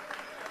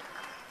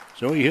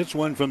 So he hits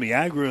one from the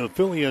Agri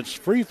Affiliates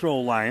free throw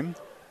line.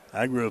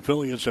 Agri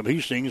Affiliates of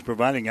Hastings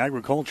providing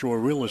agricultural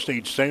real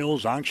estate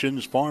sales,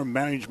 auctions, farm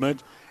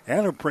management,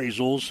 and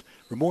appraisals.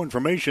 For more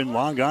information,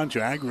 log on to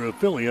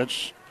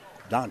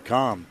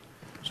agriaffiliates.com.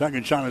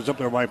 Second shot is up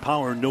there by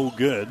Power, no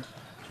good.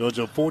 So it's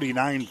a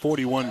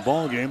 49-41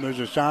 ball game. There's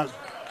a shot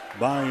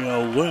by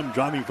Lim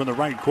driving from the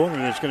right corner.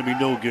 That's going to be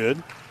no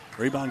good.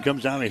 Rebound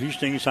comes down to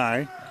Hastings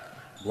High.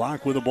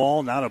 Block with the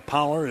ball. Now to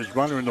Power. His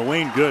runner in the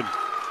lane. Good.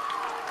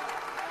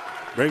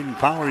 Braden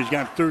Power, he's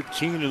got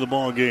 13 in the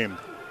ball game.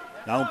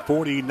 Now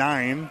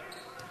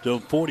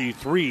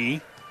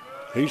 49-43.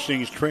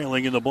 Hastings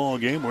trailing in the ball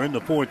game. We're in the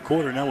fourth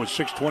quarter now with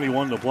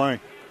 6:21 to play.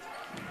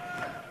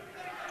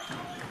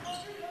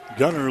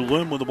 Gunnar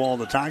Lim with the ball.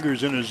 The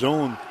Tigers in his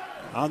zone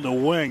on the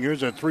wing.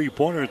 Here's a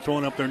three-pointer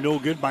thrown up there. No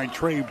good by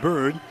Trey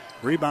Bird.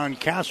 Rebound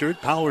Cassard.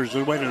 Powers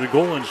the way to the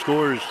goal and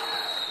scores.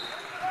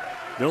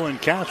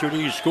 Dylan Cassard,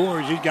 he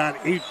scores. He's got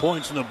 8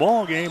 points in the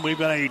ball game. We've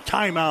got a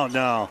timeout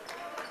now.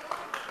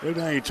 We've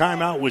got a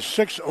timeout with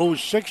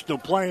 6:06 to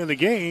play in the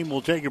game.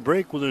 We'll take a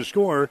break with a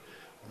score.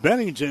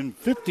 Bennington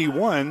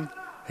 51,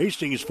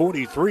 Hastings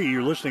 43.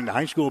 You're listening to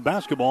high school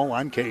basketball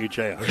on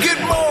KHAS.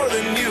 Get more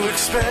than you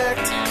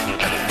expect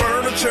at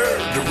Furniture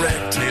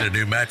Direct. Need a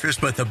new mattress,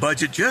 but the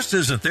budget just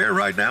isn't there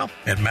right now?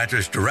 At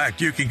Mattress Direct,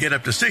 you can get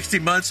up to 60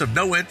 months of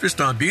no interest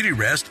on Beauty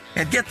Rest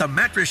and get the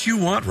mattress you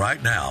want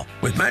right now.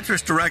 With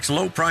Mattress Direct's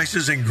low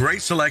prices and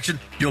great selection,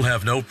 you'll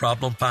have no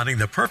problem finding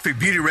the perfect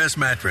Beauty Rest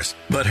mattress.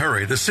 But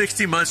hurry, the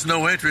 60 months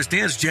no interest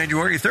ends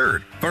January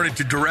 3rd.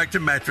 Furniture Direct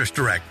and Mattress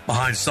Direct,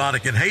 behind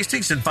Sonic and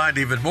Hastings, and find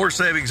even more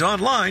savings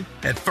online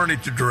at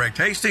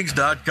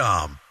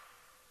FurnitureDirectHastings.com.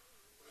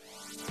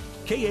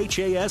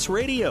 KHAS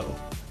Radio.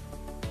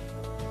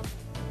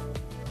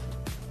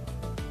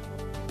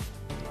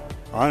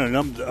 On an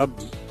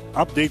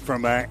update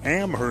from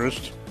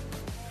Amherst,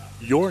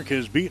 York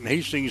has beaten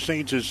Hastings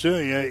St.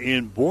 Cecilia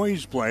in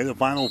boys play, the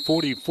final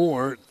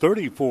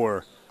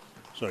 44-34.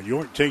 So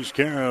York takes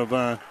care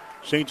of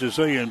St.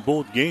 Cecilia in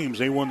both games.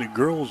 They won the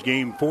girls'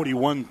 game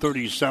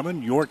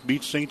 41-37. York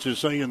beats St.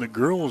 Cecilia in the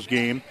girls'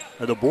 game,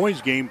 the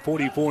boys' game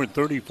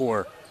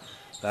 44-34.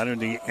 That in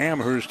the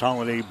Amherst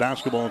Holiday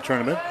Basketball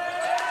Tournament.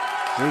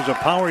 There's a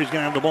Power. He's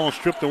going to have the ball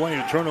stripped away.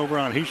 A turnover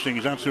on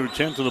Hastings. That's their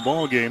 10th of the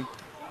ball game.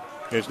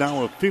 It's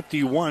now a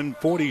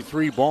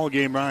 51-43 ball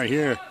game right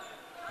here.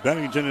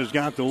 Bennington has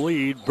got the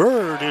lead.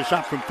 Bird is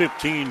up from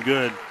 15.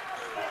 Good.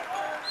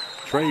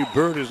 Trey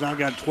Bird has now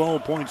got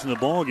 12 points in the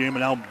ball game, and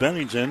now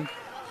Bennington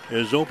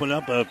has opened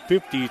up a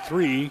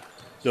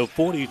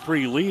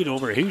 53-43 lead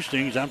over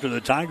Hastings after the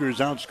Tigers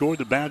outscored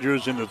the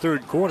Badgers in the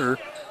third quarter,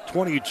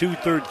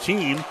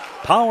 22-13.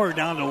 Power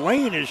down the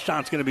lane. His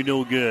shot's going to be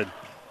no good.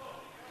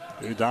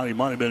 He thought he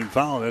might have been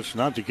fouled. That's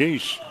not the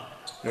case.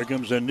 Here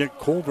comes Nick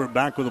Colbert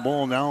back with the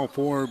ball now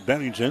for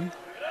Bennington.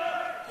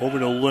 Over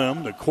to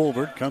Lim. The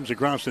Colbert comes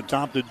across the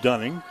top to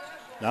Dunning.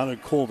 Now to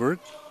Colbert.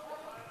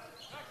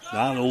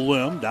 Down to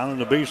Lim. Down in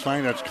the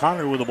baseline. That's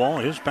Connor with the ball.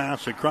 His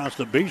pass across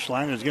the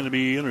baseline is going to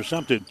be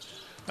intercepted.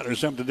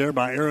 Intercepted there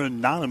by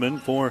Aaron Noneman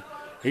for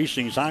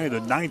Hastings High. The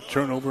 9th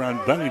turnover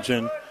on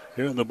Bennington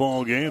here in the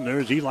ball game.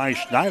 There's Eli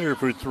Schneider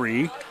for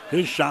 3.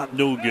 His shot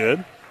no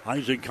good.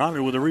 Isaac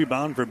Connor with a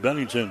rebound for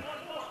Bennington.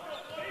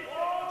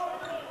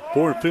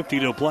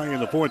 4:50 to play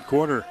in the fourth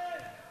quarter.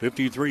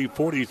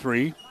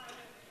 53-43.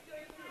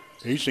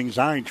 Hastings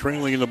High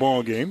trailing in the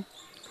ball game.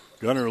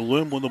 Gunnar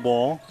Lim with the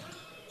ball.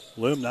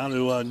 Lim down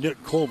to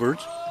Nick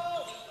Colbert.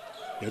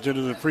 Gets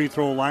into the free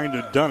throw line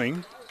to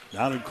Dunning.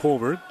 Down to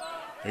Colbert.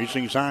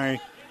 Hastings High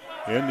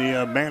in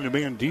the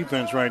man-to-man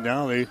defense right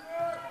now. They've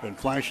been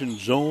flashing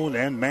zone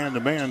and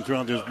man-to-man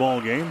throughout this ball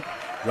game.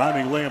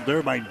 Driving layup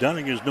there by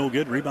Dunning is no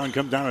good. Rebound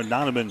comes down to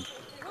Noneman.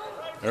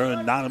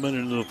 Aaron Noneman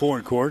into the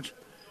forecourt.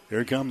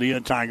 Here come the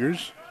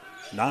Tigers.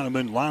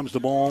 Noneman lobs the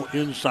ball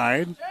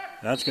inside.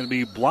 That's going to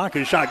be Block.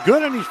 His shot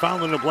good, and he's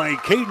fouling the play.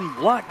 Caden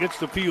Block gets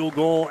the field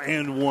goal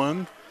and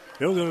one.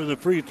 He'll go to the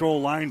free throw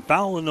line.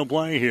 Fouling the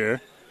play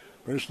here.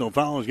 Personal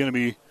foul is going to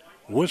be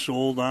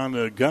whistled on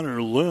the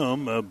Gunnar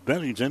Lim of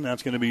Bennington.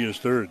 That's going to be his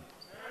third.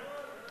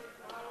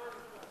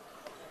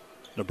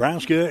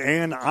 Nebraska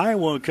and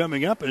Iowa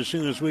coming up as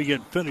soon as we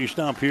get finished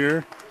up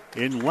here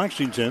in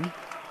Lexington.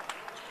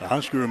 The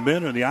Husker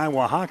men and the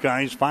Iowa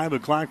Hawkeyes, 5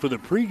 o'clock for the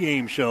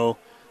pregame show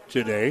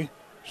today.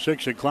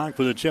 6 o'clock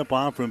for the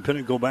tip-off from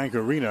Pinnacle Bank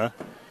Arena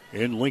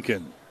in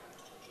Lincoln.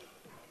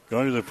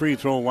 Going to the free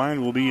throw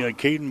line will be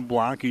Caden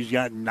Block. He's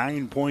got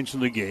 9 points in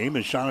the game.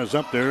 His shot is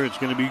up there. It's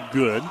going to be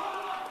good.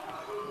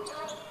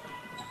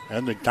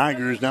 And the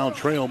Tigers now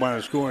trail by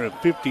a score of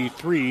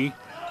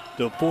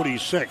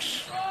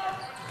 53-46.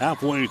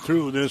 Halfway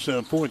through this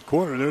fourth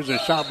quarter, there's a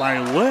shot by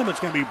Lim.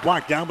 It's going to be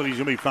blocked down, but he's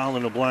going to be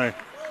fouling the play.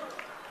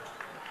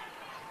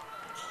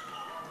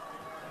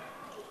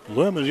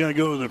 Lim is going to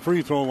go to the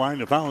free throw line.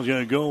 The foul is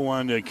going to go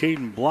on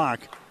Caden Block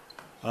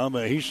of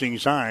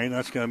Hastings High.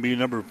 That's going to be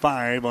number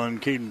 5 on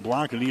Caden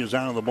Block, and he is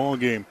out of the ball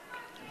game.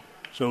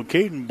 So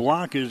Caden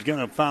Block is going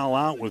to foul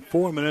out with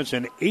 4 minutes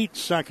and 8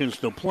 seconds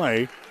to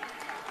play.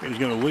 He's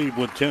going to leave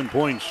with 10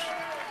 points.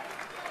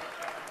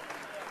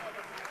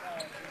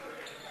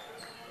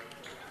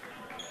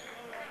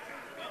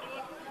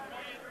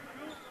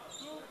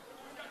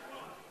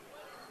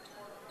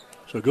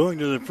 So going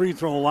to the free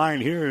throw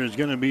line here is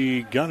going to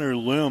be Gunnar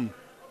Lim.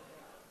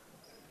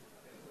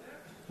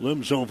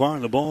 Lim so far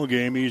in the ball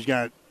game, he's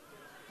got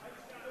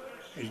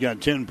He's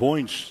got 10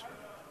 points.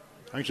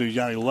 Actually, he's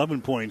got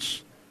 11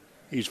 points.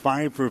 He's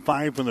 5 for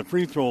 5 from the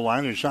free throw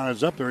line. His shot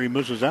is up there. He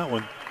misses that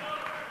one.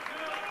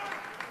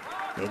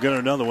 He'll get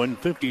another one.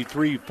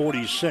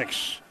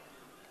 53-46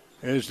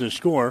 is the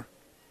score.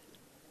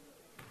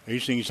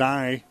 Hastings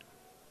High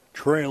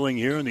trailing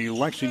here in the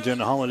Lexington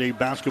Holiday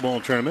Basketball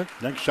Tournament.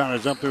 Next shot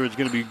is up there. It's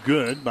going to be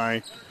good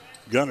by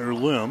Gunnar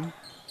Lim.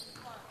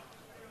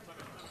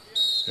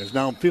 It's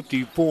now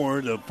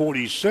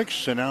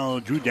 54-46, and now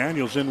Drew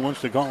Danielson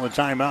wants to call a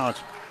timeout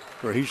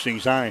for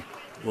Hastings High.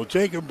 We'll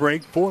take a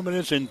break. 4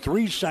 minutes and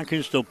 3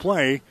 seconds to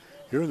play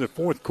here in the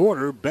fourth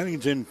quarter.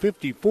 Bennington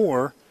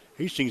 54,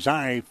 Hastings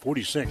High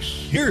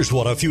 46. Here's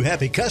what a few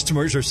happy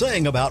customers are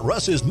saying about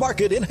Russ's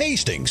Market in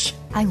Hastings.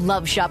 I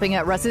love shopping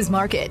at Russ's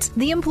Market.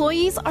 The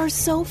employees are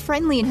so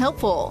friendly and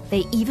helpful.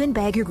 They even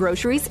bag your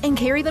groceries and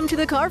carry them to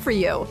the car for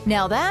you.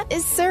 Now that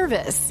is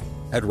service.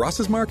 At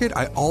Ross's Market,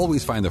 I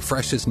always find the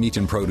freshest meat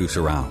and produce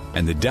around,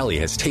 and the deli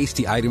has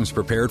tasty items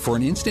prepared for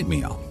an instant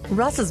meal.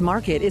 Russ's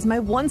Market is my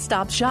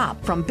one-stop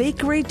shop, from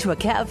bakery to a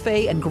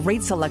cafe, and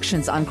great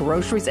selections on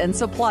groceries and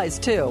supplies,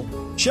 too.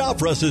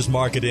 Shop Russ's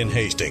Market in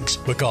Hastings,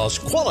 because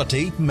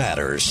quality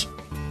matters.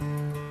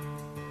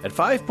 At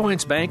 5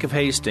 Points Bank of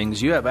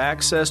Hastings, you have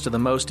access to the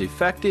most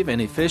effective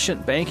and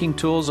efficient banking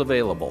tools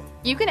available.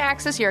 You can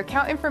access your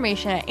account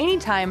information at any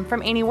time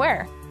from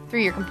anywhere,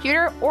 through your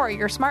computer or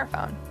your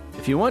smartphone.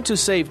 If you want to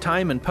save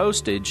time and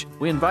postage,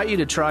 we invite you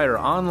to try our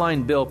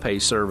online bill pay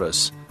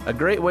service, a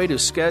great way to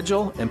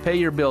schedule and pay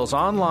your bills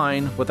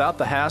online without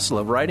the hassle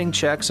of writing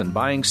checks and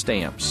buying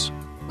stamps.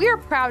 We are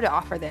proud to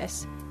offer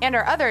this and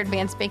our other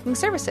advanced banking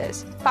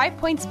services. 5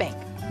 Points Bank,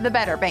 the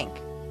better bank.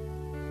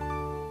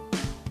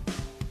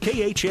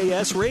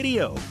 KHAS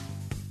Radio.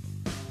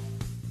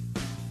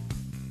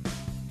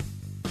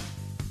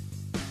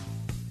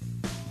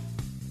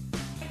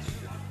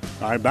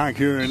 All right, back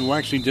here in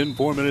Lexington,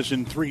 4 minutes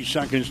and 3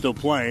 seconds to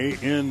play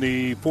in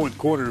the fourth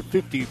quarter.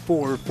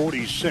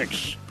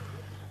 54-46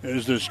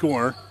 is the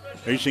score.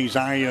 Hastings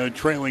High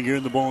trailing here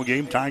in the ball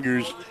game.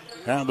 Tigers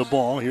have the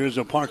ball. Here's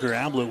a Parker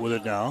Ablett with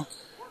it now.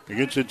 He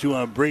gets it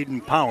to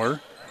Braden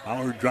Power.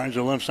 Power drives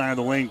the left side of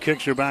the lane,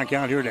 kicks her back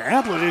out here to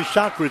Ablett. His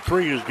shot for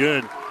three is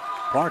good.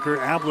 Parker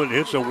Ablett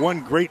hits a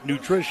one great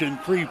nutrition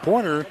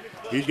three-pointer.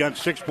 He's got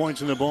 6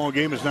 points in the ball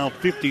game. It's now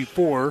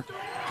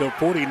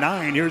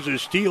 54-49. Here's a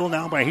steal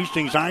now by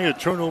Hastings High. A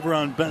turnover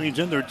on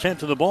Bennington. They're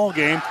 10th of the ball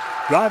game.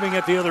 Driving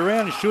at the other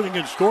end, shooting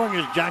and scoring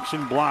is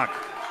Jackson Block.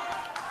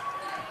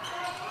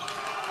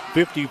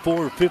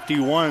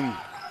 54-51.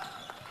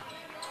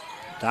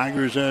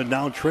 Tigers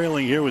now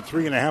trailing here with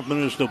 3.5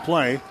 minutes to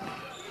play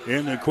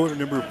in the quarter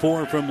number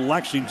 4 from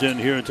Lexington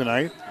here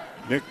tonight.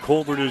 Nick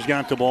Colbert has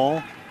got the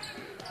ball.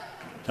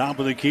 Top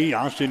of the key,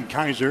 Austin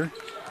Kaiser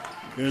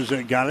has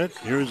got it.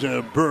 Here's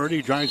a Bird.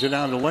 He drives it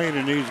down the lane,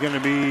 and he's going to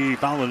be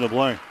fouling the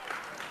play.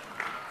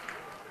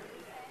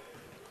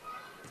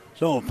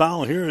 So a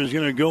foul here is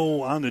going to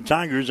go on the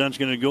Tigers. That's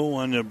going to go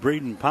on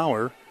Braden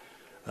Power.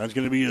 That's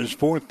going to be his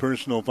fourth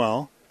personal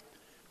foul.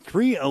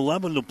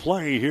 3:11 to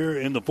play here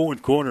in the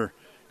fourth quarter.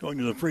 Going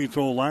to the free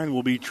throw line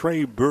will be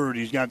Trey Bird.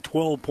 He's got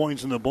 12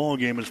 points in the ball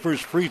game. His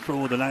first free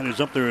throw of the night is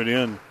up there at the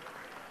end.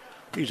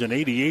 He's an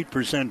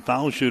 88%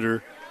 foul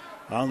shooter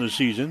on the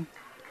season.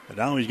 And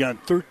now he's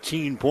got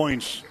 13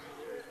 points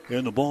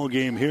in the ball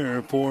game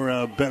here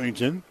for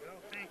Bennington.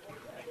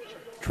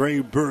 Trey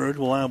Bird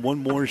will have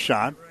one more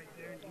shot.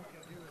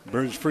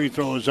 Bird's free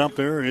throw is up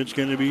there. It's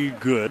going to be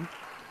good.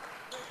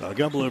 A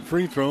couple of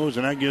free throws,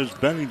 and that gives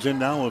Bennington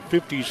now a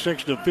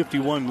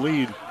 56-51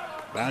 lead.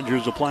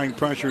 Badgers applying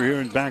pressure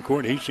here in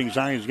backcourt. Hastings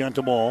High has got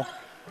the ball.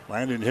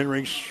 Landon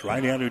Henricks,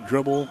 right-handed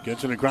dribble,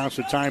 gets it across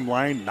the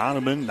timeline.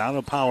 Nonaman, not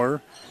a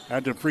Power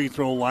at the free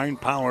throw line.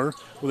 Power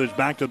with his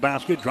back to the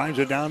basket, drives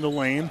it down the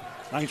lane.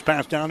 Nice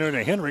pass down there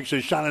to Henricks.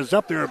 His shot is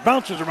up there. It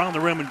bounces around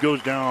the rim and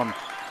goes down.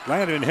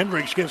 Landon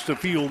Henricks gets the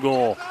field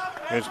goal.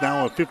 It's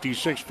now a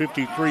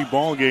 56-53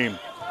 ball game.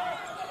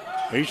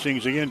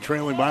 Hastings again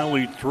trailing by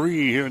only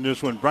 3 here in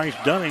this one. Bryce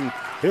Dunning,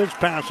 his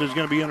pass is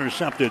going to be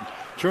intercepted.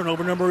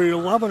 Turnover number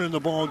 11 in the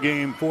ball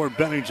game for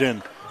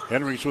Bennington.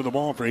 Henricks with the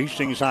ball for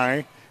Hastings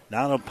High.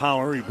 Now to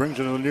Power. He brings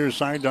it to the near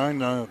sideline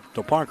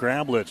to Parker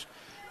Ablett.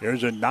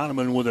 There's a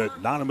Nonaman with it.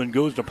 Nonaman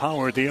goes to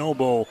Power at the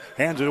elbow.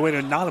 Hands it away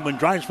to Nonaman.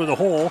 Drives for the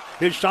hole.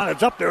 His shot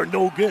is up there.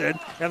 No good.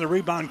 And the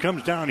rebound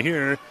comes down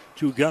here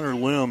to Gunnar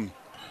Lim.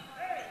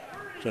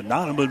 So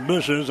Nonaman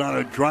misses on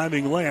a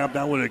driving layup.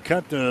 That would have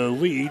cut the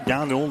lead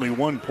down to only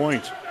 1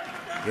 point.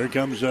 Here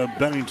comes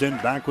Bennington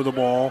back with the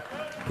ball.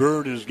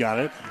 Bird has got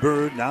it.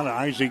 Bird now to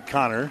Isaac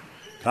Connor.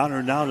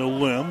 Connor now to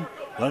Lim.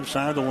 Left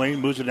side of the lane,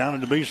 moves it down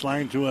to the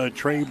baseline to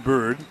Trey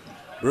Bird.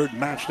 Bird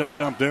matched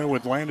up there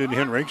with Landon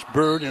Henricks.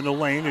 Bird in the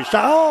lane. His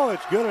shot, oh,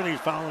 it's good, and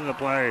he's fouling the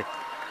play.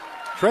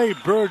 Trey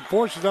Bird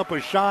forces up a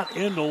shot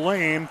in the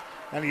lane,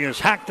 and he is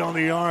hacked on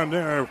the arm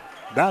there.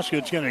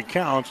 Basket's going to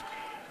count,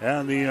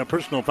 and the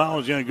personal foul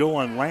is going to go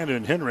on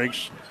Landon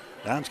Henricks.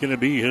 That's going to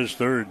be his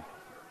third.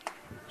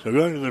 So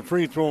going to the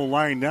free throw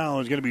line now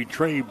is going to be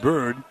Trey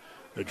Bird.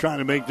 They're trying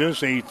to make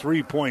this a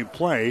 3-point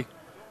play.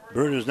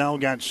 Bird has now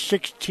got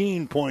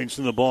 16 points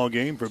in the ball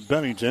game for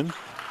Bennington.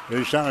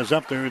 His shot is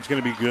up there. It's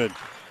going to be good.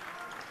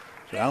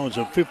 So now it's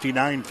a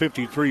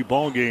 59-53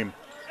 ball game.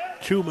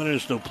 2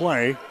 minutes to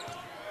play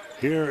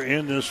here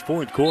in this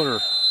fourth quarter.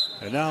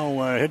 And now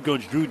head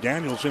coach Drew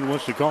Danielson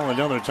wants to call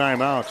another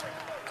timeout.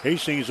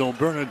 Hastings will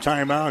burn a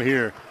timeout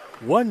here.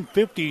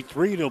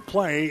 1:53 to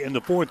play in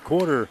the fourth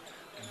quarter.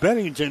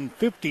 Bennington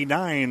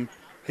 59,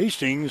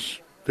 Hastings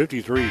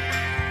 53.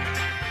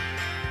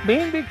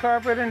 B&B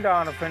Carpet in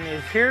Donovan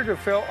is here to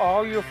fill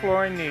all your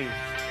flooring needs.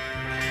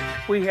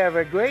 We have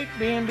a great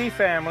B&B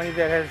family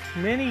that has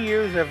many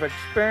years of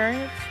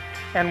experience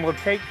and will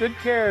take good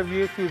care of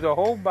you through the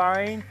whole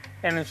buying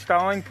and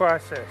installing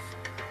process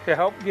to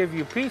help give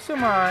you peace of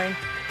mind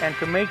and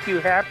to make you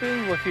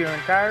happy with your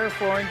entire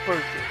flooring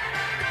purchase.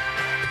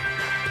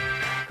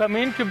 Come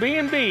into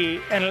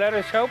B&B and let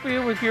us help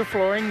you with your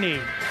flooring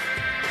needs.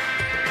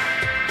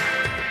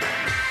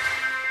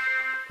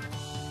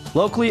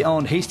 Locally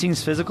owned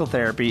Hastings Physical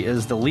Therapy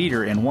is the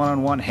leader in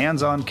one-on-one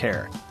hands-on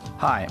care.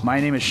 Hi,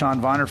 my name is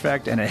Sean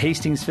Vonderfecht, and at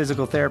Hastings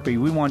Physical Therapy,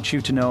 we want you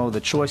to know the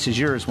choice is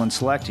yours when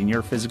selecting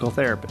your physical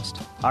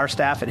therapist. Our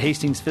staff at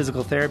Hastings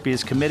Physical Therapy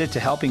is committed to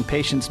helping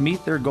patients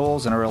meet their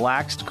goals in a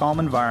relaxed, calm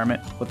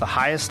environment with the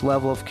highest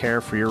level of care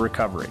for your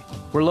recovery.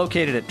 We're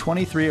located at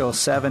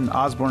 2307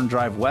 Osborne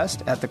Drive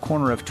West at the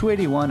corner of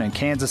 281 and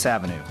Kansas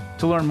Avenue.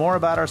 To learn more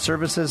about our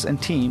services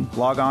and team,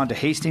 log on to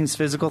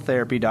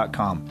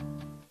hastingsphysicaltherapy.com.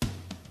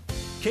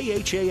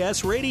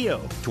 KHAS Radio,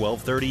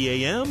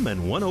 1230 AM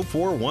and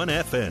 104.1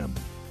 FM.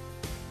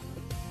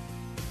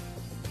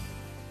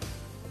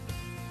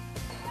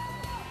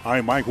 Hi,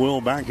 Mike Will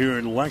back here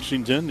in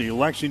Lexington. The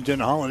Lexington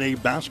Holiday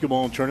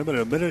Basketball Tournament,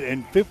 1 minute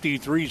and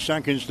 53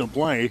 seconds to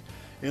play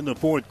in the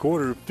fourth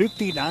quarter.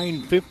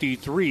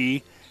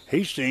 59-53.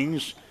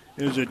 Hastings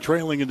is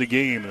trailing in the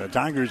game. The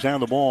Tigers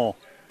have the ball.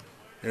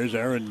 There's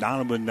Aaron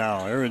Donovan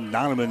now. Aaron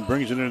Donovan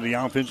brings it into the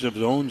offensive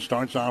zone.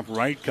 Starts off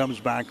right, comes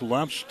back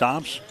left,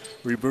 stops,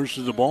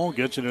 reverses the ball,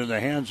 gets it into the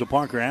hands of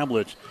Parker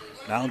Ablett.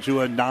 Down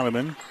to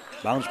Donovan.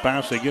 Bounce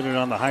pass, they get it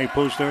on the high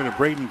post there to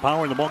Braden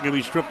Power. The ball can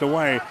be stripped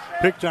away.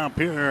 Picked up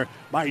here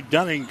by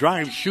Dunning.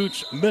 Drives,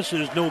 shoots,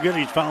 misses. No good.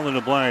 He's fouled in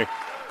the play.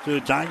 So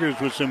the Tigers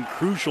with some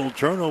crucial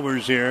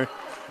turnovers here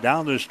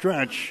down the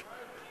stretch.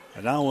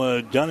 And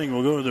now Dunning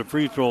will go to the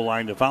free throw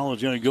line. The foul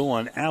is going to go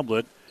on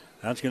Ablett.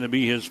 That's going to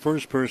be his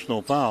first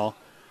personal foul.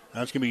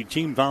 That's going to be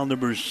team foul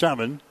number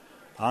 7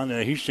 on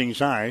Hastings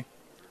High.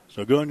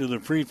 So going to the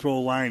free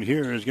throw line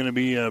here is going to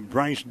be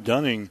Bryce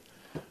Dunning.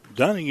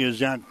 Dunning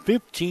is at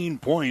 15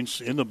 points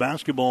in the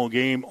basketball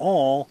game,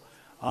 all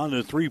on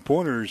the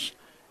three-pointers.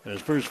 And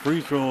his first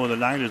free throw of the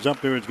night is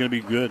up there. It's going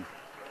to be good.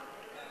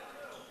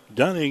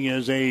 Dunning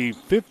is a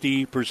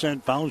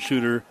 50% foul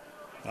shooter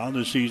on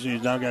the season.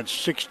 He's now got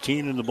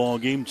 16 in the ball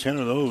game, 10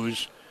 of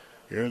those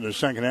here in the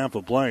second half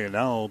of play. And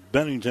now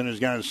Bennington has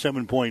got a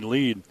 7-point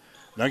lead.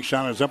 Next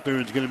shot is up there.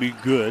 It's going to be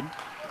good.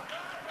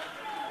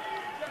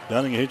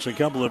 Dunning hits a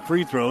couple of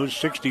free throws,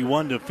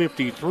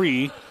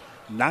 61-53.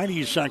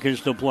 90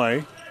 seconds to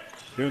play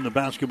here in the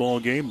basketball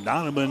game.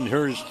 Donovan,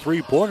 his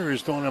three-pointer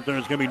is thrown up there.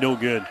 It's going to be no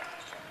good.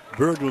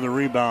 Bird with a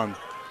rebound.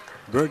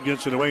 Bird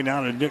gets it away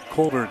now to Nick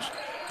Colbert.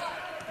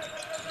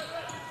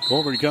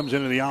 Colbert comes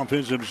into the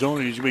offensive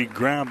zone. He's going to be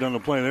grabbed on the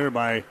play there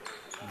by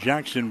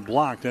Jackson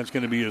Block. That's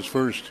going to be his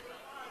first.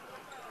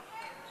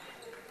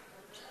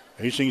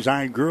 Hastings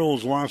High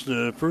girls lost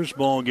the first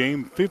ball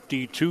game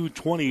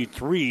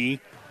 52-23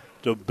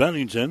 to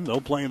Bennington.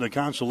 They'll play in the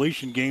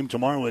consolation game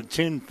tomorrow at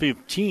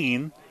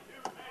 10:15.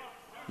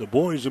 The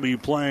boys will be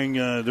playing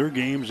their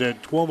games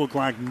at 12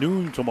 o'clock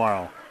noon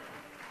tomorrow.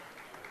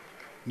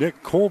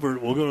 Nick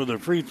Colbert will go to the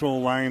free throw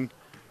line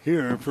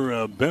here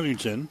for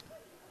Bennington.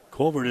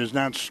 Colbert has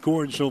not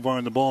scored so far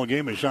in the ball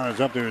game. His shot is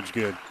up there. It's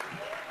good.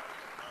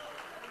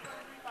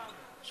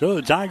 So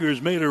the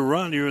Tigers made a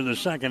run here in the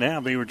second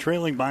half. They were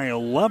trailing by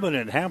 11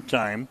 at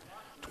halftime,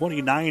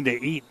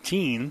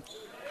 29-18.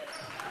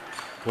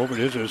 Colbert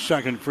hits a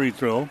second free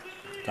throw.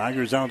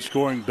 Tigers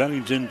outscoring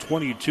Bennington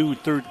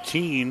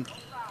 22-13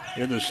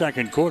 in the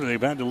second quarter.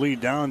 They've had to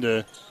lead down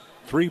to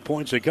 3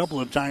 points a couple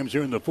of times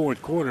here in the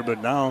fourth quarter,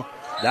 but now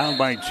down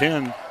by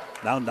 10.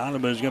 Now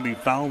Donovan is going to be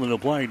fouled in the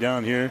play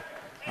down here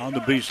on the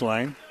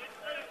baseline.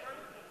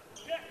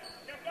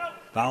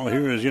 Foul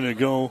here is going to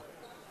go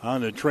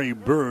on to Trey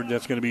Bird.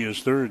 That's going to be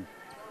his third.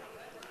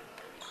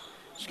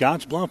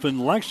 Scottsbluff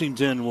and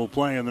Lexington will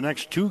play in the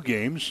next two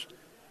games.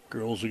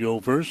 Girls will go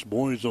first.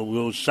 Boys will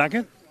go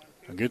second.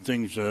 I'll get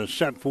things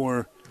set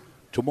for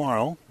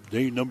tomorrow,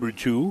 day number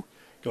 2.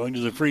 Going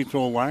to the free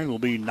throw line will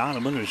be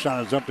Donovan. His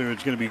shot is up there.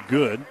 It's going to be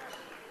good.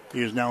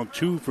 He is now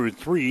 2 for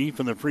 3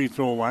 from the free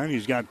throw line.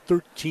 He's got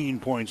 13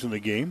 points in the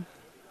game.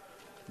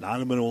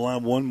 Donovan will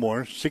have one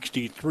more,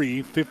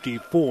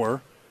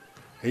 63-54.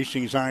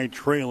 Hastings High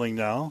trailing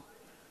now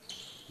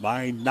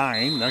by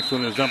 9. Next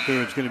one is up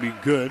there. It's going to be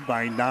good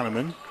by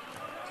Donovan.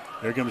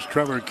 Here comes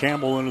Trevor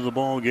Campbell into the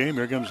ball game.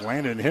 Here comes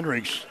Landon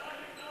Hendricks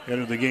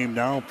into the game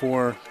now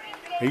for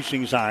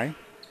Hastings High.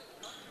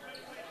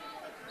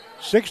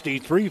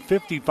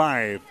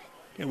 63-55.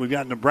 And we've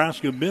got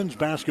Nebraska men's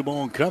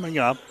basketball coming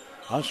up.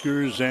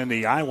 Huskers and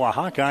the Iowa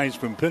Hawkeyes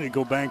from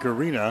Pinnacle Bank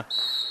Arena.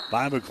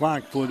 5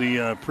 o'clock for the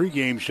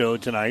pregame show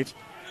tonight.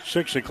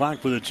 6 o'clock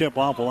for the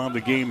tip-off. We'll have the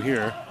game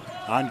here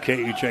on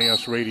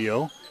KHAS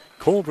Radio.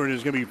 Colbert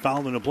is going to be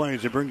fouled in the play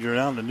as it brings her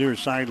down the near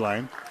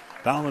sideline.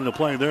 Foul in the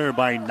play there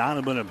by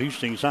Donovan of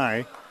Hastings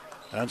High.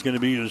 That's going to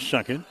be his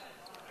second.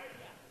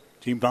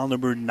 Team foul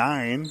number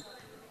 9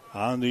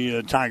 on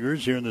the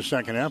Tigers here in the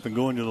second half. And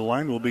going to the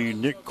line will be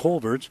Nick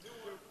Colbert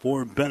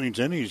for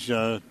Bennington. He's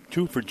 2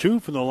 for 2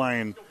 from the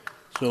line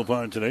so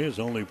far today. His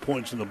only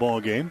points in the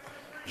ball game.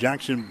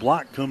 Jackson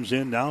Block comes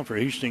in now for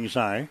Hastings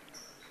High.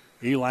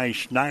 Eli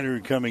Schneider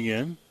coming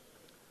in.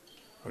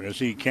 We're going to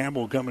see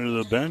Campbell coming to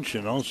the bench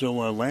and also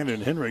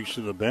Landon Henricks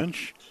to the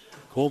bench.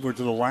 Colbert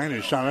to the line,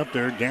 is shot up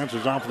there,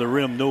 dances off the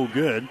rim, no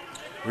good.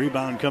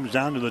 Rebound comes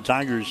down to the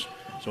Tigers.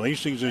 So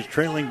Hastings is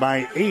trailing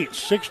by 8,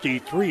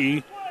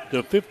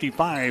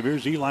 63-55.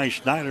 Here's Eli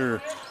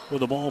Schneider with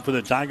the ball for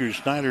the Tigers.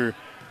 Schneider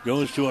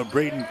goes to a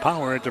Braden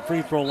Power at the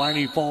free throw line.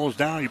 He falls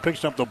down. He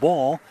picks up the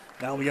ball.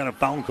 Now we got a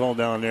foul call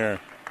down there.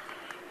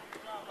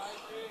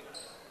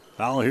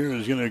 Foul here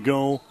is going to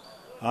go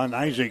on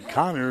Isaac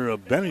Connor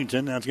of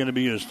Bennington. That's going to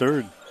be his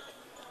third.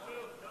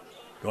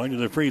 Going to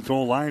the free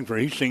throw line for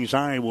Hastings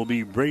High will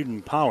be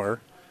Braden Power.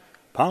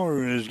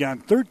 Power has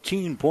got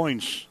 13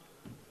 points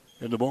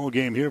in the ball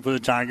game here for the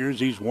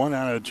Tigers. He's 1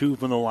 out of 2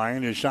 from the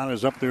line. His shot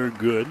is up there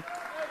good.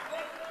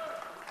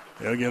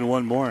 They'll get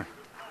one more.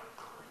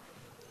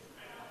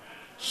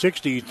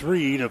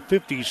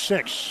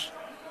 63-56.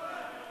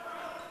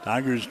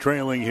 Tigers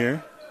trailing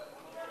here.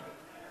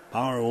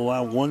 Power will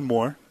have one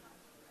more.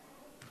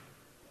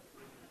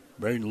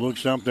 Braden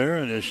looks up there,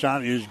 and his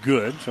shot is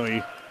good. So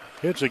he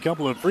hits a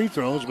couple of free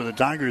throws, but the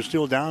Tigers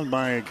still down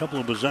by a couple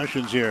of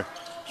possessions here.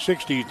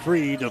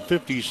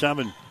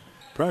 63-57.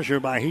 Pressure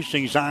by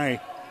Hastings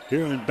High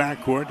here in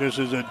backcourt. This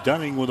is a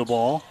Dunning with the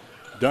ball.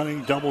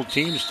 Dunning double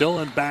team still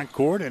in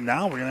backcourt, and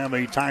now we're going to have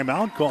a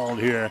timeout called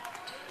here.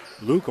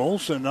 Luke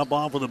Olson up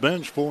off of the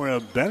bench for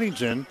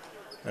Bennington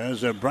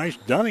as Bryce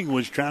Dunning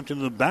was trapped in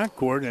the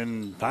backcourt,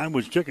 and time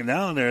was ticking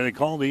down there. They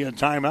called the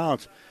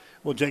timeout.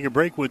 We'll take a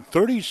break with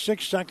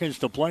 36 seconds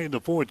to play in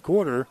the fourth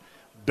quarter.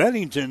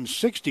 Bennington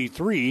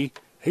 63,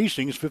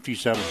 Hastings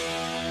 57.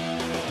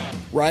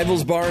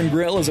 Rivals Bar and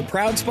Grill is a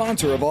proud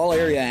sponsor of all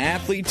area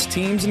athletes,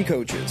 teams, and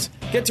coaches.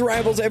 Get to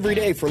Rivals every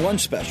day for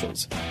lunch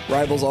specials.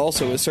 Rivals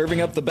also is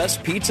serving up the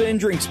best pizza and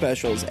drink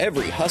specials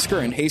every Husker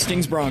and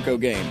Hastings Bronco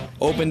game.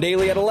 Open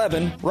daily at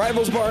 11,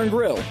 Rivals Bar and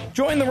Grill.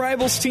 Join the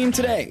Rivals team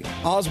today.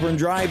 Osborne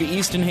Drive,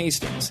 East in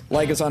Hastings.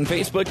 Like us on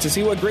Facebook to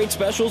see what great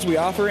specials we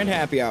offer in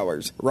happy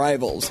hours.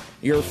 Rivals,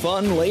 your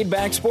fun,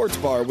 laid-back sports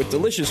bar with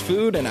delicious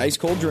food and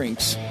ice-cold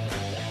drinks.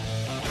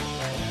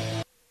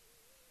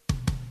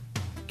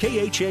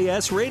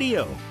 KHAS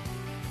Radio.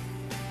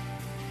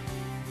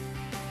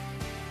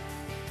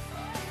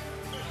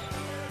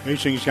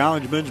 Hastings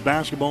College men's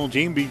basketball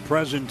team beat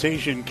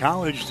Presentation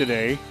College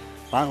today.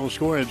 Final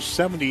score of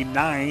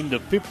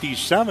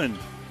 79-57.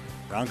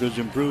 Broncos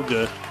improved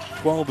to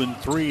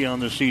 12-3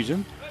 on the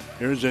season.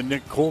 Here's a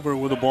Nick Colbert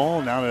with the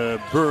ball. Now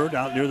to Bird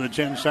out near the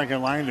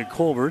 10-second line to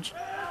Colbert.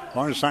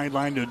 Far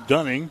sideline to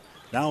Dunning.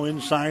 Now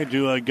inside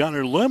to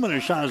Gunnar Lim, and a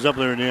shot is up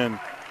there and in.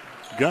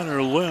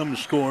 Gunnar Lim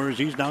scores.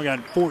 He's now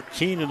got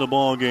 14 in the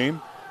ball game.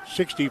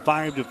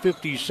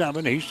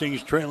 65-57.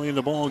 Hastings trailing in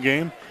the ball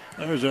game.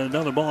 There's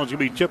another ball that's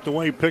going to be tipped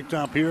away, picked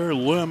up here.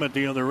 Lim at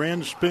the other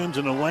end, spins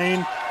in the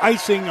lane.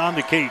 Icing on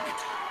the cake.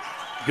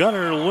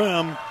 Gunnar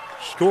Lim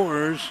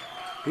scores.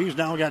 He's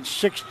now got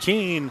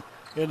 16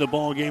 in the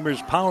ball game.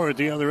 There's Power at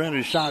the other end.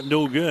 His shot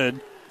no good.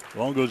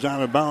 Ball goes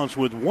out of bounds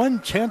with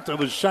 1/10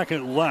 of a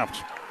second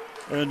left.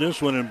 And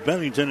this one, and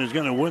Bennington is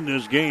going to win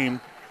this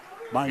game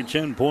by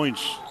 10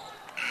 points.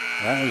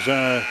 As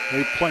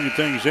they play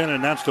things in,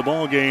 and that's the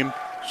ball game.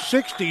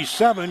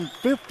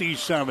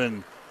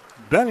 67-57.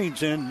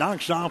 Bennington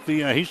knocks off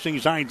the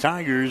Hastings High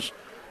Tigers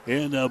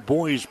in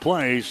boys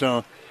play.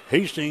 So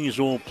Hastings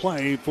will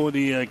play for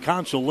the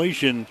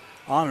consolation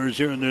honors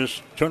here in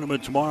this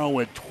tournament tomorrow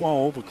at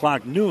 12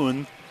 o'clock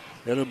noon.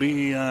 It'll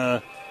be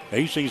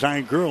Hastings High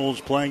girls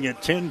playing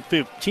at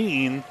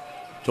 10:15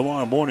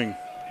 tomorrow morning.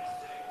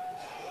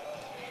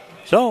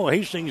 So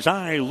Hastings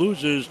High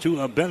loses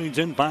to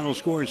Bennington. Final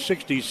score is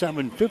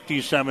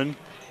 67-57.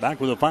 Back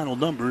with the final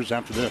numbers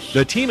after this.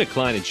 The team at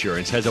Klein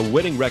Insurance has a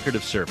winning record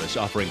of service,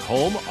 offering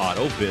home,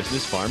 auto,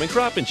 business, farm, and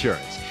crop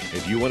insurance.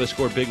 If you want to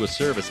score big with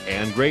service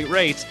and great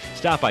rates,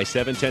 stop by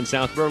 710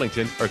 South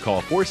Burlington or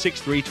call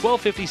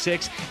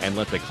 463-1256 and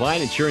let the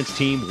Klein Insurance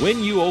team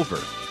win you over.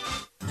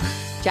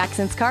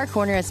 Jackson's Car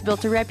Corner has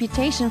built a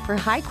reputation for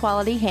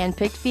high-quality,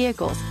 hand-picked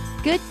vehicles.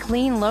 Good,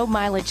 clean,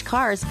 low-mileage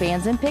cars,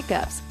 vans, and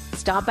pickups.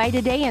 Stop by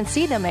today and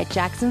see them at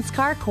Jackson's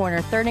Car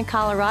Corner, 3rd and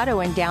Colorado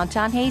in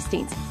downtown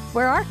Hastings,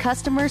 where our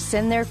customers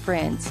send their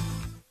friends.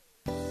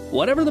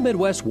 Whatever the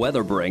Midwest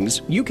weather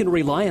brings, you can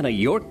rely on a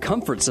York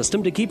comfort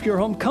system to keep your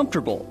home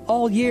comfortable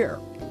all year.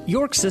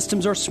 York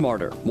systems are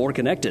smarter, more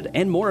connected,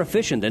 and more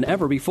efficient than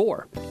ever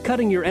before,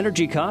 cutting your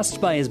energy costs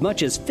by as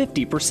much as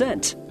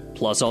 50%.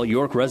 Plus, all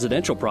York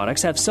residential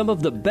products have some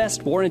of the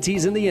best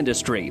warranties in the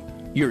industry.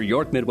 Your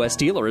York Midwest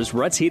dealer is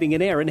Ruts Heating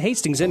and Air in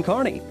Hastings and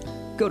Kearney.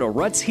 Go to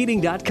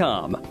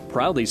rutsheating.com,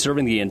 proudly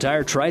serving the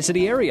entire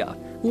Tri-City area.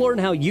 Learn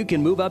how you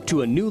can move up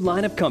to a new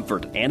line of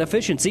comfort and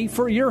efficiency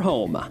for your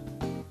home.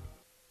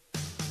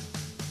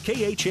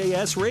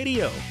 KHAS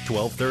Radio,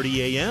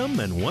 1230 AM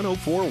and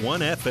 104.1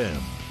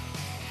 FM.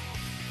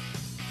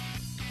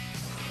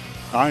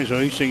 All right, so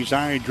Hastings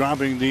High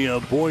dropping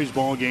the boys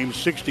ball game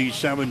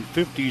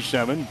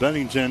 67-57.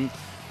 Bennington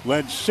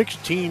led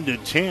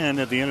 16-10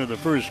 at the end of the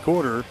first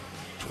quarter,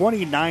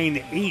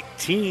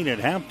 29-18 at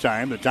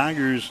halftime. The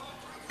Tigers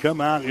come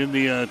out in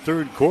the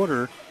third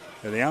quarter,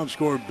 and they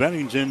outscored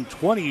Bennington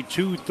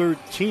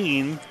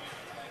 22-13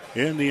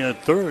 in the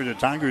third. The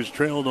Tigers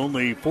trailed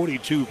only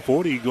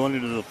 42-40 going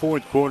into the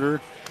fourth quarter.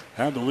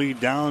 Had the lead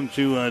down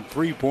to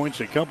 3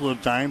 points a couple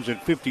of times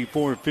at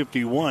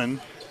 54-51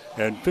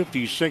 and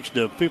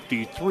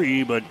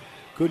 56-53, but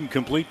couldn't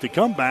complete the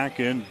comeback,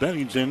 and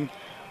Bennington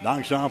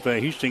knocks off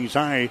Hastings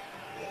High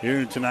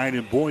here tonight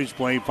in boys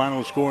play.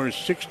 Final score is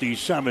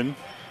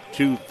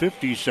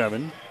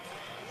 67-57.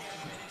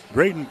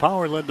 Braden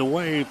Power led the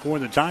way for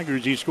the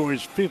Tigers. He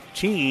scores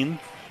 15.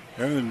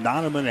 Aaron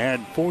Noneman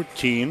had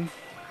 14.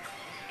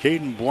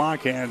 Caden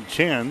Block had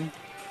 10.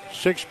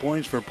 6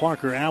 points for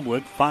Parker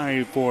Ablett,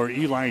 5 for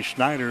Eli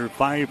Schneider,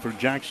 5 for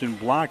Jackson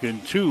Block,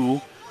 and 2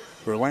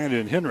 for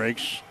Landon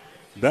Hendricks.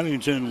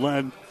 Bennington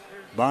led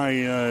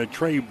by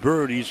Trey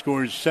Bird. He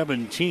scores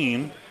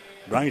 17.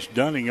 Bryce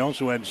Dunning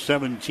also had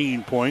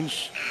 17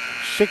 points.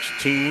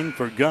 16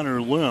 for Gunnar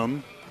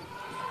Lim.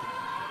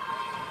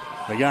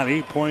 They got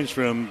 8 points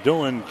from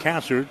Dylan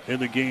Cassert in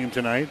the game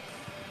tonight.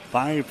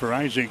 5 for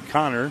Isaac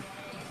Connor.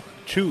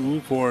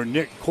 2 for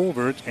Nick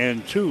Colbert.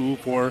 And 2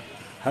 for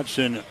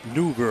Hudson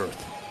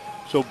Newberth.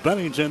 So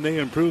Bennington, they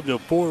improved to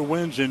 4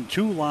 wins and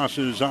 2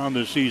 losses on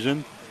the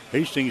season.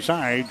 Hastings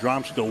High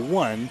drops to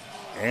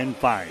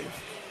 1-5.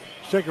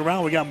 Stick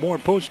around. We got more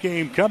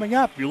post-game coming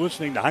up. You're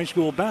listening to high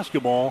school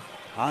basketball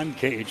on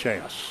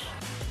KHAS.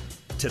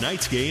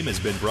 Tonight's game has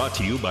been brought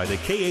to you by the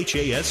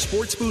KHAS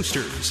Sports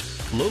Boosters.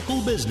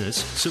 Local business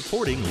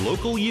supporting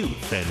local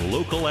youth and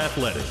local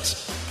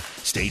athletics.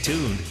 Stay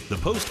tuned. The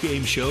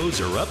post-game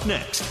shows are up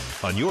next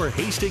on your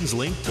Hastings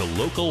link to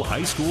local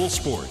high school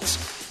sports.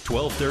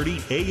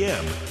 1230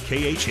 AM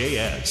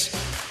KHAS.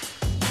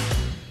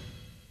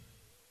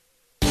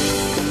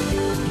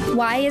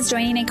 Why is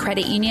joining a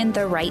credit union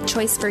the right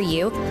choice for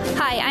you?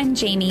 Hi, I'm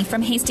Jamie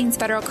from Hastings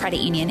Federal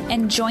Credit Union,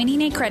 and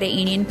joining a credit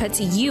union puts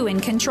you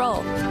in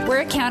control. We're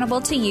accountable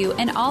to you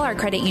and all our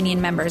credit union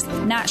members,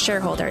 not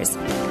shareholders.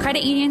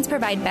 Credit unions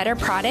provide better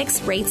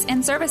products, rates,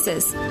 and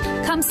services.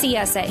 Come see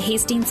us at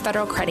Hastings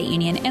Federal Credit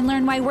Union and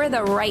learn why we're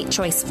the right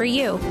choice for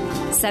you.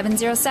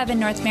 707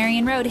 North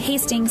Marion Road,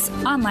 Hastings,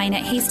 online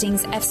at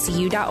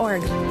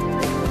hastingsfcu.org.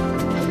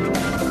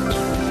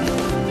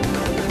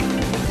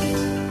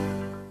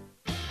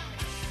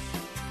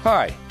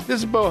 Hi,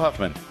 this is Bo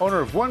Huffman, owner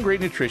of One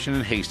Great Nutrition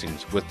in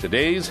Hastings, with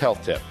today's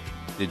health tip.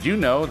 Did you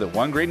know that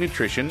One Great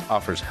Nutrition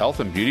offers health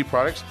and beauty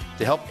products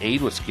to help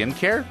aid with skin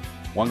care?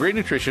 One Great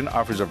Nutrition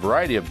offers a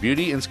variety of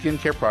beauty and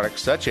skincare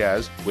products such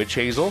as witch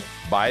hazel,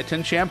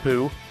 biotin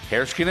shampoo,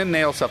 hair, skin, and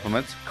nail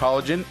supplements,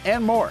 collagen,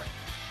 and more.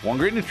 One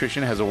Great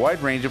Nutrition has a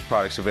wide range of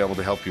products available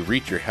to help you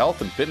reach your health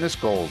and fitness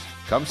goals.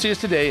 Come see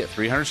us today at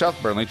 300 South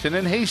Burlington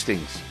in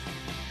Hastings.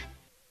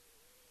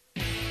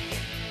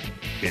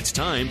 It's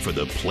time for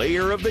the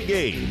player of the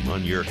game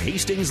on your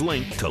Hastings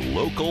link to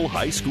local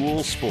high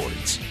school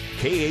sports.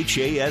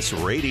 KHAS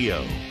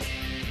Radio.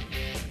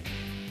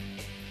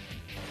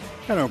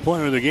 And our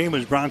player of the game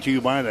is brought to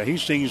you by the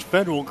Hastings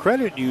Federal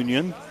Credit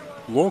Union.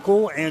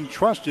 Local and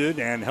trusted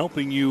and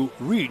helping you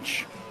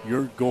reach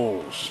your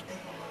goals.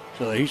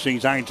 So the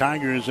Hastings High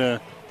Tigers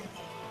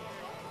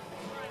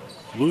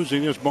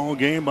losing this ball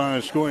game by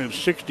a score of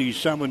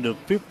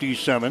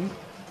 67-57.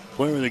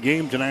 Player of the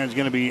game tonight is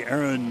going to be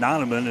Aaron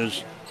Noneman,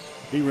 as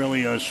he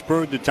really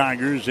spurred the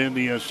Tigers in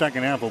the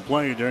second half of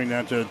play during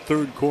that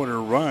third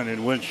quarter run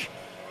in which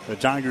the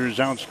Tigers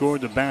outscored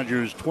the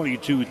Badgers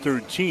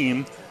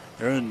 22-13.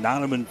 Aaron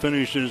Noneman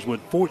finishes with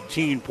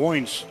 14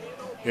 points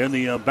in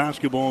the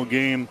basketball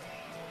game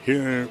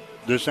here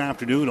this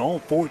afternoon, all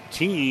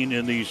 14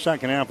 in the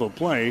second half of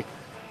play.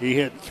 He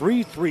hit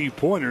 3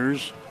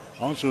 3-pointers,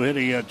 also hit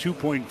a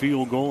 2-point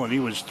field goal, and he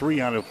was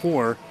 3 out of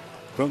 4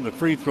 from the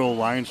free throw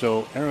line.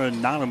 So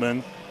Aaron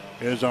Noneman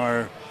is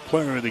our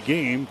player of the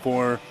game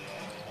for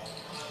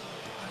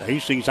the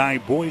Hastings High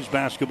boys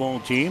basketball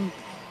team.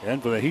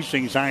 And for the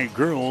Hastings High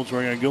girls,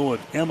 we're going to go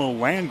with Emma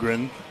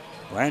Landgren.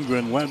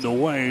 Landgren led the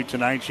way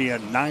tonight. She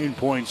had 9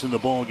 points in the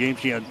ball game.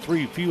 She had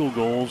 3 field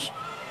goals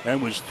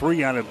and was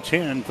 3 out of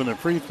 10 from the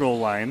free throw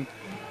line.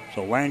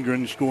 So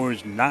Landgren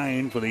scores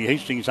 9 for the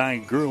Hastings High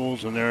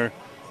girls, and their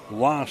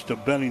loss to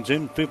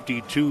Bennington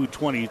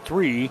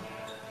 52-23.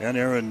 And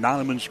Aaron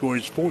Noneman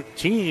scores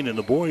 14 in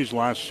the boys'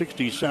 loss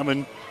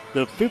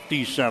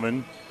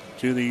 67-57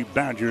 to the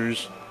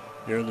Badgers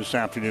here this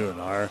afternoon.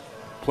 Our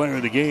player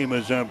of the game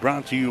is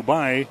brought to you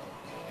by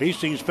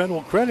Hastings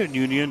Federal Credit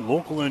Union,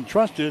 local and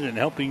trusted, and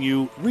helping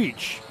you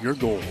reach your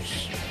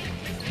goals.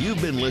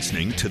 You've been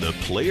listening to the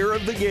Player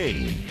of the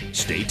Game.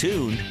 Stay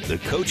tuned. The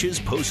Coach's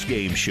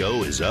Post-Game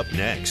Show is up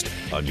next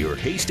on your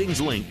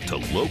Hastings link to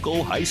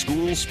local high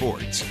school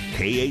sports.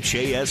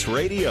 KHAS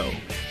Radio,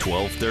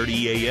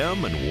 1230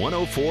 AM and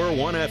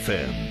 104.1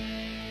 FM.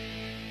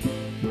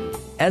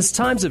 As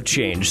times have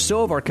changed, so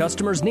have our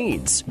customers'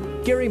 needs.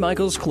 Gary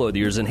Michaels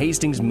Clothiers in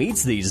Hastings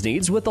meets these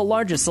needs with the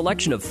largest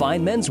selection of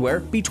fine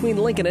menswear between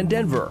Lincoln and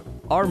Denver.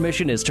 Our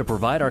mission is to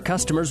provide our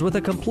customers with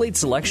a complete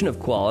selection of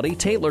quality,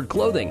 tailored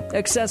clothing,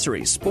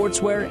 accessories,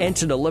 sportswear, and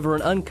to deliver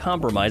an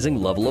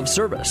uncompromising level of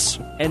service.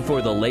 And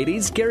for the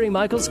ladies, Gary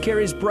Michaels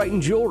carries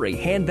Brighton jewelry,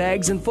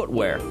 handbags, and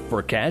footwear.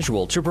 For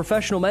casual to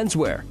professional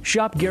menswear,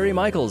 shop Gary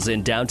Michaels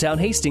in downtown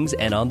Hastings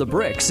and on the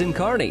Bricks in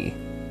Kearney.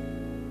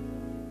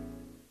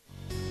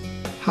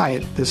 Hi,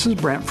 this is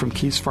Brent from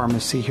Keys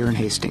Pharmacy here in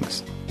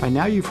Hastings. By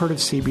now you've heard of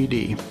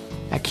CBD.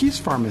 At Keys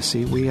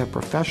Pharmacy, we have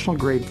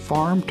professional-grade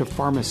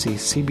farm-to-pharmacy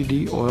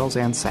CBD oils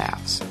and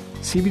salves.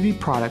 CBD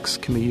products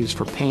can be used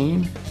for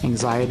pain,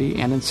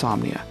 anxiety, and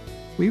insomnia.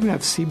 We even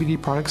have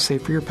CBD products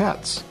safe for your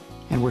pets.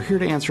 And we're here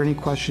to answer any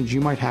questions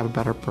you might have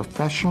about our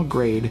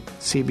professional-grade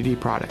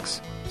CBD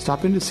products.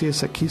 Stop in to see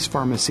us at Keys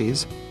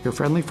Pharmacies, your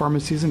friendly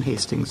pharmacies in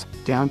Hastings,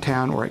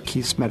 downtown, or at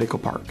Keys Medical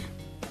Park.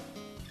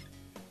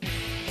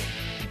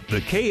 The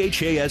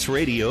KHAS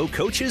Radio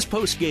Coach's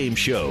Post-Game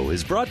Show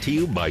is brought to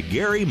you by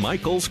Gary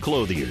Michaels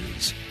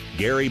Clothiers.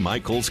 Gary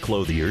Michaels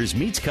Clothiers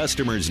meets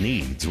customers'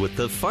 needs with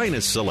the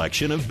finest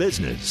selection of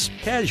business,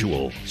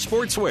 casual,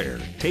 sportswear,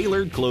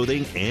 tailored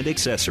clothing, and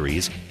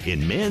accessories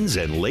in men's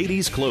and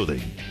ladies'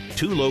 clothing.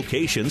 2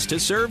 locations to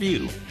serve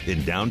you,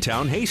 in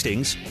downtown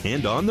Hastings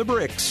and on the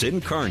Bricks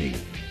in Kearney.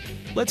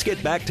 Let's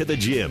get back to the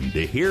gym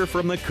to hear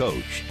from the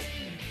coach.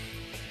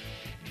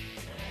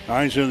 All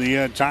right, so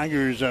the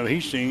Tigers of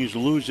Hastings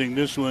losing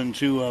this one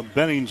to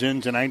Bennington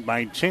tonight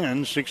by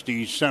 10,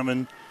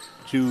 67-57.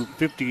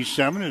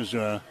 As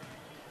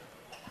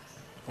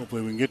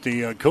hopefully we can get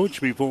the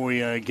coach before we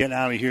get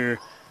out of here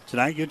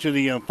tonight. Get to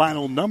the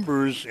final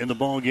numbers in the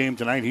ball game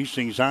tonight.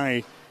 Hastings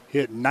High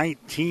hit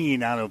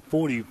 19 out of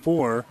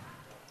 44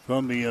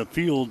 from the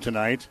field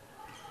tonight.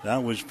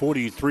 That was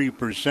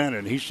 43%,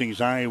 and Hastings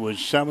High was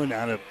 7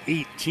 out of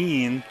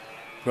 18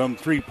 from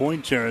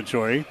three-point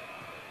territory.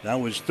 That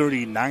was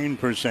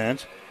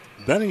 39%.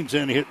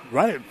 Bennington hit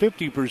right at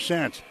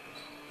 50%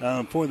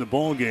 for the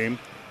ball game.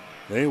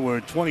 They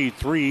were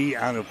 23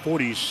 out of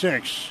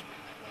 46.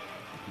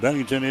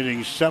 Bennington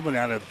hitting 7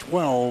 out of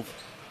 12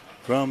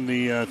 from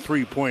the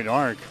three-point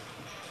arc.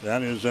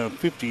 That is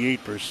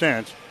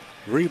 58%.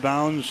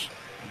 Rebounds,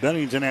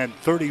 Bennington had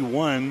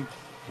 31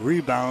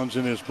 rebounds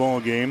in this ball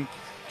game.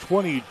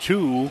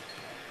 22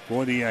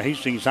 for the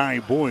Hastings High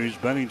boys.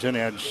 Bennington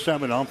had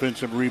 7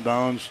 offensive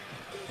rebounds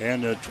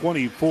and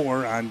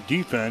 24 on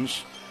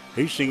defense.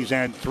 Hastings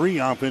had 3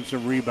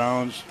 offensive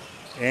rebounds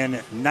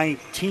and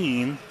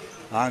 19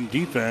 on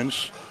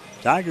defense.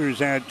 Tigers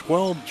had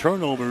 12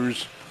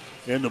 turnovers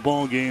in the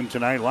ball game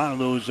tonight. A lot of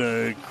those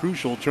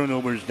crucial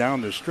turnovers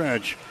down the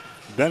stretch.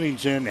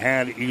 Bennington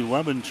had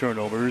 11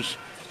 turnovers.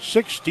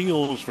 6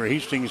 steals for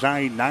Hastings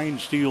High, 9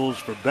 steals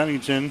for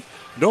Bennington.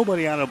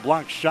 Nobody had a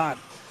blocked shot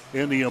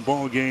in the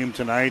ball game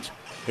tonight.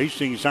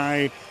 Hastings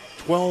High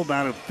 12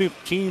 out of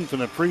 15 from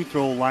the free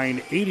throw line,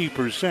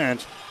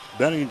 80%.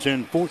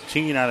 Bennington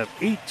 14 out of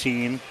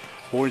 18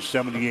 for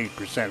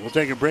 78%. We'll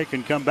take a break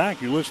and come back.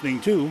 You're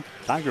listening to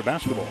Tiger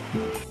Basketball.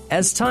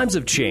 As times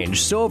have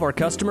changed, so have our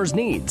customers'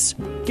 needs.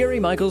 Gary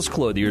Michaels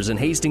Clothiers in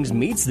Hastings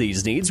meets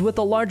these needs with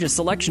the largest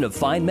selection of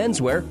fine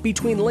menswear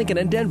between Lincoln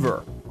and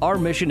Denver. Our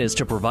mission is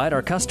to provide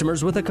our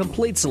customers with a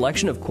complete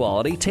selection of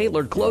quality,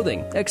 tailored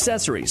clothing,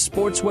 accessories,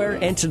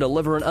 sportswear, and to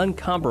deliver an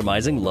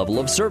uncompromising level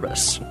of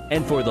service.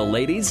 And for the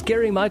ladies,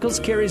 Gary Michaels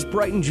carries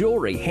Brighton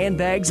jewelry,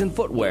 handbags, and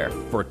footwear.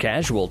 For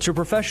casual to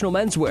professional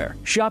menswear,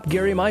 shop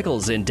Gary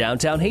Michaels in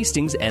downtown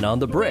Hastings and on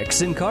the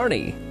Bricks in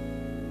Kearney.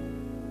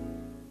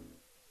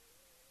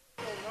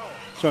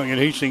 So again,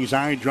 Hastings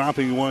High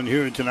dropping one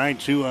here tonight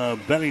to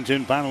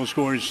Bennington. Final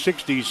score is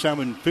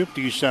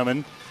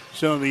 67-57.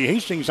 So the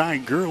Hastings High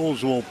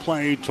girls will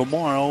play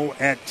tomorrow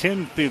at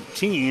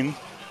 10:15.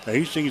 The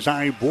Hastings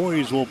High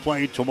boys will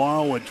play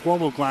tomorrow at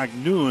 12 o'clock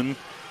noon.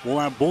 We'll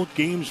have both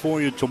games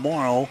for you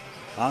tomorrow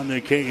on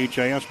the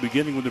KHIS,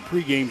 beginning with the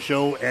pregame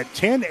show at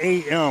 10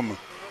 a.m.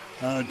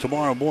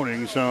 Tomorrow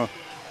morning. So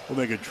we'll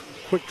make a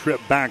quick trip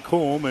back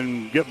home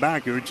and get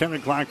back here at 10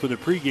 o'clock for the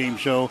pregame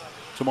show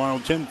tomorrow,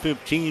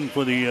 10:15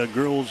 for the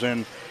girls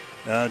and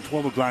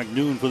 12 o'clock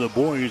noon for the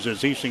boys,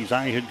 as Hastings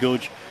High head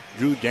coach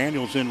Drew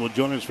Danielson will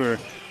join us for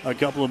a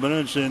couple of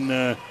minutes.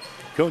 And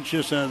Coach,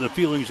 just the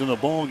feelings in the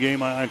ball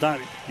game. I thought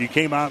you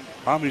came out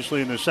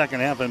obviously in the second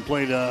half and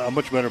played a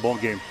much better ball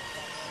game.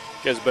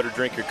 You guys better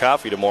drink your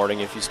coffee tomorrow morning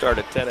if you start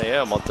at 10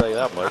 a.m., I'll tell you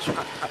that much.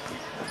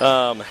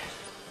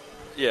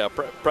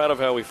 Proud of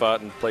how we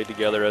fought and played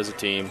together as a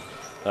team.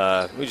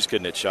 We just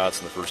couldn't hit shots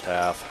in the first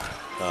half.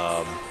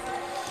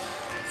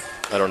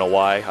 I don't know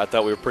why. I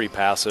thought we were pretty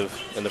passive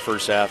in the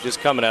first half. Just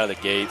coming out of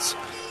the gates,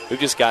 we've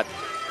just got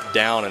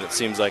down, and it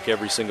seems like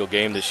every single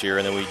game this year.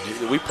 And then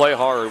we play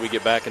hard. We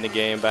get back in the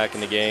game.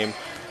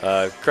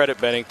 Credit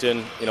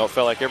Bennington. You know, it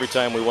felt like every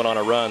time we went on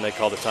a run, they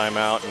called a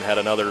timeout and had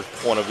another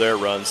one of their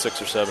runs,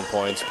 6 or 7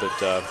 points. But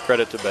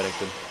credit to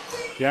Bennington.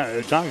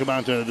 Yeah, talk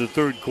about the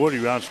third quarter.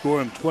 You outscored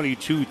them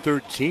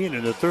 22-13.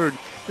 In the third,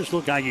 just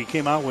looked like you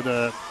came out with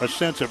a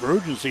sense of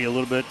urgency a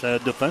little bit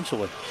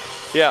defensively.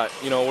 Yeah,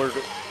 you know,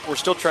 we're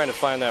still trying to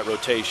find that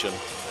rotation.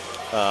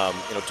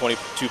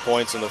 22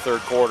 points in the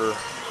third quarter.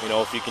 You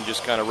know, if you can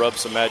just kind of rub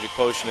some magic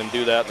potion and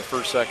do that in the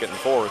first, second, and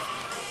fourth.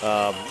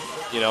 But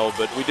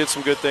we did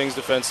some good things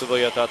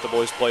defensively. I thought the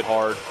boys played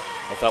hard.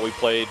 I thought we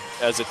played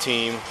as a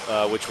team,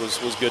 which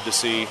was good to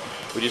see.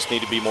 We just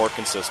need to be more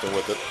consistent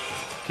with it.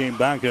 Came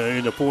back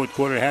in the fourth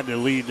quarter, had to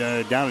lead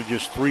down to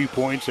just 3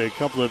 points a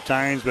couple of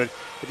times, but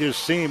it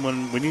just seemed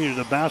when we needed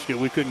a basket,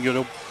 we couldn't get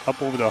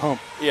up over the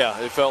hump. Yeah,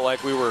 it felt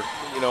like we were,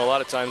 a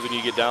lot of times when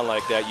you get down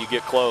like that, you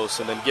get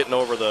close, and then getting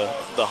over the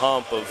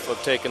hump of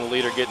taking the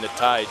lead or getting it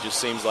tied just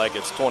seems like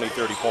it's 20,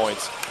 30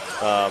 points.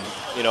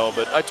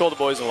 But I told the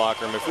boys in the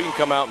locker room, if we can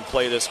come out and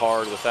play this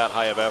hard with that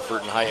high of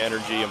effort and high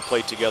energy and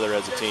play together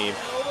as a team,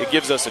 it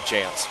gives us a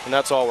chance. And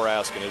that's all we're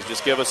asking is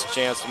just give us a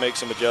chance to make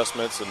some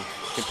adjustments and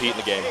compete in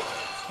the game.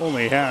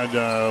 Only had,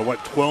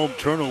 12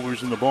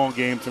 turnovers in the ball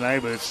game tonight,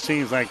 but it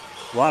seems like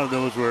a lot of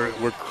those were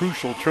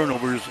crucial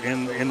turnovers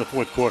in the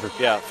fourth quarter.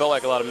 Yeah, it felt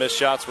like a lot of missed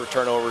shots were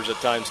turnovers at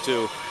times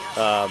too.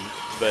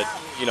 But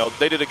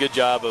they did a good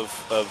job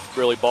of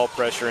really ball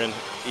pressuring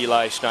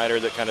Eli Schneider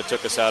that kind of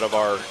took us out of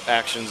our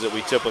actions that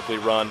we typically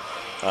run.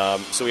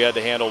 So we had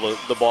to handle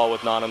the ball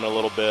with Nonham a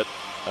little bit.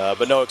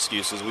 But no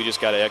excuses. We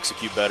just got to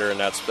execute better, and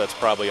that's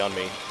probably on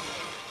me.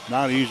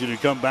 Not easy to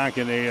come back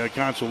in a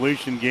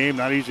consolation game.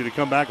 Not easy to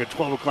come back at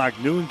 12 o'clock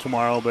noon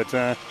tomorrow. But,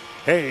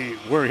 hey,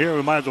 we're here.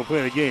 We might as well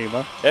play the game,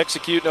 huh?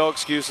 Execute, no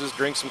excuses.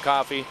 Drink some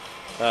coffee,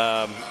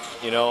 and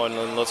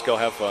let's go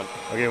have fun.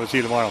 Okay, we'll see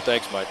you tomorrow.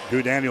 Thanks, Mike.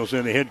 Drew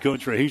Danielson, the head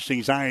coach for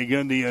Hastings High.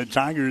 Again, the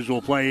Tigers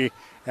will play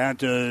at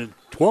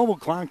 12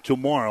 o'clock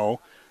tomorrow,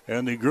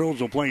 and the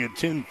girls will play at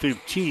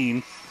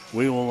 10:15.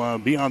 We will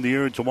be on the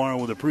air tomorrow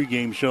with a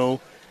pregame show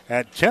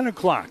at 10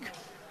 o'clock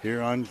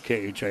here on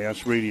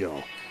KHIS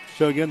Radio.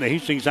 So, again, the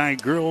Hastings High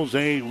girls,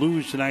 they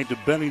lose tonight to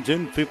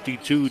Bennington,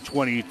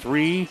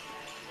 52-23.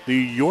 The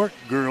York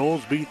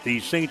girls beat the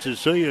St.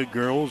 Cecilia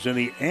girls in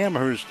the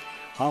Amherst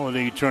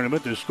Holiday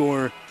Tournament to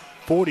score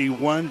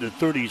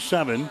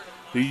 41-37.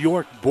 The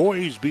York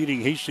boys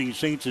beating Hastings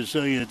St.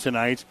 Cecilia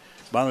tonight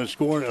by the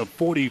score of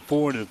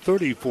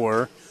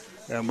 44-34.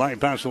 And might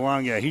pass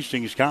along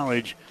Hastings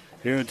College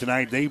here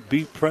tonight. They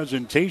beat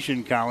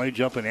Presentation College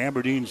up in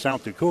Aberdeen,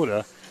 South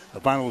Dakota. A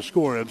final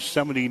score of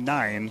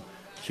 79-57.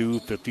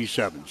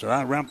 So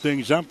that wraps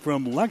things up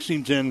from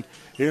Lexington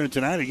here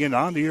tonight. Again,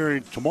 on the air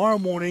tomorrow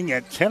morning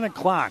at 10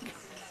 o'clock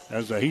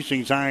as the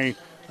Hastings High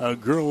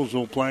girls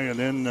will play. And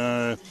then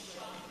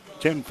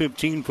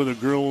 10:15 for the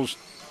girls,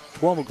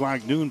 12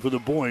 o'clock noon for the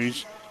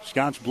boys.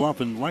 Scotts Bluff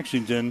and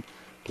Lexington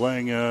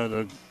playing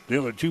the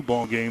other two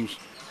ball games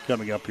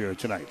coming up here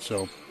tonight.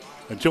 So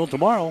until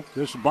tomorrow,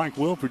 this is Mike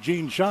Will for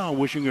Gene Shaw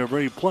wishing you a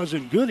very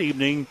pleasant good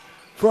evening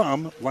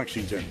from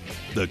Lexington.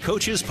 The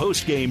Coach's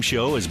Post-Game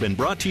Show has been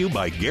brought to you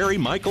by Gary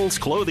Michaels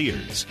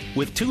Clothiers,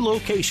 with 2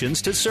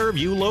 locations to serve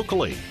you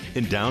locally,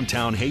 in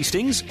downtown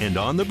Hastings and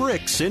on the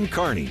Bricks in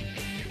Kearney.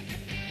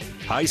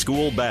 High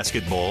school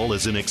basketball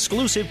is an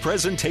exclusive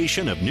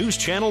presentation of News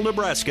Channel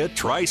Nebraska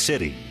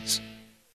Tri-Cities.